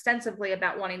talked extensively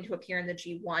about wanting to appear in the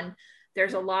G1.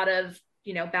 There's a lot of,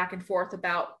 back and forth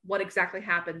about what exactly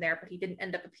happened there, but he didn't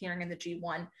end up appearing in the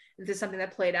G1. This is something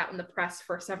that played out in the press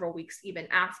for several weeks, even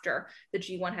after the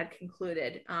G1 had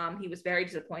concluded. He was very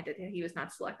disappointed that he was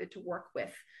not selected to work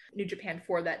with New Japan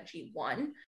for that G1.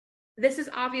 This is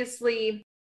obviously,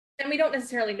 and we don't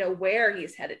necessarily know where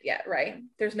he's headed yet, right?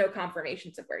 There's no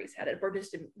confirmations of where he's headed.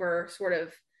 We're sort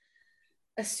of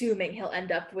assuming he'll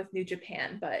end up with New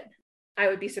Japan, but I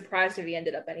would be surprised if he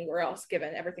ended up anywhere else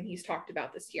given everything he's talked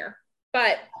about this year.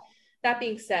 But that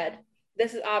being said,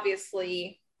 this is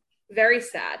obviously very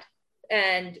sad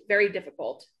and very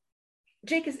difficult.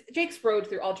 Jake's road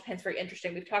through All Japan is very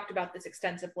interesting. We've talked about this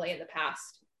extensively in the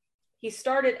past. He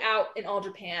started out in All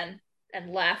Japan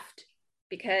and left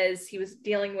because he was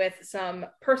dealing with some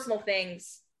personal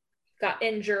things, got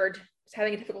injured, was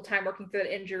having a difficult time working through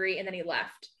that injury, and then he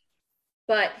left.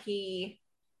 But he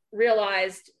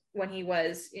realized when he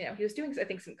was, he was doing, I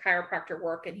think, some chiropractor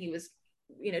work, and he was,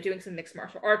 doing some mixed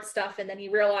martial arts stuff. And then he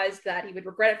realized that he would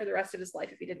regret it for the rest of his life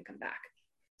if he didn't come back.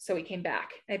 So he came back.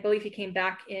 I believe he came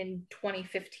back in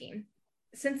 2015.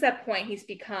 Since that point, he's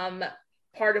become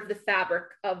part of the fabric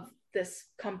of this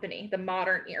company, the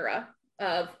modern era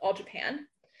of All Japan.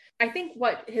 I think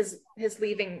what his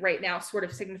leaving right now sort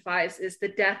of signifies is the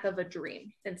death of a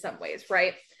dream in some ways,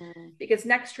 right? Because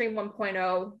Next Dream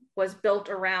 1.0 was built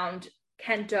around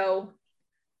Kento,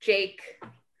 Jake,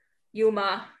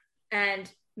 Yuma,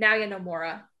 and Naoya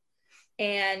Nomura.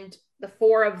 And the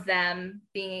four of them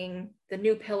being the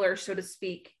new pillars, so to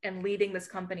speak, and leading this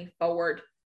company forward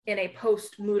in a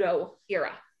post-Muto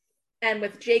era. And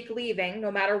with Jake leaving,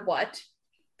 no matter what,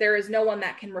 there is no one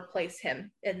that can replace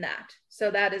him in that.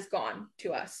 So that is gone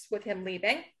to us with him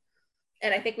leaving.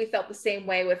 And I think we felt the same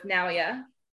way with Naoya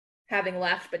having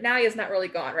left, but Naoya's not really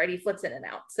gone, right? He flips in and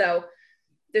out. So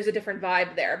there's a different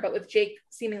vibe there. But with Jake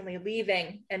seemingly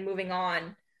leaving and moving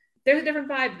on, there's a different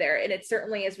vibe there. And it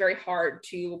certainly is very hard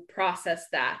to process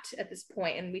that at this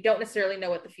point. And we don't necessarily know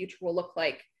what the future will look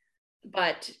like,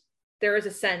 but there is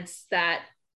a sense that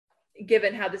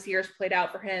given how this year has played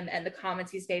out for him and the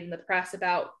comments he's made in the press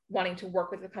about wanting to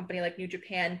work with a company like New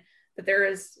Japan, that there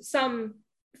is some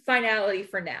finality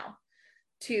for now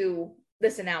to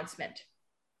this announcement.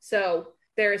 So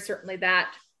there is certainly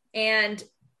that. And,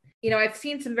 I've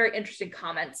seen some very interesting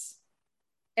comments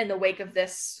in the wake of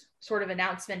this sort of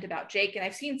announcement about Jake. And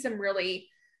I've seen some really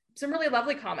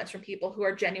lovely comments from people who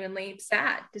are genuinely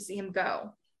sad to see him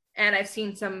go. And I've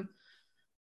seen some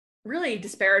really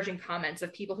disparaging comments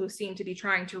of people who seem to be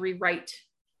trying to rewrite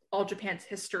All Japan's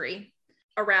history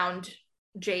around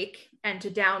Jake and to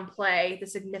downplay the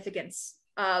significance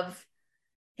of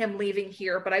him leaving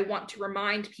here. But I want to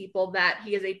remind people that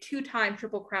he is a 2-time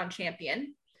Triple Crown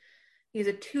champion. He's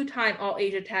a 2-time All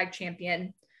Asia Tag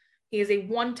champion. He is a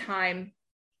 1-time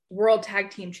World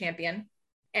Tag Team champion.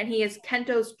 And he is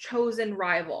Kento's chosen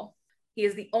rival. He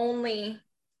is the only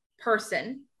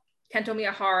person Kento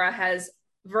Miyahara has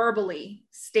verbally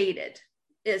stated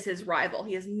is his rival.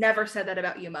 He has never said that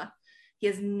about Yuma. He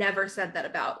has never said that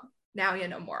about Naoya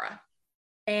Nomura.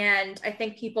 And I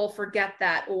think people forget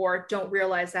that or don't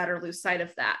realize that or lose sight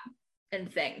of that in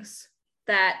things.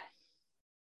 That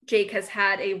Jake has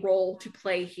had a role to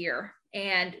play here.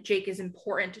 And Jake is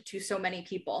important to so many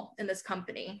people in this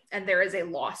company. And there is a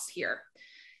loss here.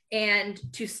 And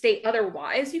to state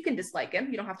otherwise, you can dislike him.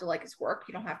 You don't have to like his work.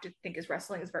 You don't have to think his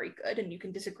wrestling is very good. And you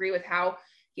can disagree with how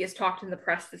he has talked in the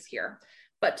press this year.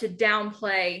 But to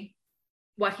downplay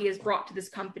what he has brought to this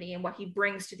company and what he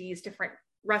brings to these different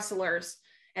wrestlers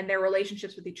and their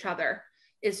relationships with each other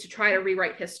is to try to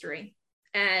rewrite history.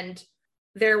 And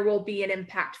there will be an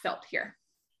impact felt here.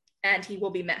 And he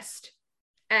will be missed.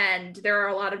 And there are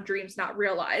a lot of dreams not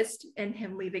realized in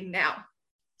him leaving now.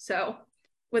 So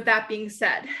with that being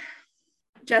said,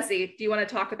 Jessie, do you want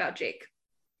to talk about Jake?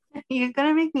 You're going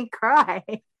to make me cry.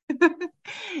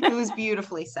 It was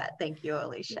beautifully said. Thank you,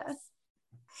 Alicia. Yes.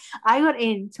 I got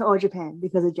into All Japan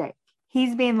because of Jake.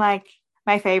 He's been like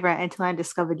my favorite until I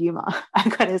discovered Yuma. I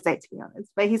gotta say, to be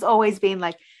honest, but he's always been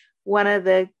like one of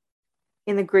the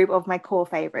in the group of my core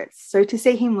favorites. So to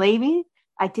see him leaving,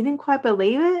 I didn't quite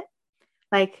believe it.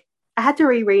 Like I had to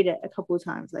reread it a couple of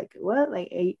times. Like what?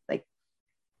 Like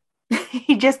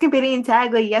he just competed in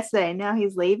Tag League yesterday, and now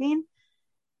he's leaving.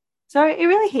 So it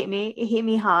really hit me. It hit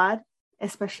me hard,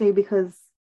 especially because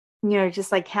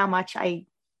just like how much I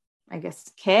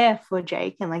guess care for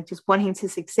Jake and like just want him to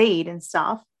succeed and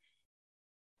stuff.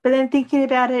 But then thinking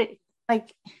about it,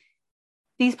 like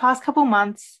these past couple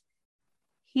months,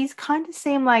 he's kind of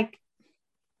seemed like,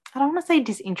 I don't want to say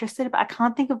disinterested, but I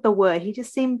can't think of the word. He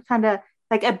just seemed kind of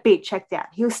like a bit checked out.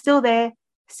 He was still there,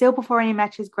 still before any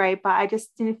matches, great, but I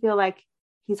just didn't feel like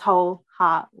his whole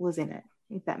heart was in it,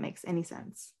 if that makes any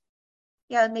sense.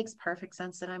 Yeah, it makes perfect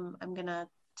sense. And I'm going to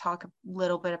talk a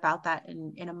little bit about that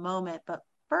in a moment. But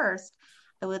first,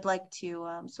 I would like to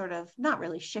sort of not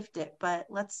really shift it, but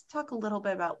let's talk a little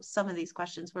bit about some of these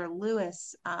questions where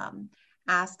Lewis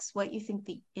asks what you think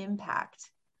the impact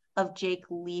of Jake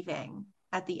leaving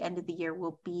at the end of the year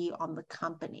will be on the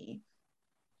company.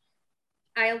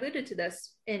 I alluded to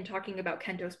this in talking about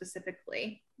Kento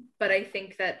specifically, but I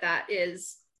think that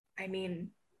is,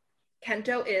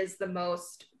 Kento is the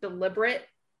most deliberate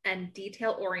and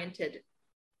detail-oriented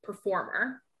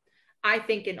performer, I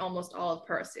think, in almost all of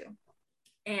Purasu.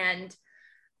 And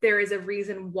there is a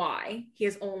reason why he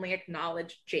has only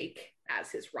acknowledged Jake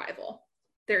as his rival.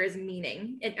 There is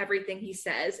meaning in everything he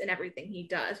says and everything he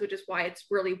does, which is why it's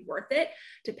really worth it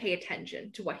to pay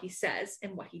attention to what he says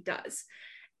and what he does.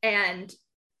 And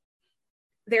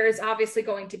there is obviously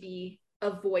going to be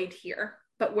a void here,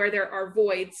 but where there are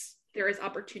voids, there is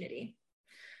opportunity.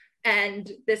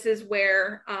 And this is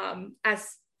where,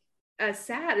 as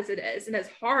sad as it is and as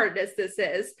hard as this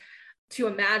is to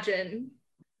imagine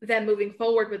them moving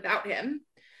forward without him,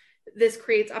 this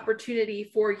creates opportunity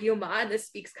for Yuma. And this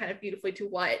speaks kind of beautifully to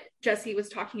what Jessie was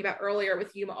talking about earlier,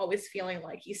 with Yuma always feeling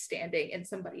like he's standing in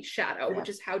somebody's shadow, which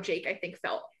is how Jake, I think,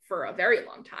 felt for a very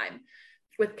long time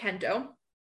with Kento.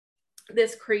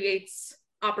 This creates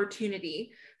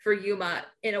opportunity for Yuma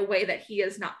in a way that he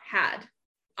has not had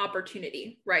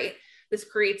opportunity, right? This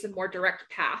creates a more direct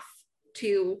path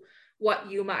to what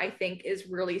Yuma, I think, is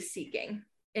really seeking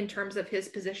in terms of his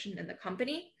position in the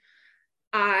company.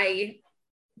 I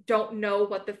don't know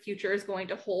what the future is going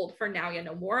to hold for Naoya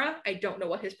Nomura. I don't know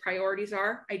what his priorities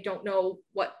are. I don't know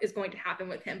what is going to happen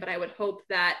with him, but I would hope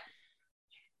that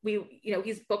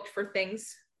he's booked for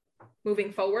things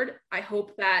moving forward. I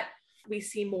hope that we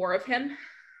see more of him.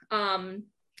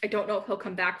 I don't know if he'll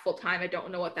come back full time. I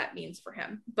don't know what that means for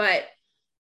him. But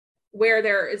where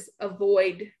there is a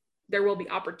void, there will be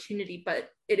opportunity, but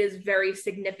it is very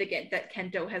significant that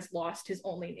Kento has lost his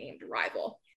only named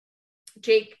rival.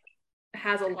 Jake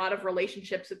has a lot of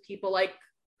relationships with people like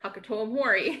Hakuto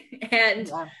Mori,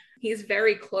 and he's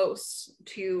very close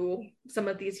to some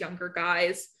of these younger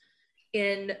guys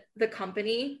in the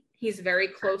company. He's very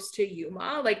close to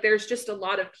Yuma. Like, there's just a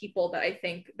lot of people that I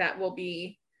think that will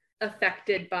be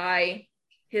affected by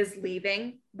his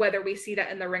leaving, whether we see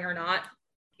that in the ring or not,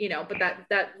 you know, but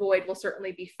that void will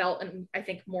certainly be felt in, I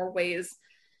think, more ways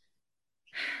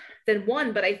than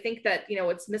one. But I think that, you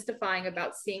know, it's mystifying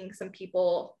about seeing some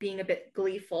people being a bit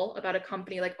gleeful about a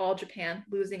company like All Japan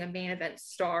losing a main event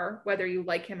star, whether you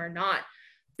like him or not.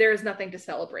 There is nothing to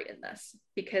celebrate in this,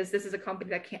 because this is a company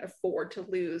that can't afford to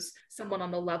lose someone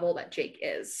on the level that Jake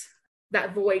is.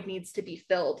 That void needs to be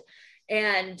filled.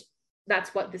 And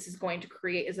that's what this is going to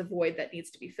create, is a void that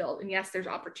needs to be filled. And yes, there's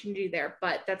opportunity there,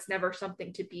 but that's never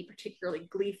something to be particularly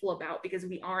gleeful about, because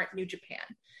we aren't New Japan.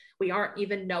 We aren't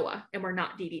even Noah, and we're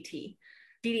not DDT.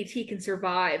 DDT can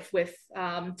survive with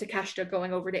Takeshita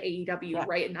going over to AEW,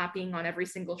 right? And not being on every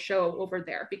single show over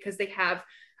there, because they have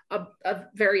a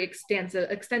very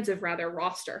extensive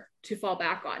roster to fall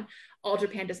back on. All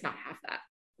Japan does not have that.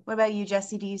 What about you,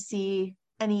 Jesse? Do you see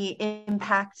any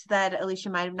impact that Alicia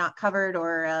might have not covered,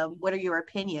 or what are your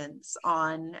opinions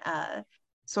on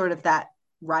sort of that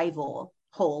rival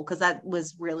hole? Because that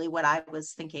was really what I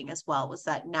was thinking as well, was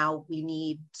that now we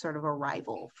need sort of a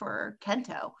rival for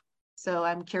Kento. So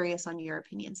I'm curious on your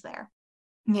opinions there.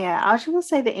 Yeah, I just want to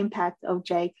say the impact of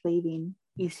Jake leaving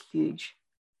is huge.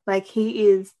 Like, he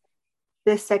is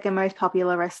the second most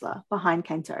popular wrestler behind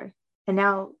Kento. And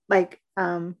now, like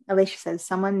Alicia says,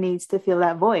 someone needs to fill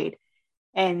that void.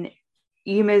 And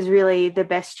Yuma is really the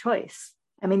best choice.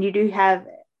 I mean, you do have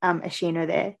Ashino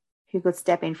there, who could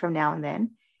step in from now and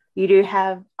then. You do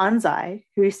have Anzai,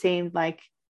 who seemed like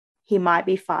he might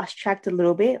be fast-tracked a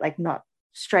little bit, like not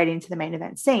straight into the main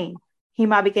event scene. He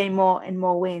might be getting more and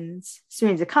more wins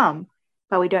soon to come,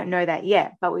 but we don't know that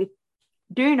yet. But we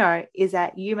do know is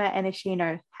that Yuma and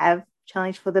Ashino have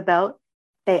challenged for the belt.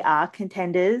 They are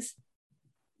contenders.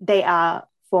 They are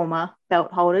former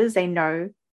belt holders. They know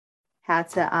how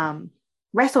to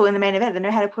wrestle in the main event. They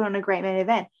know how to put on a great main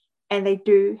event. And they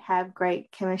do have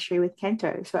great chemistry with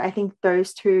Kento. So I think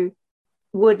those two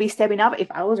would be stepping up. If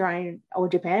I was running All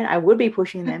Japan, I would be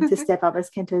pushing them to step up as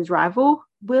Kento's rival.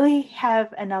 Will he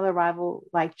have another rival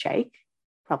like Jake?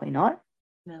 Probably not.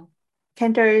 No.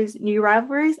 Kento's new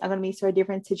rivalries are going to be so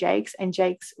different to Jake's, and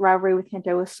Jake's rivalry with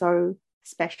Kento was so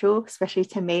special, especially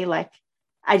to me. Like,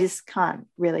 I just can't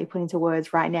really put into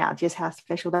words right now just how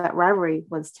special that rivalry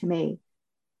was to me.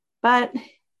 But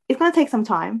it's going to take some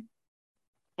time.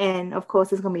 And of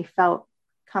course, it's going to be felt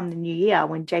come the new year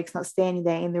when Jake's not standing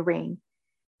there in the ring,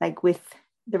 like with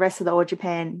the rest of the All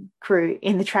Japan crew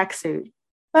in the tracksuit.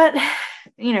 But,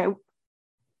 you know,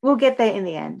 we'll get there in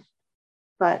the end.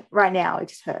 But right now, it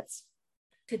just hurts.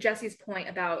 To Jesse's point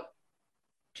about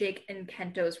Jake and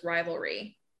Kento's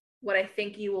rivalry, what I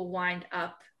think you will wind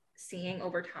up seeing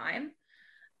over time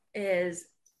is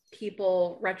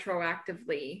people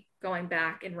retroactively going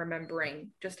back and remembering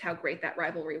just how great that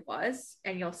rivalry was.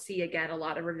 And you'll see, again, a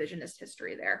lot of revisionist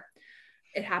history there.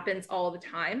 It happens all the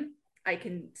time. I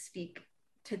can speak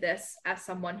to this as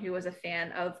someone who was a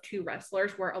fan of two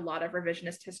wrestlers, where a lot of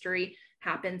revisionist history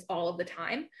happens all of the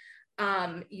time.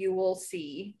 You will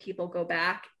see people go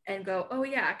back and go, oh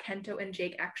yeah, Kento and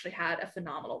Jake actually had a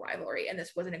phenomenal rivalry, and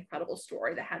this was an incredible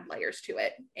story that had layers to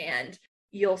it. And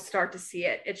you'll start to see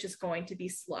it. It's just going to be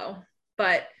slow,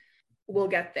 but we'll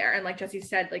get there. And like Jesse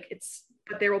said,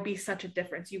 but there will be such a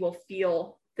difference. You will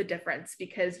feel the difference,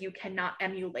 because you cannot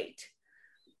emulate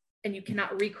and you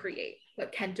cannot recreate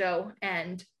what Kento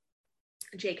and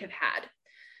Jake have had.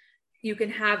 You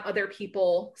can have other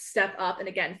people step up and,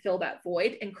 again, fill that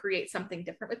void and create something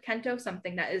different with Kento,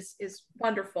 something that is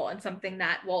wonderful and something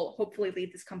that will hopefully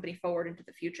lead this company forward into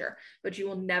the future. But you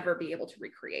will never be able to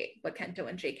recreate what Kento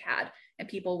and Jake had, and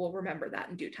people will remember that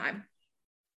in due time.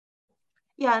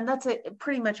 Yeah, and that's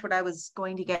pretty much what I was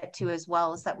going to get to as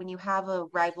well, is that when you have a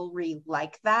rivalry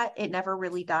like that, it never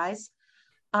really dies.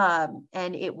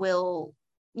 And it will,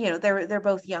 you know, they're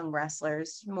both young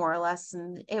wrestlers, more or less,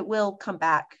 and it will come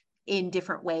back in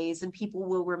different ways, and people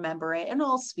will remember it in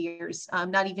all spheres,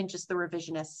 not even just the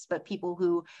revisionists, but people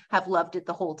who have loved it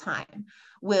the whole time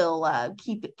will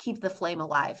keep the flame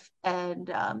alive.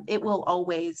 And it will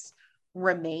always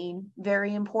remain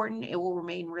very important. It will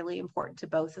remain really important to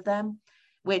both of them.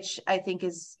 which I think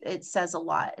it says a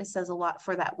lot. It says a lot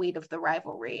for that weight of the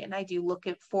rivalry. And I do look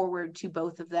forward to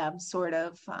both of them sort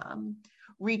of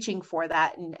reaching for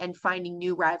that and finding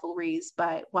new rivalries,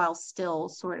 but while still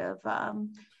sort of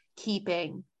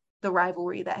keeping the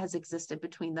rivalry that has existed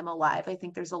between them alive. I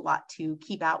think there's a lot to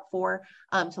keep out for,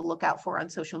 to look out for on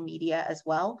social media as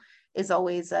well, is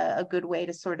always a good way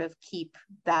to sort of keep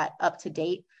that up to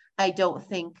date. I don't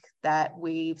think that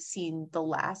we've seen the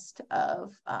last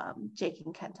of Jake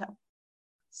and Kento.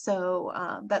 So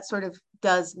that sort of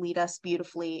does lead us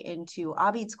beautifully into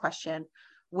Abid's question,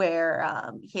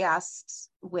 where he asks,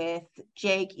 with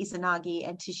Jake, Izanagi,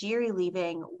 and Tajiri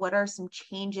leaving, what are some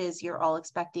changes you're all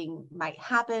expecting might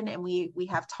happen? And we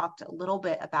have talked a little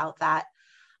bit about that.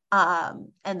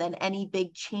 And then any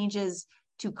big changes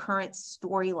to current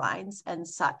storylines and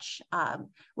such,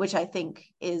 which I think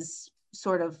is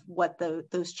sort of what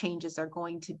those changes are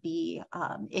going to be,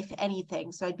 if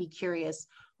anything. So I'd be curious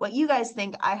what you guys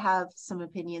think. I have some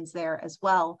opinions there as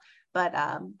well, but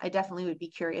I definitely would be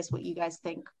curious what you guys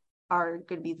think are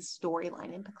going to be the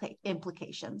storyline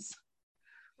implications.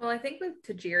 Well, I think with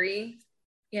Tajiri,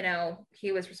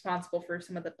 he was responsible for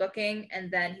some of the booking, and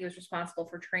then he was responsible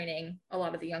for training a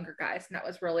lot of the younger guys. And that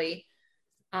was really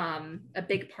a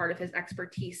big part of his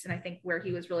expertise. And I think where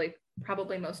he was really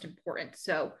probably most important.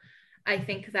 So I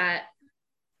think that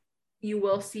you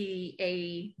will see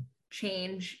a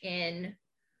change in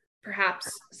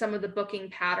perhaps some of the booking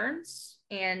patterns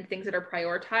and things that are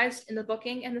prioritized in the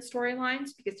booking and the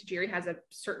storylines, because Tajiri has a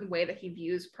certain way that he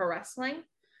views pro wrestling,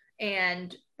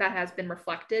 and that has been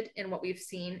reflected in what we've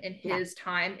seen in his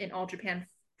time in All Japan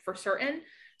for certain.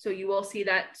 So you will see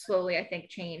that slowly, I think,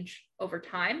 change over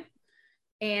time.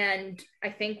 And I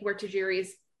think where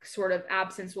Tajiri's sort of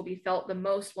absence will be felt the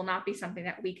most will not be something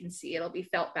that we can see. It'll be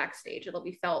felt backstage. It'll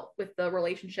be felt with the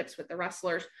relationships with the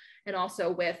wrestlers, and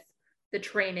also with the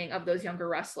training of those younger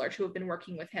wrestlers who have been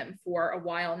working with him for a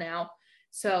while now.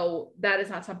 So that is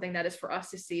not something that is for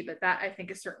us to see, but that I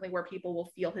think is certainly where people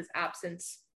will feel his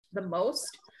absence the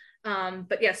most.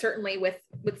 But yeah, certainly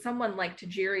with someone like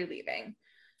Tajiri leaving,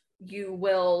 you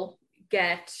will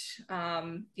get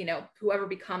whoever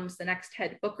becomes the next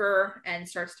head booker and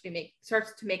starts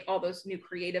to make all those new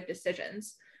creative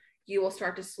decisions. You will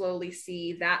start to slowly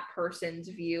see that person's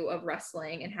view of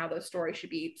wrestling and how those stories should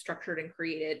be structured and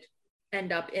created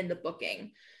end up in the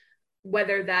booking.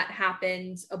 Whether that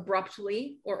happens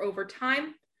abruptly or over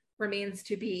time remains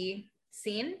to be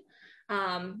seen.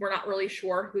 We're not really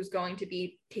sure who's going to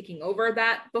be taking over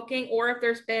that booking, or if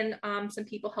there's been some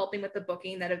people helping with the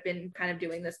booking that have been kind of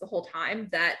doing this the whole time,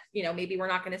 that maybe we're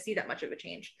not going to see that much of a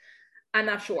change. I'm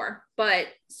not sure, but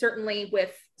certainly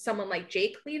with someone like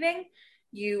Jake leaving,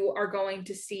 you are going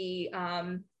to see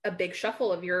a big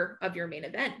shuffle of your main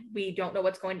event. We don't know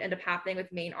what's going to end up happening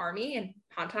with Main Army and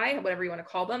Hantai, whatever you want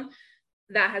to call them.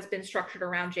 That has been structured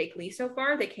around Jake Lee so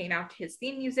far. They came out to his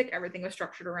theme music. Everything was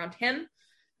structured around him.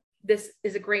 This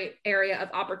is a great area of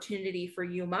opportunity for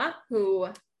Yuma, who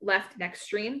left Next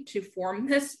Stream to form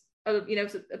this,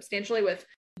 substantially with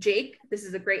Jake. This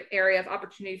is a great area of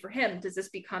opportunity for him. Does this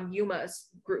become Yuma's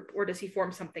group, or does he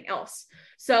form something else?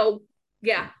 So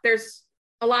yeah, there's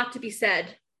a lot to be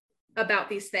said about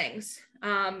these things.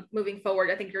 Moving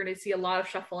forward, I think you're going to see a lot of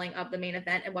shuffling of the main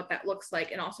event and what that looks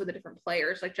like, and also the different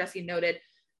players. Like Jesse noted,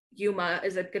 Yuma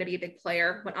is going to be a big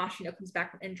player. When Ashino comes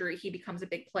back from injury, he becomes a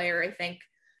big player. I think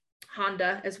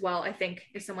Honda as well, I think,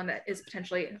 is someone that is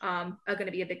potentially going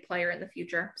to be a big player in the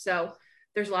future. So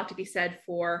there's a lot to be said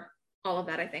for all of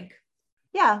that, I think.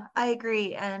 Yeah, I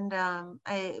agree. And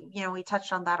we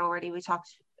touched on that already. We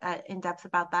talked in depth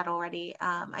about that already.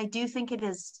 I do think it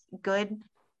is good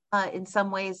in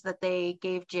some ways that they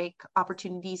gave Jake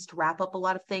opportunities to wrap up a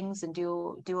lot of things and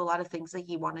do a lot of things that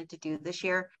he wanted to do this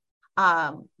year.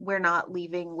 We're not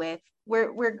leaving with,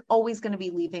 we're always going to be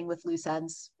leaving with loose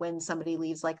ends when somebody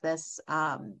leaves like this.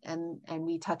 And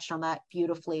we touched on that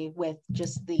beautifully with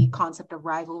just the concept of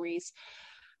rivalries.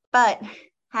 But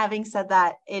having said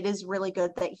that, it is really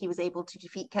good that he was able to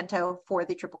defeat Kento for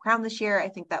the Triple Crown this year. I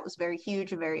think that was very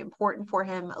huge and very important for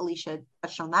him. Alicia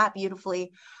touched on that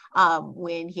beautifully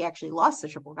when he actually lost the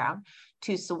Triple Crown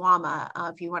to Sawama,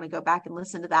 if you want to go back and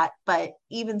listen to that. But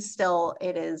even still,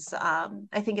 it is,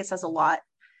 I think it says a lot.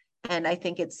 And I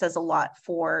think it says a lot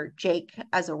for Jake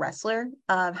as a wrestler,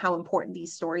 how important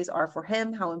these stories are for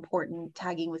him, how important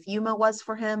tagging with Yuma was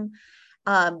for him.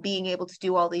 Being able to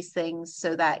do all these things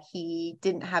so that he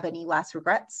didn't have any last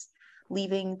regrets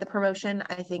leaving the promotion,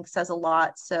 I think says a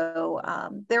lot. So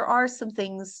there are some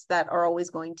things that are always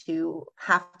going to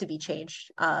have to be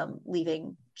changed,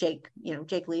 leaving Jake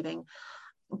leaving.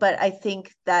 But I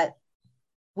think that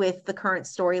with the current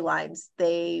storylines,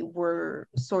 they were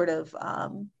sort of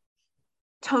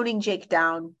toning Jake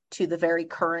down to the very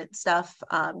current stuff,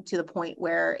 to the point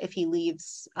where if he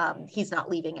leaves, he's not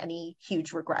leaving any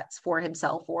huge regrets for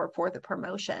himself or for the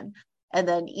promotion. And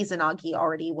then Izanagi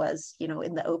already was,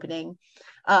 in the opening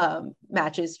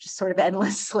matches just sort of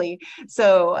endlessly.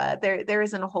 So there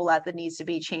isn't a whole lot that needs to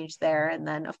be changed there. And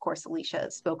then, of course,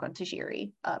 Alicia spoke on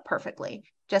Tajiri perfectly.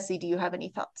 Jesse, do you have any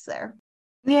thoughts there?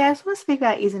 Yeah, I just want to speak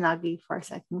about Izanagi for a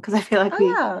second because I feel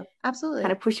like absolutely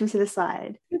kind of pushed him to the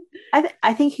side.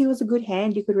 I think he was a good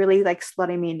hand. You could really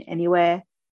slot him in anywhere.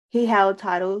 He held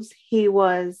titles. He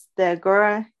was the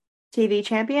Gora TV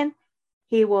champion.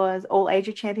 He was All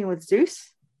Asia champion with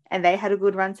Zeus, and they had a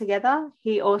good run together.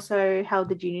 He also held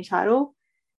the junior title.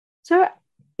 So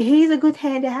he's a good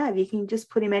hand to have. You can just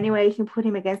put him anywhere. You can put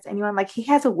him against anyone. He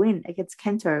has a win against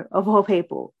Kento, of all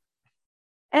people.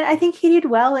 And I think he did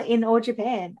well in All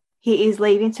Japan. He is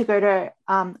leaving to go to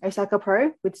Osaka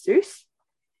Pro with Zeus.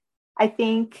 I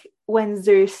think when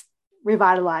Zeus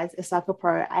revitalized Osaka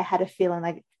Pro, I had a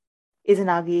feeling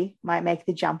Izanagi might make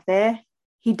the jump there.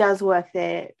 He does work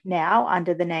there now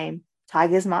under the name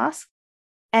Tiger's Mask.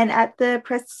 And at the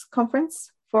press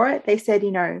conference for it, they said,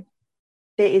 there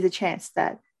is a chance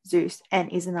that Zeus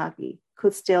and Izanagi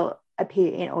could still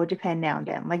appear in All Japan now and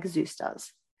then, like Zeus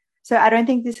does. So I don't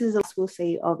think this is a last we'll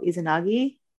see of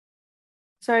Izanagi.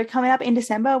 So coming up in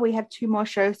December, we have 2 more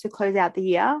shows to close out the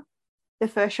year. The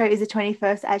first show is the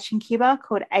 21st at Shinkiba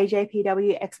called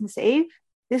AJPW Xmas Eve.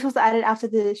 This was added after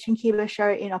the Shinkiba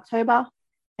show in October,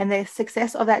 and the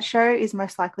success of that show is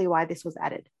most likely why this was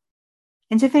added.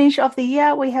 And to finish off the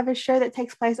year, we have a show that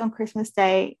takes place on Christmas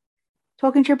Day.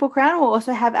 Talking Triple Crown will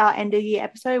also have our end of year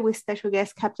episode with special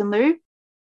guest Captain Lou.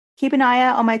 Keep an eye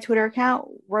out on my Twitter account,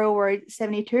 Royal Road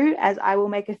 72, as I will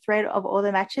make a thread of all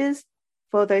the matches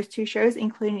for those 2 shows,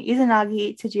 including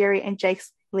Izanagi, Tajiri, and Jake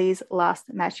Lee's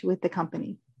last match with the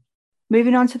company.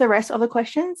 Moving on to the rest of the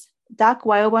questions, Dark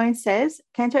Whalebone says,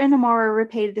 Kento and Nomura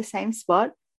repeated the same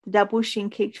spot, the double shin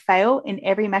kick fail in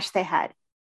every match they had.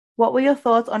 What were your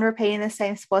thoughts on repeating the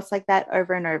same spots like that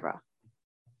over and over?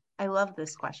 I love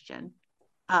this question.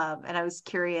 And I was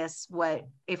curious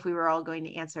if we were all going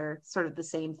to answer sort of the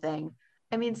same thing.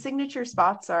 I mean, signature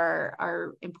spots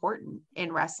are important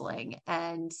in wrestling,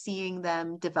 and seeing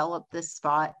them develop this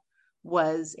spot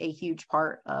was a huge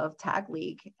part of Tag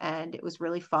League, and it was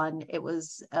really fun. It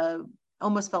was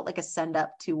almost felt like a send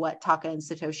up to what Taka and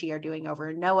Satoshi are doing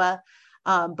over in Noah,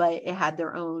 but it had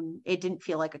their own. It didn't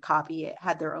feel like a copy. It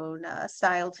had their own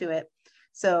style to it.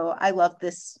 So I love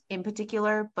this in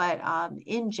particular, but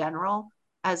in general,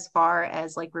 as far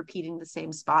as repeating the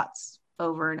same spots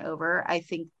over and over, I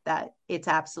think that it's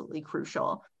absolutely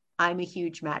crucial. I'm a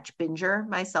huge match binger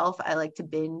myself. I like to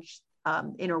binge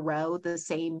in a row the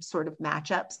same sort of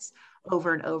matchups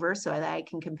over and over so that I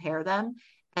can compare them.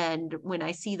 And when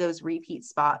I see those repeat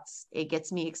spots, it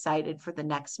gets me excited for the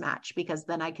next match, because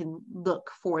then I can look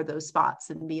for those spots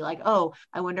and be like, oh,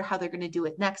 I wonder how they're going to do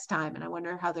it next time. And I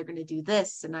wonder how they're going to do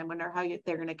this. And I wonder how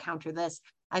they're going to counter this.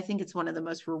 I think it's one of the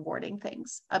most rewarding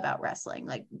things about wrestling,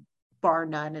 bar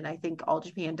none. And I think All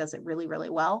Japan does it really, really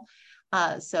well.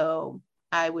 So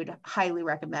I would highly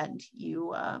recommend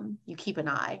you keep an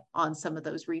eye on some of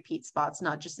those repeat spots,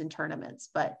 not just in tournaments,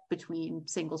 but between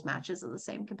singles matches of the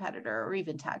same competitor or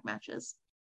even tag matches.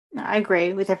 I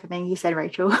agree with everything you said,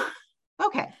 Rachel.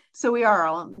 Okay, so we are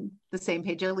all on the same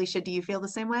page. Alicia, do you feel the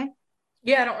same way?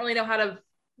 Yeah, I don't really know how to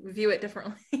view it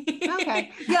differently.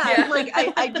 Okay. Yeah.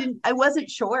 I wasn't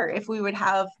sure if we would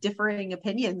have differing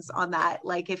opinions on that.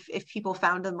 If people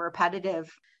found them repetitive.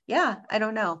 Yeah, I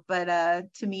don't know. But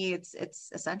to me, it's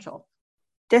essential.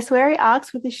 Desweri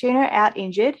asks, with Ashino out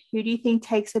injured, who do you think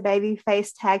takes a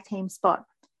babyface tag team spot?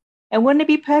 And wouldn't it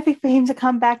be perfect for him to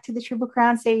come back to the Triple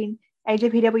Crown scene?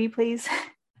 AJPW, please.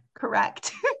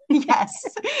 Correct. Yes.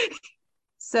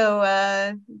 So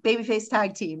babyface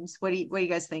tag teams. What do you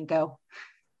guys think? Go.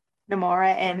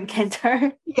 Nomura and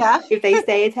Kento. Yeah. If they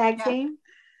stay a tag team.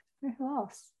 Who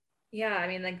else? Yeah, I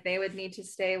mean, they would need to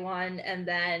stay one, and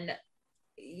then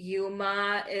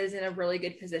Yuma is in a really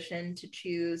good position to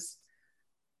choose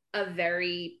a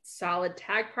very solid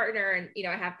tag partner. And,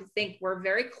 I have to think we're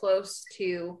very close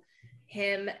to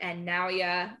him and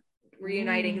Naoya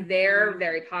reuniting their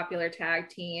very popular tag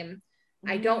team.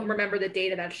 I don't remember the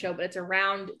date of that show, but it's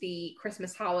around the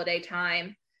Christmas holiday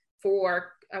time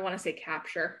for, I want to say,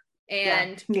 Capture.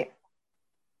 And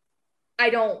I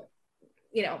don't,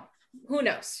 who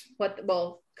knows what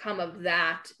will come of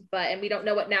that, and we don't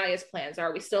know what Naoya's plans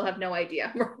are. We still have no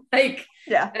idea. We're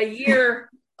a year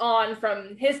on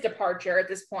from his departure at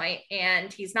this point,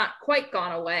 and he's not quite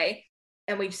gone away.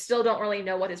 And we still don't really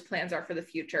know what his plans are for the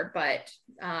future, but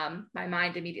my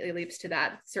mind immediately leaps to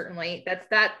that. Certainly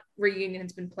that reunion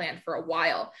has been planned for a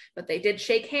while, but they did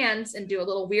shake hands and do a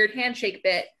little weird handshake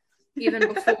bit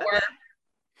even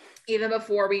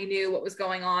before we knew what was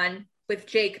going on with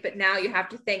Jake. But now you have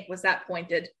to think, was that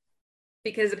pointed?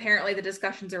 Because apparently the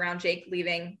discussions around Jake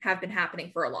leaving have been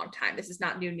happening for a long time. This is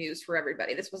not new news for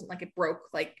everybody. This wasn't like it broke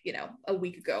like, a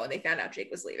week ago and they found out Jake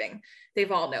was leaving.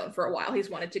 They've all known for a while he's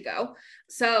wanted to go.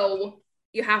 So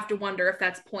you have to wonder if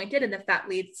that's pointed and if that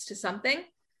leads to something.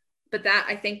 But that,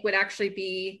 I think, would actually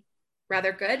be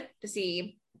rather good to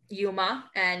see Yuma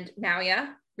and Naoya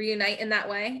reunite in that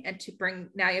way, and to bring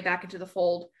Naoya back into the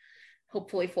fold,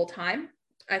 hopefully full time.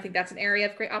 I think that's an area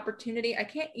of great opportunity. I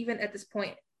can't even at this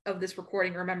point of this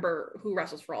recording remember who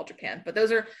wrestles for All Japan, but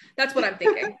that's what I'm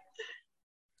thinking.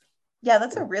 Yeah,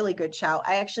 that's a really good shout.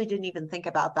 I actually didn't even think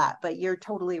about that, but you're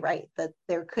totally right that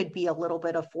there could be a little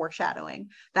bit of foreshadowing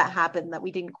that happened that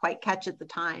we didn't quite catch at the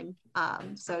time.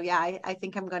 So yeah, I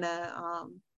think I'm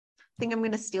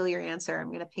gonna steal your answer.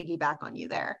 I'm gonna piggyback on you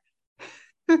there.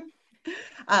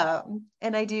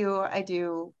 And I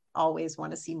do always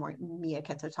want to see more Mia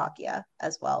Kento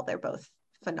as well. They're both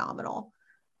phenomenal.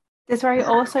 This where he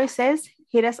also says,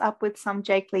 hit us up with some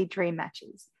Jake Lee dream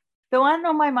matches. The one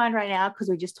on my mind right now, because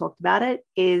we just talked about it,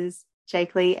 is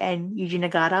Jake Lee and Yuji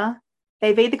Nagata.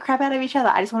 They beat the crap out of each other.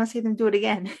 I just want to see them do it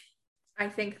again. I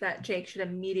think that Jake should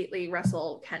immediately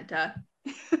wrestle Kenta.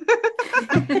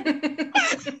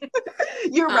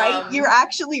 You're right. You're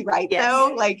actually right, yes.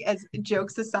 though. Like, as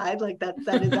jokes aside, like that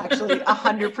is actually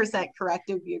 100% correct.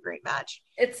 It would be a great match.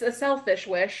 It's a selfish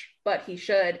wish, but he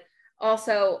should.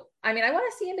 Also, I mean, I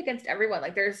want to see him against everyone.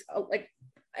 Like, there's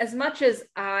as much as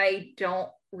I don't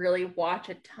really watch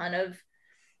a ton of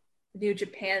New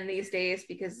Japan these days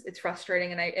because it's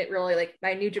frustrating, and it really, like,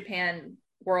 my New Japan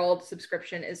World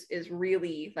subscription is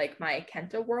really like my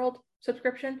Kenta World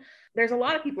subscription. There's a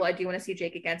lot of people I do want to see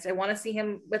Jake against. I want to see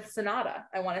him with Sonata.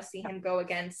 I want to see him go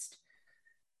against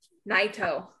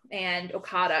Naito and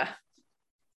Okada.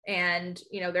 And,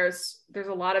 there's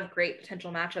a lot of great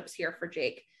potential matchups here for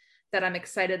Jake that I'm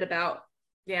excited about.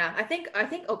 Yeah, I think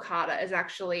Okada is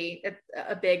actually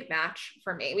a big match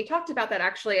for me. We talked about that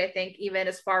actually, I think, even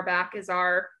as far back as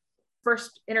our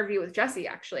first interview with Jesse,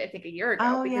 actually, I think a year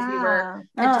ago, because we were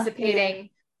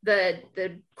anticipating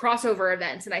the crossover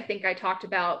events. And I think we talked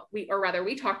about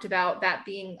that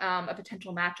being a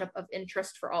potential matchup of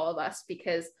interest for all of us,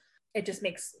 because it just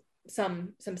makes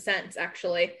some sense,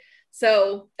 actually.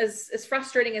 So as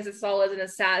frustrating as this all is, and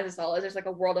as sad as this all is, there's like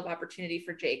a world of opportunity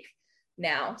for Jake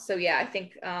now. So yeah, I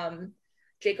think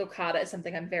Jake Okada is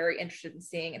something I'm very interested in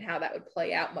seeing, and how that would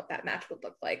play out and what that match would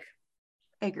look like.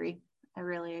 I agree. I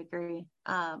really agree.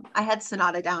 I had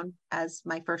Sonata down as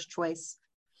my first choice.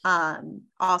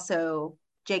 Also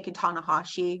Jake and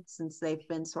Tanahashi, since they've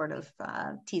been sort of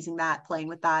teasing that, playing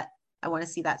with that. I want to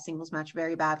see that singles match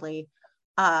very badly.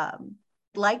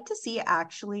 Like to see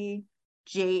actually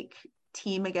Jake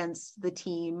team against the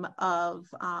team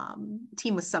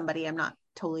with somebody. I'm not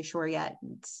totally sure yet.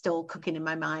 It's still cooking in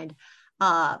my mind.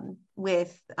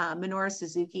 With Minoru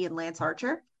Suzuki and Lance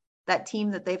Archer. That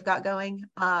team that they've got going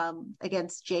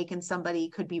against Jake and somebody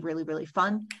could be really, really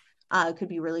fun. Could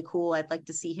be really cool. I'd like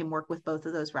to see him work with both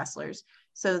of those wrestlers.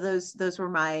 So those were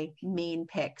my main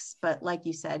picks. But like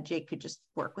you said, Jake could just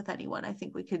work with anyone. I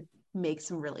think we could make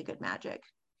some really good magic.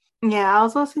 Yeah, I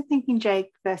was also thinking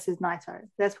Jake versus Naito.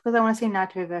 That's because I want to see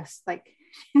Naito versus like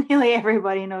nearly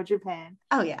everybody in All Japan.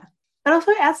 Oh yeah. But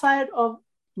also outside of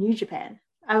New Japan,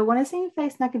 I want to see him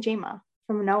face Nakajima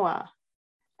from Noah.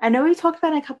 I know we talked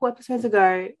about it a couple episodes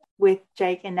ago with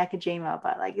Jake and Nakajima,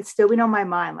 but like it's still been on my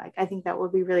mind. Like I think that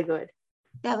would be really good.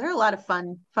 Yeah, there are a lot of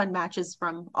fun matches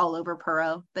from all over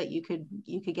Puro that you could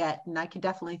get, and I could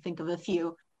definitely think of a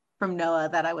few from Noah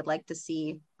that I would like to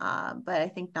see. But I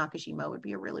think Nakajima would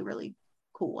be a really, really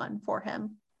cool one for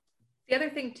him. The other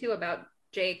thing too about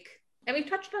Jake, and we've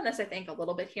touched on this, I think, a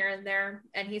little bit here and there,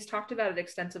 and he's talked about it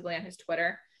extensively on his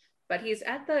Twitter, but he's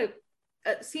at the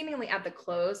seemingly at the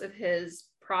close of his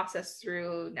process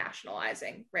through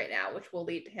nationalizing right now, which will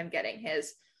lead to him getting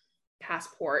his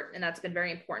passport, and that's been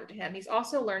very important to him. He's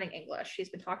also learning English. He's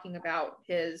been talking about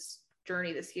his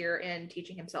journey this year in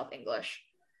teaching himself English,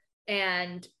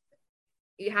 and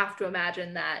you have to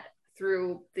imagine that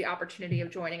through the opportunity of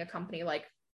joining a company like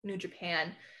New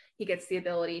Japan, he gets the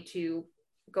ability to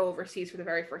go overseas for the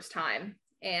very first time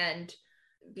and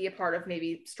be a part of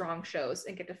maybe strong shows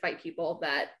and get to fight people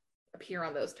that appear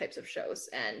on those types of shows.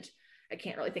 And I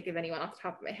can't really think of anyone off the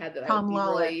top of my head that I would be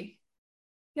really...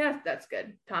 Yeah, that's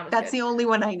good. Tom is That's good. the only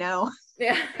one I know.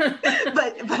 Yeah.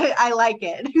 but I like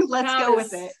it. Let's go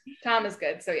with it. Tom is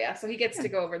good. So yeah, so he gets to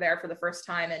go over there for the first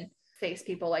time and face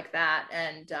people like that.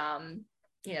 And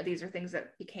these are things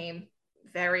that became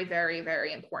very, very,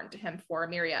 very important to him for a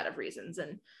myriad of reasons.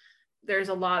 And there's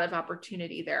a lot of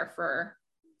opportunity there for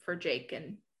Jake,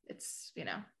 and it's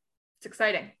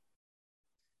exciting.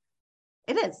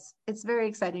 It is. It's very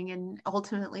exciting, and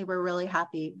ultimately we're really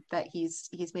happy that he's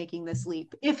making this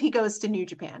leap if he goes to New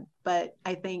Japan. But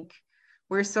I think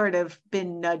we're sort of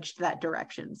been nudged that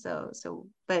direction.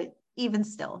 But even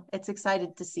still, it's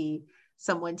excited to see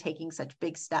someone taking such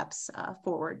big steps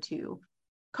forward to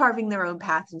carving their own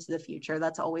path into the future.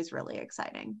 That's always really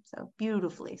exciting. So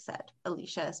beautifully said,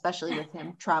 Alicia, especially with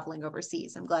him traveling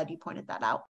overseas. I'm glad you pointed that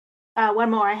out.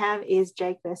 One more I have is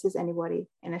Jake versus anybody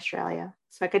in Australia.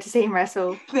 So I get to see him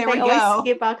wrestle. There we always go.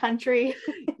 Skip our country.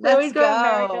 Let's always go. go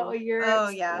America or Europe. Oh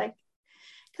yeah. Like,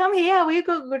 come here. We've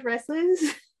got good wrestlers.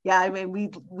 Yeah, I mean,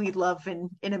 we love in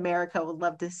America, would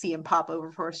love to see him pop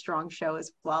over for a strong show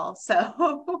as well.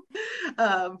 So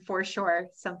for sure,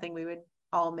 something we would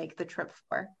all make the trip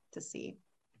for to see.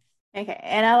 Okay,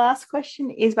 and our last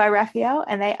question is by Raphael,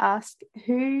 and they ask,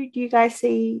 who do you guys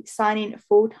see signing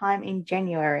full-time in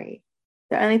January?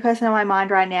 The only person on my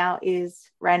mind right now is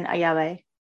Ren Ayabe.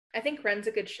 I think Ren's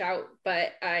a good shout,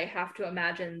 but I have to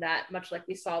imagine that much like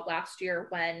we saw last year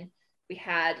when we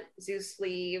had Zeus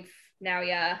leave,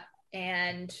 Naoya,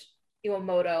 and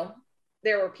Iwamoto,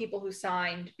 there were people who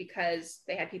signed because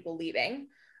they had people leaving.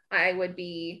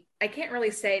 I can't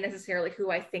really say necessarily who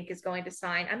I think is going to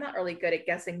sign. I'm not really good at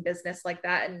guessing business like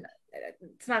that, and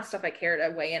it's not stuff I care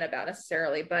to weigh in about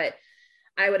necessarily, but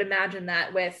I would imagine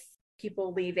that with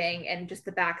people leaving and just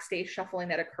the backstage shuffling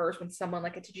that occurs when someone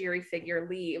like a Tajiri figure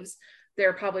leaves,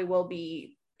 there probably will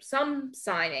be some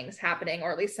signings happening,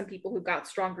 or at least some people who got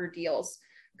stronger deals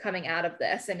coming out of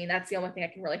this. I mean, that's the only thing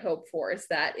I can really hope for, is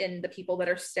that in the people that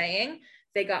are staying,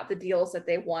 they got the deals that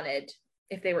they wanted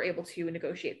if they were able to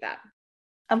negotiate that.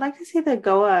 I'd like to see the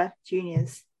Goa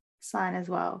juniors sign as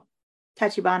well.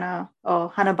 Tachibana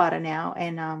or Hanabata now,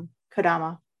 and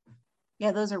Kodama.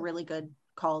 Yeah, those are really good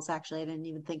calls. Actually, I didn't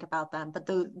even think about them, but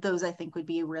those I think would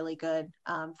be really good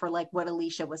for like what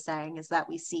Alicia was saying, is that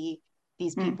we see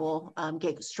these people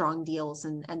get strong deals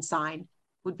and sign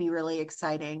would be really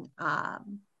exciting.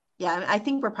 Yeah, I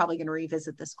think we're probably going to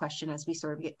revisit this question as we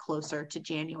sort of get closer to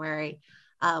January.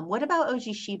 What about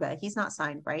Oji Shiba? He's not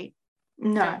signed, right?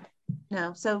 No.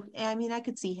 So I mean, I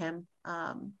could see him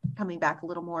coming back a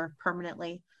little more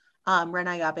permanently. Ren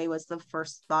Ayabe was the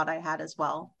first thought I had as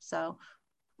well. So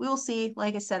we will see.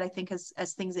 Like I said, I think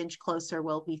as things inch closer,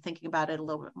 we'll be thinking about it a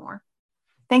little bit more.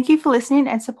 Thank you for listening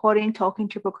and supporting Talking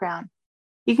Triple Crown.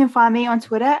 You can find me on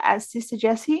Twitter as Sister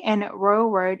Jessie and Royal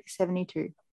Road 72.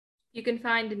 You can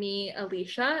find me,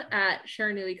 Alicia, at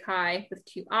Sharanui Kai with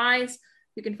 2 eyes.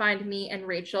 You can find me and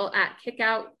Rachel at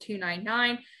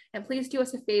Kickout299. And please do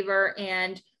us a favor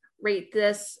and rate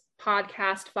this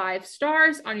podcast 5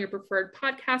 stars on your preferred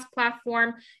podcast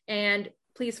platform. And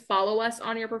please follow us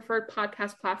on your preferred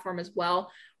podcast platform as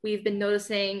well. We've been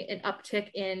noticing an uptick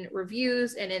in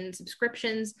reviews and in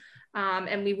subscriptions.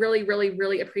 And we really, really,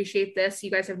 really appreciate this.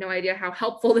 You guys have no idea how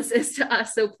helpful this is to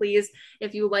us. So please,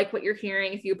 if you like what you're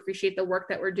hearing, if you appreciate the work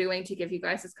that we're doing to give you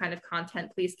guys this kind of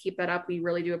content, please keep that up. We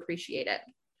really do appreciate it.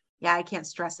 Yeah, I can't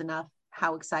stress enough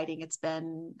how exciting it's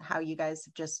been, how you guys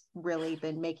have just really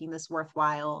been making this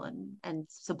worthwhile and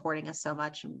supporting us so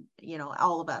much. And,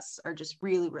 all of us are just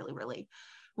really, really, really,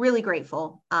 really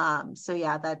grateful. So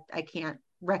yeah, that I can't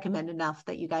recommend enough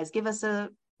that you guys give us a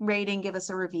rating, give us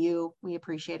a review. We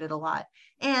appreciate it a lot.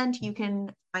 And you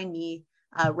can find me,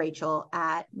 Rachel,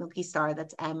 at Milky Star.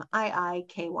 That's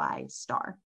MIIKY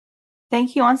Star.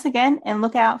 Thank you once again, and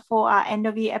look out for our end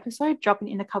of year episode dropping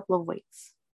in a couple of weeks.